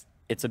drafts,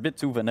 it's a bit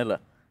too vanilla.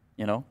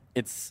 You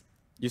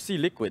see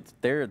Liquid.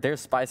 They're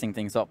spicing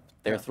things up.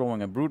 They're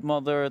throwing a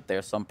Broodmother.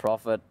 There's some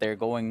Prophet. They're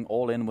going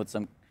all in with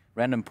some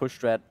random push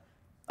strat.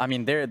 I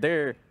mean,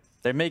 they're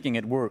making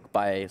it work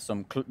by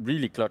some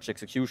really clutch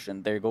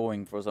execution. They're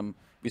going for some.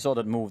 We saw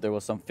that move. There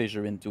was some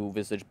fissure into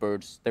Visage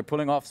Birds. They're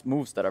pulling off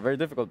moves that are very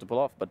difficult to pull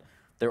off, but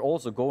they're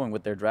also going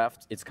with their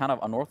draft. It's kind of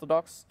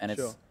unorthodox, and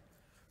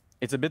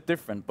it's a bit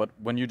different. But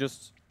when you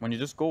just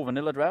go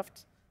vanilla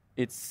draft,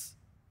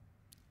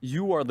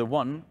 you are the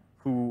one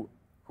who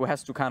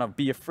has to kind of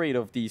be afraid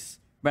of these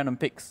random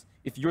picks.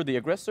 If you're the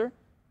aggressor,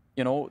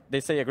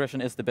 they say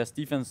aggression is the best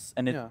defense,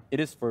 and it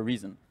is for a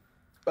reason.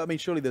 But I mean,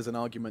 surely there's an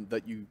argument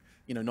that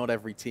not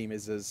every team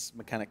is as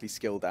mechanically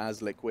skilled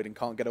as Liquid and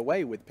can't get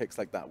away with picks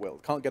like that, Will.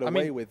 Can't get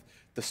away with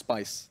the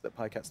spice that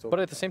Picat's talking But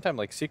at the same time,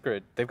 like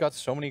Secret, they've got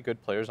so many good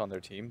players on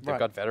their team. They've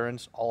got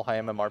veterans, all high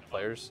MMR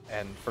players,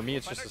 and for me,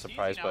 it's just a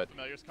surprise. But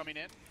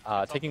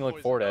taking a look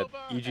forward at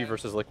EG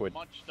versus Liquid,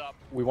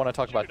 we want to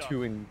talk about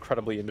two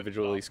incredibly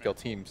individually skilled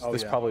teams.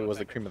 This probably was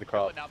the cream of the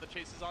crop.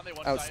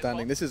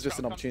 Outstanding. This is just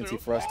an opportunity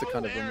for us to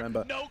kind of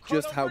remember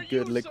just how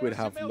good Liquid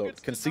have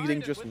looked.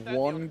 Conceding just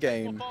one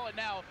game,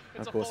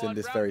 of course, in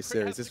this very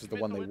series. This was the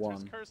one they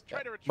won. Yeah.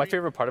 My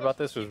favorite part about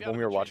this was when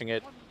we were watching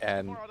it,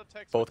 and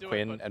both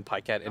Quinn and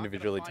Picat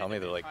individually tell me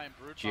they're like,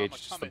 GH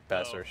is just the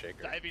best Earth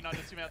Shaker.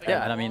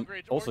 Yeah, and I mean,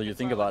 also you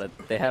think about it,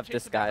 they have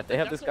this guy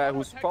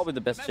who's probably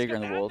the best Shaker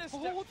in the world.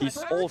 He's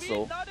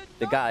also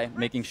the guy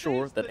making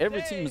sure that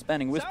every team is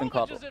banning Wisp and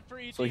Coddle.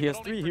 So he has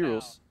 3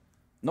 heroes.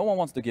 No one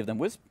wants to give them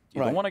Wisp.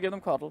 You don't want to give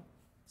them Coddle.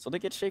 So they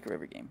get Shaker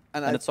every game.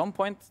 And at some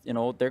point,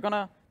 they're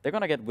gonna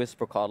get Wisp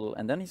or Coddle,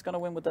 and then he's gonna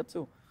win with that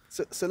too.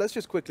 So let's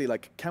just quickly,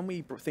 can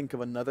we think of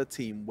another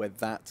team where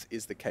that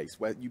is the case,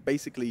 where you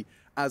basically,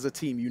 as a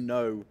team,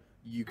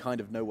 you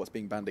kind of know what's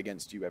being banned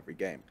against you every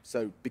game.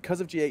 So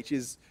because of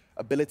GH's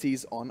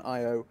abilities on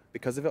IO,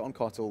 because of it on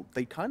Kotal,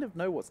 they kind of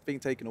know what's being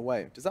taken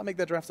away. Does that make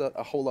their drafts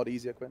a whole lot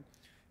easier, Quinn?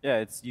 Yeah,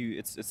 it's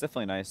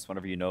definitely nice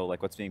whenever you know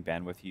what's being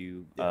banned with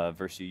you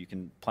versus you. You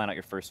can plan out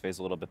your first phase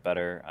a little bit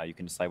better. You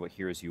can decide what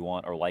heroes you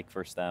want or like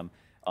versus them.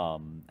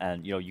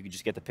 And you can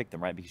just get to pick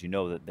them, right? Because you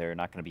know that they're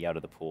not going to be out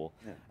of the pool.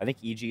 Yeah. I think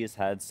EG has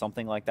had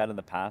something like that in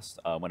the past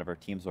whenever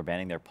teams were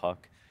banning their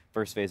puck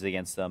first phase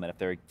against them, and if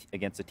they're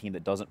against a team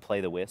that doesn't play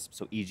the Wisp,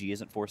 so EG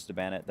isn't forced to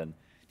ban it, then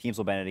teams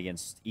will ban it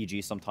against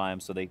EG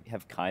sometimes. So they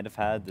have kind of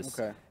had this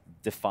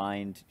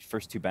defined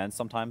first 2 bans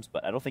sometimes,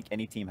 but I don't think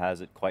any team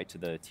has it quite to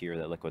the tier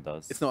that Liquid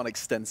does. It's not an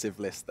extensive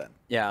list then.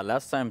 Yeah,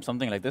 last time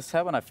something like this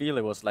happened, I feel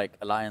it was like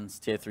Alliance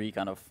tier 3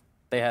 kind of.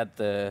 They had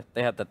the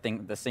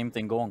same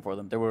thing going for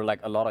them. There were like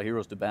a lot of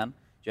heroes to ban.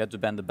 You had to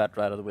ban the Bat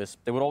Rider, the Wisp.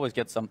 They would always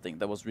get something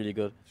that was really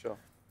good. Sure.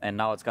 And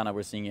now it's kind of,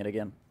 we're seeing it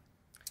again.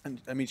 And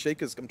I mean,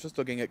 Shaker's, I'm just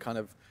looking at kind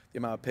of the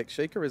amount of picks.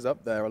 Shaker is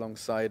up there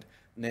alongside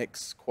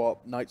Nyx,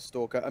 Quap, Night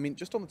Stalker. I mean,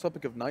 just on the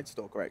topic of Night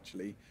Stalker,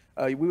 actually,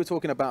 we were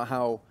talking about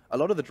how a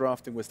lot of the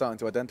drafting we're starting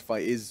to identify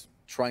is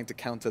trying to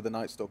counter the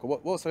Night Stalker.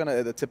 What's kind of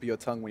at the tip of your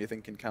tongue when you're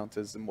thinking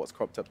counters and what's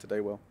cropped up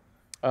today, Will?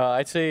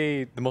 I'd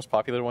say the most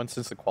popular one,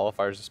 since the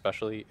qualifiers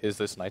especially, is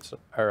this the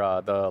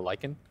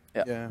Lycan.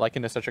 Yeah.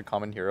 Lycan is such a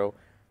common hero.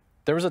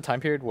 There was a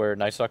time period where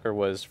Night Stalker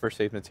was first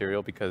phase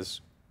material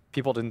because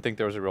people didn't think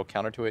there was a real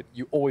counter to it.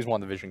 You always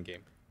won the vision game.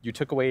 You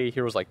took away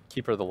heroes like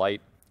Keeper of the Light,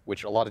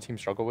 which a lot of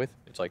teams struggle with.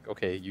 It's like,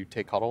 okay, you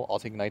take Coddle, I'll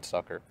take Night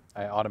Stalker.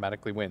 I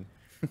automatically win.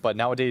 But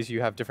nowadays you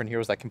have different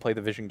heroes that can play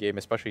the vision game,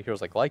 especially heroes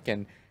like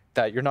Lycan,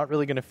 that you're not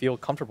really going to feel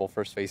comfortable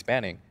first phase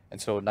banning.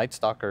 And so Night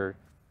Stalker,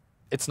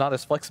 it's not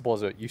as flexible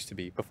as it used to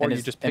be. Before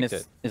you just picked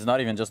it. It's not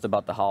even just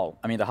about the Howl.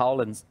 I mean, the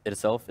Howl in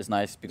itself is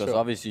nice because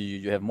obviously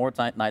you have more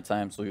night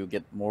time, so you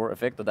get more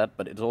effect of that.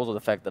 But it's also the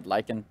fact that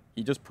Lycan,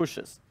 he just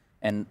pushes.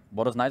 And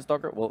what does Night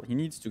Stalker? Well, he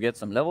needs to get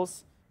some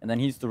levels, and then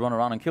he needs to run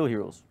around and kill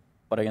heroes.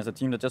 But against a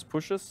team that just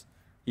pushes,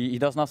 he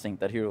does nothing,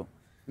 that hero.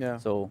 Yeah.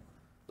 So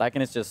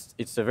Lycan is just,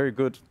 it's a very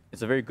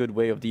good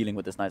way of dealing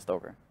with this Night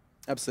Stalker.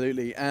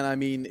 Absolutely. And I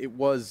mean, it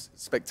was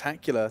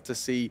spectacular to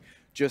see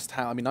just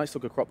how, I mean, Night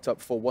Stalker cropped up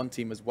for one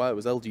team as well. It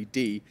was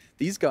LGD.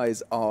 These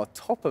guys are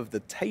top of the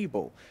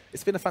table.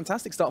 It's been a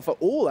fantastic start for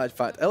all, in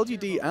fact.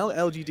 LGD and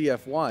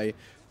LGDFY,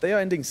 they are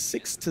ending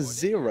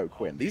 6-0,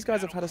 Quinn. These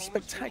guys have had a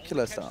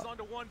spectacular start.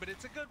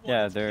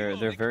 Yeah, they're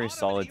a very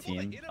solid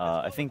team.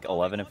 I think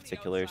 11 in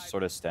particular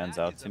sort of stands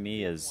out to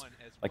me as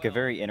like a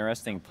very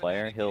interesting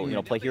player.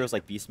 He'll play heroes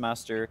like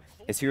Beastmaster.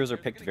 His heroes are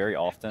picked very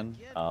often.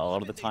 A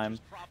lot of the time,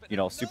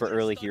 super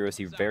early heroes,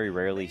 he very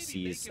rarely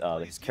sees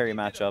his carry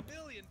matchup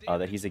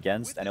that he's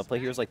against, and he'll play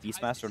heroes like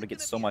Beastmaster to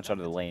get so much out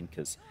of the lane,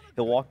 because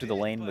he'll walk through the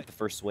lane with the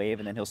first wave,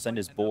 and then he'll send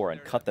his boar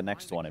and cut the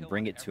next one and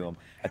bring it to him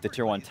at the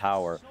tier 1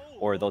 tower,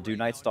 or they'll do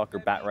Night Stalker,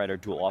 Bat Rider,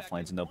 dual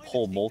offlanes, and they'll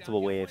pull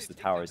multiple waves to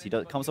the towers. He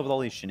comes up with all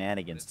these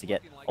shenanigans to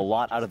get a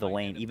lot out of the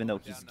lane, even though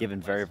he's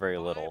given very, very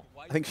little.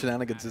 I think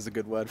shenanigans is a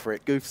good word for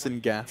it. Goofs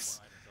and gaffs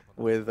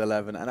with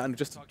 11. And I'm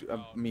just, I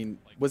mean,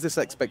 was this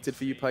expected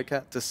for you,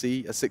 Picat, to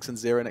see a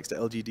 6-0 next to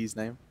LGD's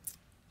name?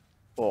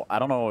 Well, I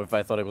don't know if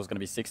I thought it was going to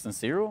be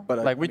 6-0. But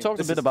like, we talked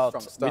a bit about,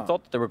 we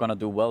thought they were going to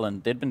do well,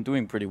 and they'd been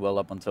doing pretty well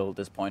up until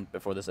this point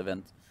before this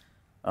event.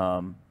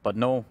 But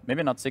no,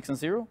 maybe not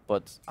 6-0,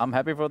 but I'm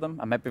happy for them.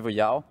 I'm happy for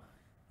Yao.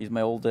 He's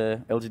my old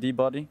LGD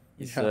buddy.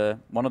 He's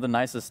one of the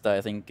nicest,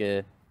 I think,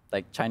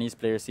 like Chinese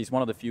players. He's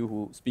one of the few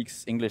who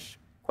speaks English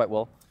quite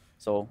well.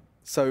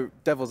 So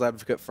devil's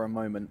advocate for a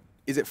moment,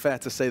 is it fair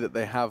to say that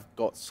they have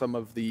got some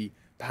of the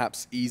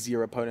perhaps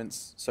easier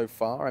opponents so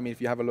far? I mean,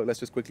 if you have a look, let's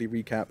just quickly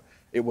recap.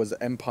 It was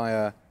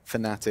Empire,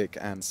 Fnatic,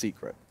 and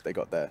Secret. They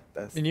got their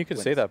and you could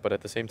say that, but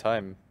at the same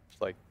time,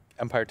 like,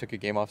 Empire took a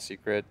game off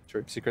Secret.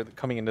 True. Secret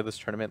coming into this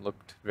tournament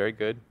looked very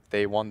good.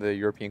 They won the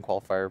European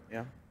qualifier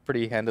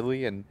pretty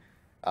handily, and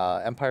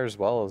Empire as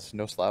well is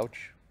no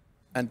slouch.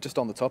 And just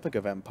on the topic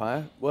of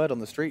Empire, word on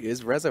the street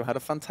is Rezo had a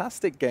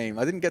fantastic game.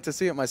 I didn't get to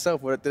see it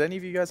myself. Did any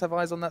of you guys have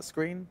eyes on that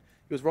screen?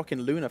 He was rocking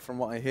Luna from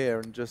what I hear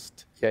and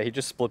just... Yeah, he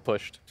just split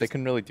pushed. They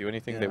couldn't really do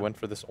anything. They went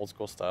for this old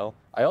school style.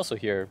 I also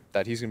hear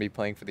that he's going to be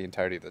playing for the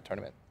entirety of the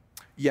tournament.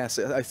 Yes,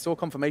 I saw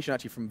confirmation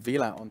actually from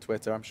VLAT on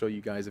Twitter. I'm sure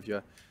you guys, if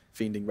you're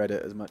fiending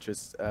Reddit as much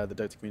as the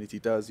Dota community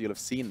does, you'll have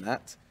seen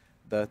that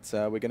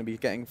we're going to be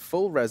getting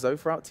full Rezo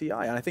throughout TI.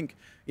 And I think,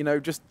 you know,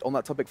 just on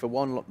that topic for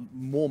one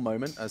more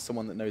moment, as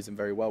someone that knows him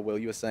very well, Will,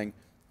 you were saying,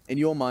 in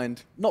your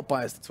mind, not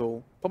biased at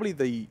all,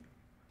 probably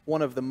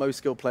one of the most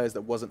skilled players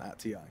that wasn't at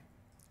TI.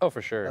 Oh,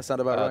 for sure. That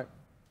sound about right?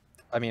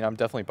 I mean, I'm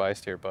definitely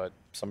biased here, but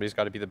somebody's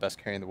got to be the best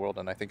carry in the world,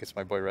 and I think it's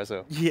my boy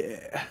Rezo.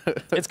 Yeah.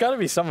 It's got to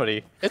be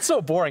somebody. It's so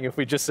boring if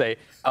we just say,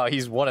 oh,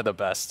 he's one of the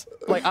best.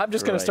 Like, I'm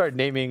just going to start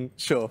naming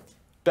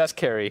best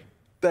carry.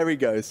 There he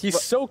goes.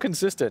 He's so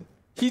consistent.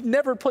 He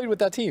never played with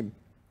that team.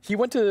 He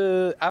went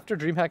to, after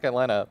DreamHack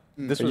Atlanta,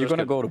 this was You're going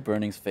to go to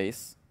Burning's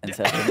face and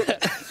tell him.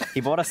 He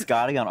bought a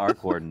Scotty on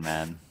Arc Warden,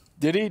 man.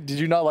 Did he? Did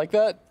you not like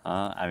that?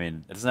 I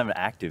mean, it doesn't have an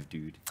active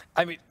dude.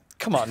 I mean,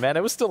 come on, man.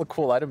 It was still a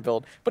cool item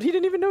build. But he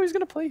didn't even know he was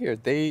going to play here.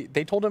 They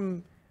told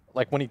him,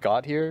 like, when he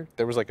got here,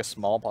 there was, like, a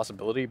small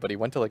possibility, but he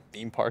went to, like,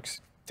 theme parks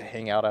to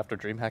hang out after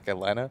DreamHack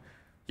Atlanta.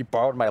 He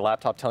borrowed my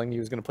laptop telling me he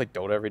was going to play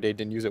Dota every day,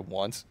 didn't use it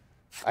once.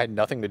 I had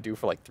nothing to do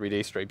for, like, 3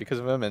 days straight because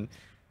of him, and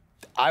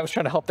I was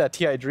trying to help that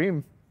TI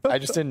dream. I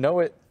just didn't know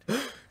it.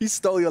 He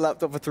stole your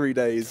laptop for 3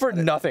 days. For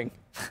nothing.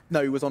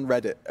 No, he was on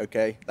Reddit,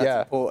 okay?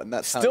 That's important.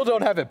 That's Still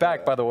don't have it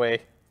back, by the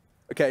way.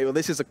 Okay, well,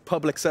 this is a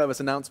public service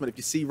announcement. If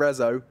you see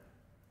Rezo,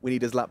 we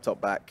need his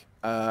laptop back.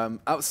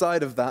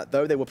 Outside of that,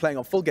 though, they were playing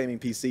on full gaming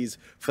PCs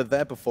for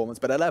their performance,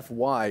 but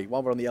LFY,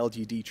 while we're on the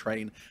LGD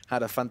train,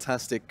 had a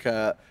fantastic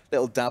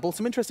little dabble.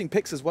 Some interesting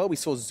picks as well. We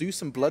saw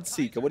Zeus and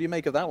Bloodseeker. What do you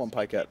make of that one,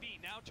 Pikette?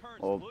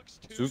 Well,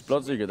 Zeus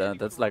Bloodseeker,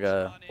 that's like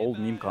a old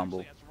meme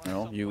combo. You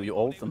know, you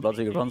ult and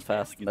Bloodseeker runs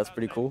fast, and that's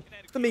pretty cool.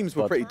 The memes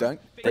were pretty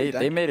dank.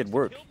 They made it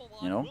work,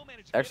 you know?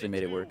 Actually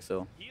made it work,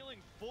 so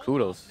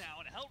kudos.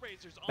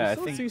 Yeah, I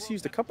think Zeus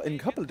used in a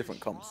couple of different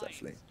comps,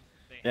 actually.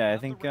 Yeah, I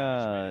think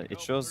it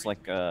shows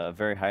like a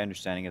very high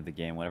understanding of the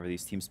game whenever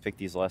these teams pick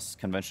these less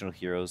conventional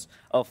heroes.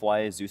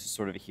 LFY, Zeus is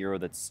sort of a hero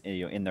that's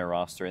in their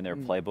roster, in their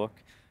playbook.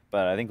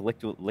 But I think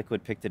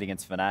Liquid picked it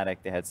against Fnatic.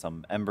 They had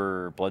some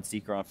Ember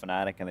Bloodseeker on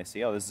Fnatic, and they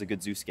say, oh, this is a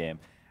good Zeus game.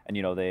 And,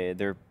 you know,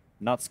 they're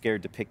not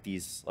scared to pick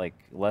these, like,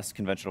 less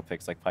conventional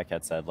picks, like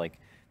Pikette said. Like,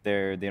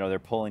 they're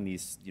pulling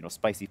these,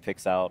 spicy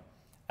picks out,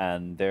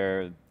 and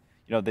they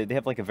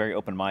have, like, a very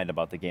open mind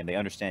about the game. They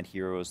understand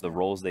heroes, the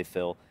roles they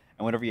fill.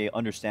 And whenever you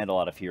understand a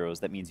lot of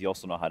heroes, that means you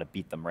also know how to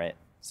beat them, right?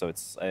 So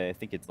I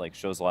think it like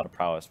shows a lot of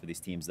prowess for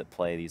these teams that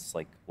play these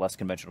like less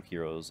conventional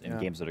heroes in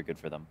games that are good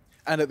for them.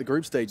 And at the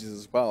group stages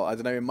as well. I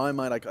don't know, in my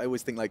mind, I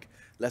always think like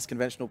less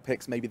conventional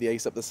picks, maybe the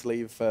ace up the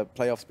sleeve for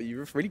playoffs, but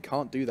you really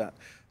can't do that.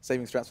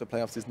 Saving strats for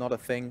playoffs is not a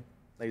thing,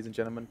 ladies and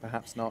gentlemen,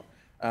 perhaps not.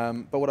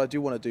 But what I do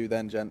want to do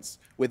then, gents,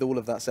 with all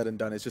of that said and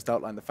done, is just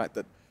outline the fact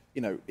that,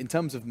 in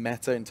terms of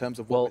meta, in terms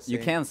of what we're seeing,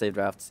 you can save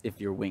drafts if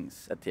you're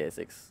wings at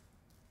TI6.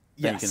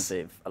 Then Yes. you can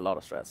save a lot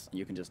of strats.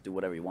 You can just do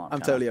whatever you want. I'm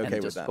totally okay and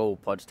with just that. go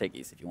Pudge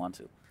Takeies if you want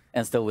to.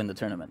 And still win the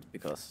tournament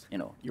because,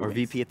 you're Or wings.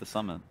 VP at the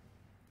summit.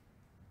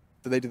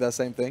 do they do that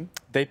same thing?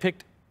 They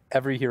picked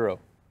every hero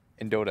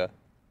in Dota.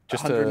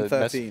 Just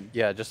 113.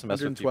 just to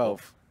mess with people.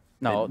 112.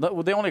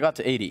 No, they only got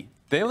to 80.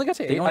 They only got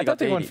to 80. I thought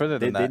they went further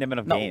They than didn't that. have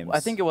enough No, games. I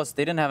think it was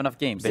they didn't have enough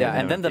games. They Yeah, didn't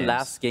have and then enough the games.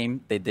 last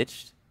game they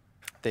ditched.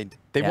 They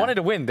Yeah. wanted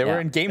to win. They were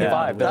in game Yeah.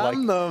 5. They're like,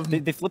 Damn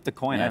them. They flipped the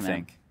coin, Yeah, I man.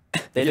 think. They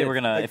If did. they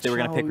were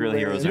gonna pick real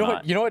heroes you or know not.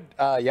 what? You know what?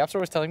 Yapster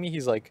was telling me.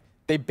 He's like,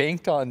 they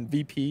banked on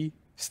VP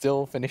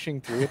still finishing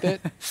through with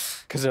it,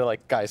 because they're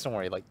like, guys, don't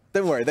worry. Like,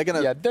 Don't worry, they're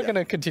gonna. they're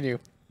gonna continue.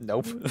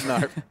 Nope.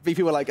 No,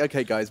 VP were like,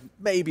 okay, guys,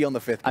 maybe on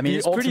the 5th. I mean, The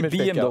it's pretty ultimate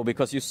BM fake though out.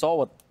 because you saw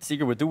what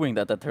Seeker were doing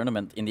at that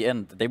tournament. In the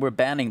end, they were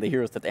banning the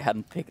heroes that they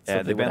hadn't picked. Yeah,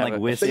 so they would banned have like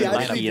a- Wiz They and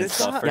actually Mikey and did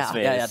stuff that? for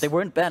Yeah, space. they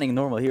weren't banning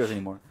normal heroes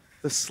anymore.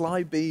 The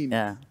Sly Beam.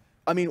 Yeah.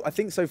 I mean, I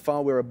think so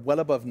far we're well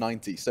above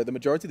 90, so the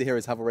majority of the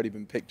heroes have already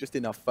been picked just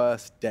in our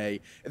first day.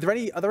 Are there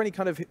any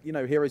kind of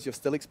heroes you're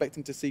still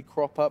expecting to see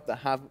crop up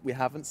that we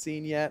haven't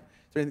seen yet?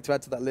 Is there anything to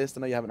add to that list?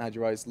 I know you haven't had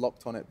your eyes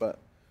locked on it, but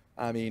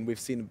I mean, we've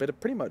seen a bit of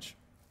pretty much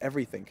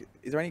everything.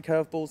 Is there any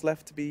curveballs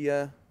left to be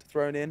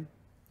thrown in?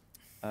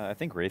 I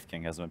think Wraith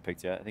King hasn't been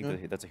picked yet. I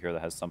think that's a hero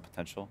that has some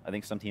potential. I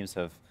think some teams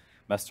have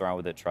messed around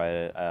with it, tried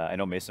it. I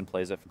know Mason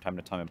plays it from time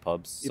to time in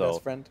pubs. Your so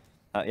best friend?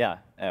 yeah,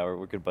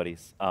 we're good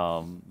buddies.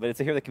 But it's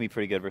a hero that can be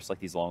pretty good versus like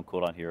these long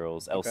cooldown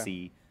heroes.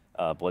 LC,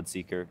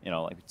 Bloodseeker,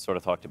 like we sort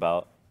of talked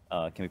about,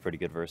 can be pretty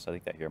good versus. I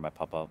think that hero might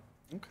pop up.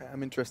 Okay,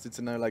 I'm interested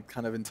to know, like,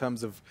 kind of in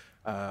terms of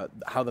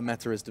how the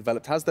meta has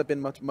developed. Has there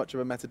been much of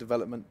a meta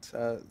development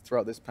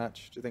throughout this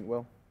patch, do you think,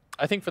 Will?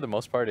 I think for the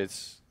most part,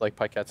 it's like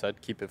Pikette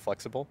said, keep it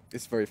flexible.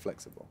 It's very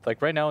flexible.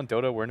 Like right now in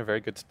Dota, we're in a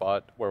very good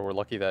spot where we're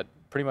lucky that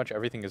pretty much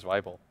everything is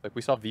viable. Like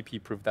we saw VP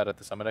prove that at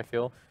the summit, I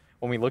feel.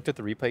 When we looked at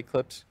the replay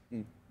clips,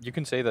 you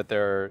can say that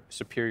they're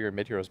superior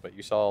mid heroes, but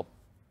you saw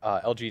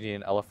LGD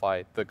and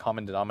LFI, the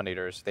common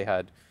denominators, they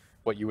had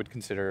what you would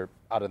consider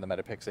out of the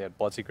meta picks. They had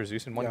Bloodseeker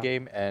Zeus in one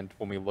game, and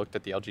when we looked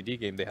at the LGD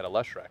game, they had a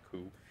Leshrac,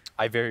 who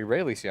I very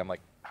rarely see. I'm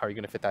like, how are you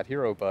going to fit that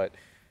hero? But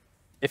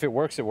if it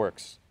works, it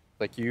works.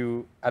 Like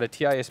you, at a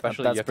TI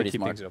especially, you have to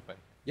keep things open.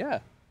 Yeah.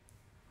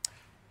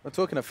 We're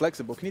talking of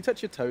flexible. Can you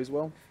touch your toes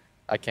well?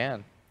 I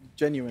can.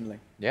 Genuinely.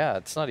 Yeah,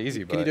 it's not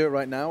easy, but... Can you do it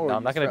right now? Or no,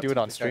 I'm not going to do it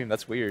on stream.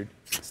 That's weird.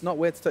 It's not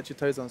weird to touch your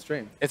toes on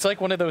stream. It's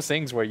like one of those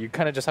things where you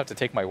kind of just have to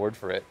take my word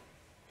for it.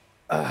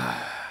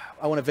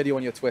 I want a video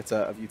on your Twitter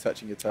of you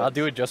touching your toes. I'll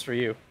do it just for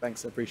you.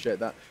 Thanks, I appreciate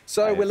that.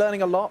 So we're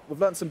learning a lot. We've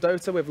learned some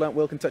Dota. We've learned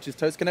Will can touch his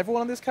toes. Can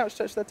everyone on this couch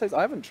touch their toes?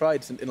 I haven't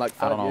tried in like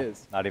 5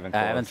 years. Not even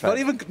close. I haven't tried. Not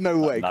even, no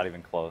way. Not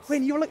even close.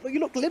 Quinn, you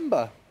look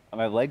limber.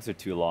 My legs are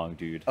too long,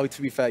 dude. Oh,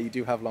 to be fair, you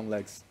do have long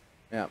legs.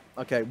 Yeah,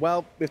 okay.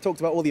 Well, we've talked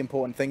about all the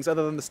important things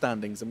other than the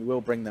standings, and we will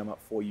bring them up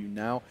for you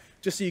now,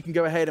 just so you can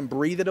go ahead and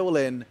breathe it all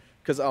in,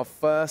 because our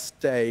first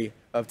day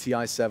of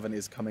TI7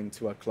 is coming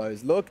to a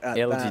close. Look at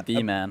that.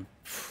 LGD, man.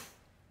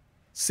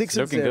 6-0.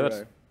 Looking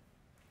good.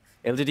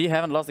 LGD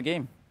haven't lost a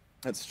game.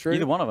 That's true.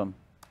 Either one of them.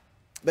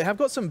 They have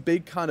got some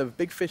big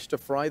fish to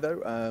fry,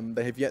 though.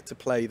 They have yet to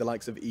play the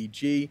likes of EG.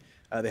 They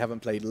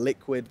haven't played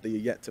Liquid. They are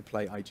yet to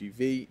play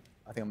IGV.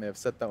 I think I may have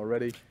said that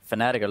already.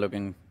 Fnatic are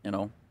looking,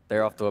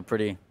 they're off to a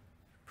pretty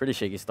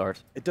shaky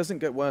start. It doesn't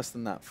get worse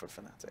than that for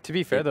Fnatic. To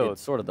be fair, though, it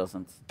sort of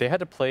doesn't. They had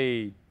to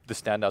play the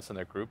standouts in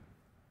their group.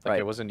 Like,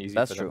 it wasn't easy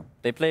That's for true. them.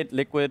 They played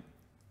Liquid.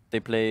 They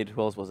played,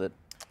 who else was it?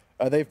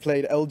 They've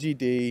played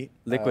LGD,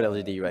 Liquid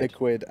LGD, right?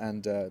 Liquid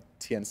and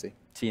TNC.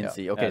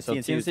 TNC. Yeah. Okay, Yeah, so TNC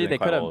is TNC, doing they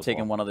quite could well have as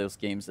taken well. one of those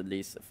games at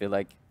least. I feel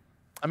like.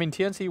 I mean,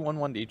 TNC won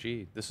 1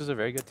 EG. This is a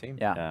very good team.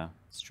 Yeah,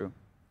 it's true.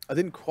 I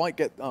didn't quite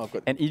get... Oh, I've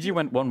got... And EG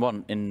went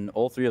 1-1 in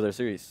all 3 of their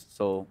series.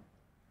 So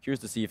curious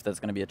to see if that's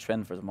going to be a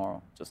trend for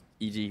tomorrow. Just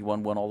EG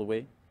 1-1 all the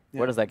way. Yeah.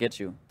 Where does that get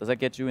you? Does that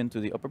get you into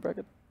the upper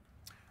bracket?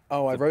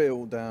 Oh, I wrote it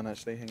all down,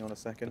 actually. Hang on a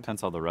second.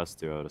 Depends how the rest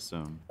do, I would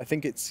assume. I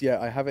think it's... Yeah,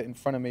 I have it in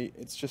front of me.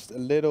 It's just a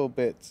little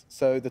bit...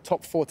 So the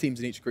top 4 teams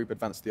in each group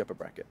advance to the upper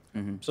bracket.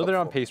 So they're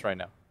on pace right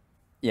now.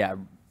 Yeah,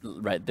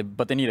 right.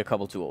 But they need a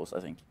couple 2-0s, I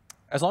think.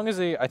 As long as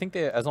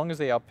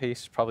they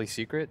outpace probably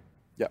Secret,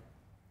 yeah,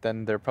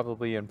 then they're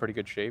probably in pretty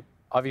good shape.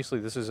 Obviously,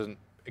 this isn't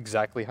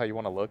exactly how you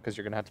want to look because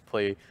you're going to have to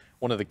play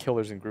one of the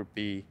killers in Group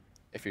B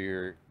if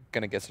you're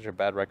going to get such a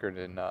bad record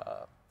in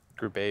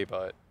Group A,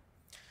 but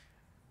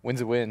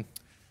win's a win.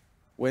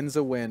 Win's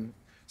a win.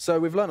 So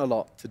we've learned a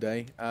lot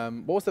today.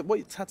 What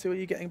tattoo are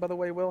you getting, by the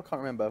way, Will? I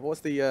can't remember.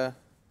 What's the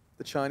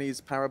Chinese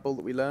parable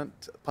that we learned?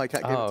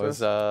 PyCat gave it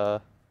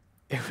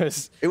to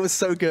us? It was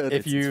so good.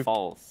 It's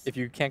false. If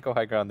you can't go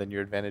high ground, then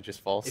your advantage is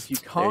false. If you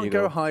can't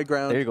go high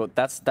ground... There you go.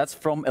 That's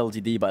from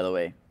LGD, by the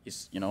way.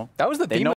 That was the theme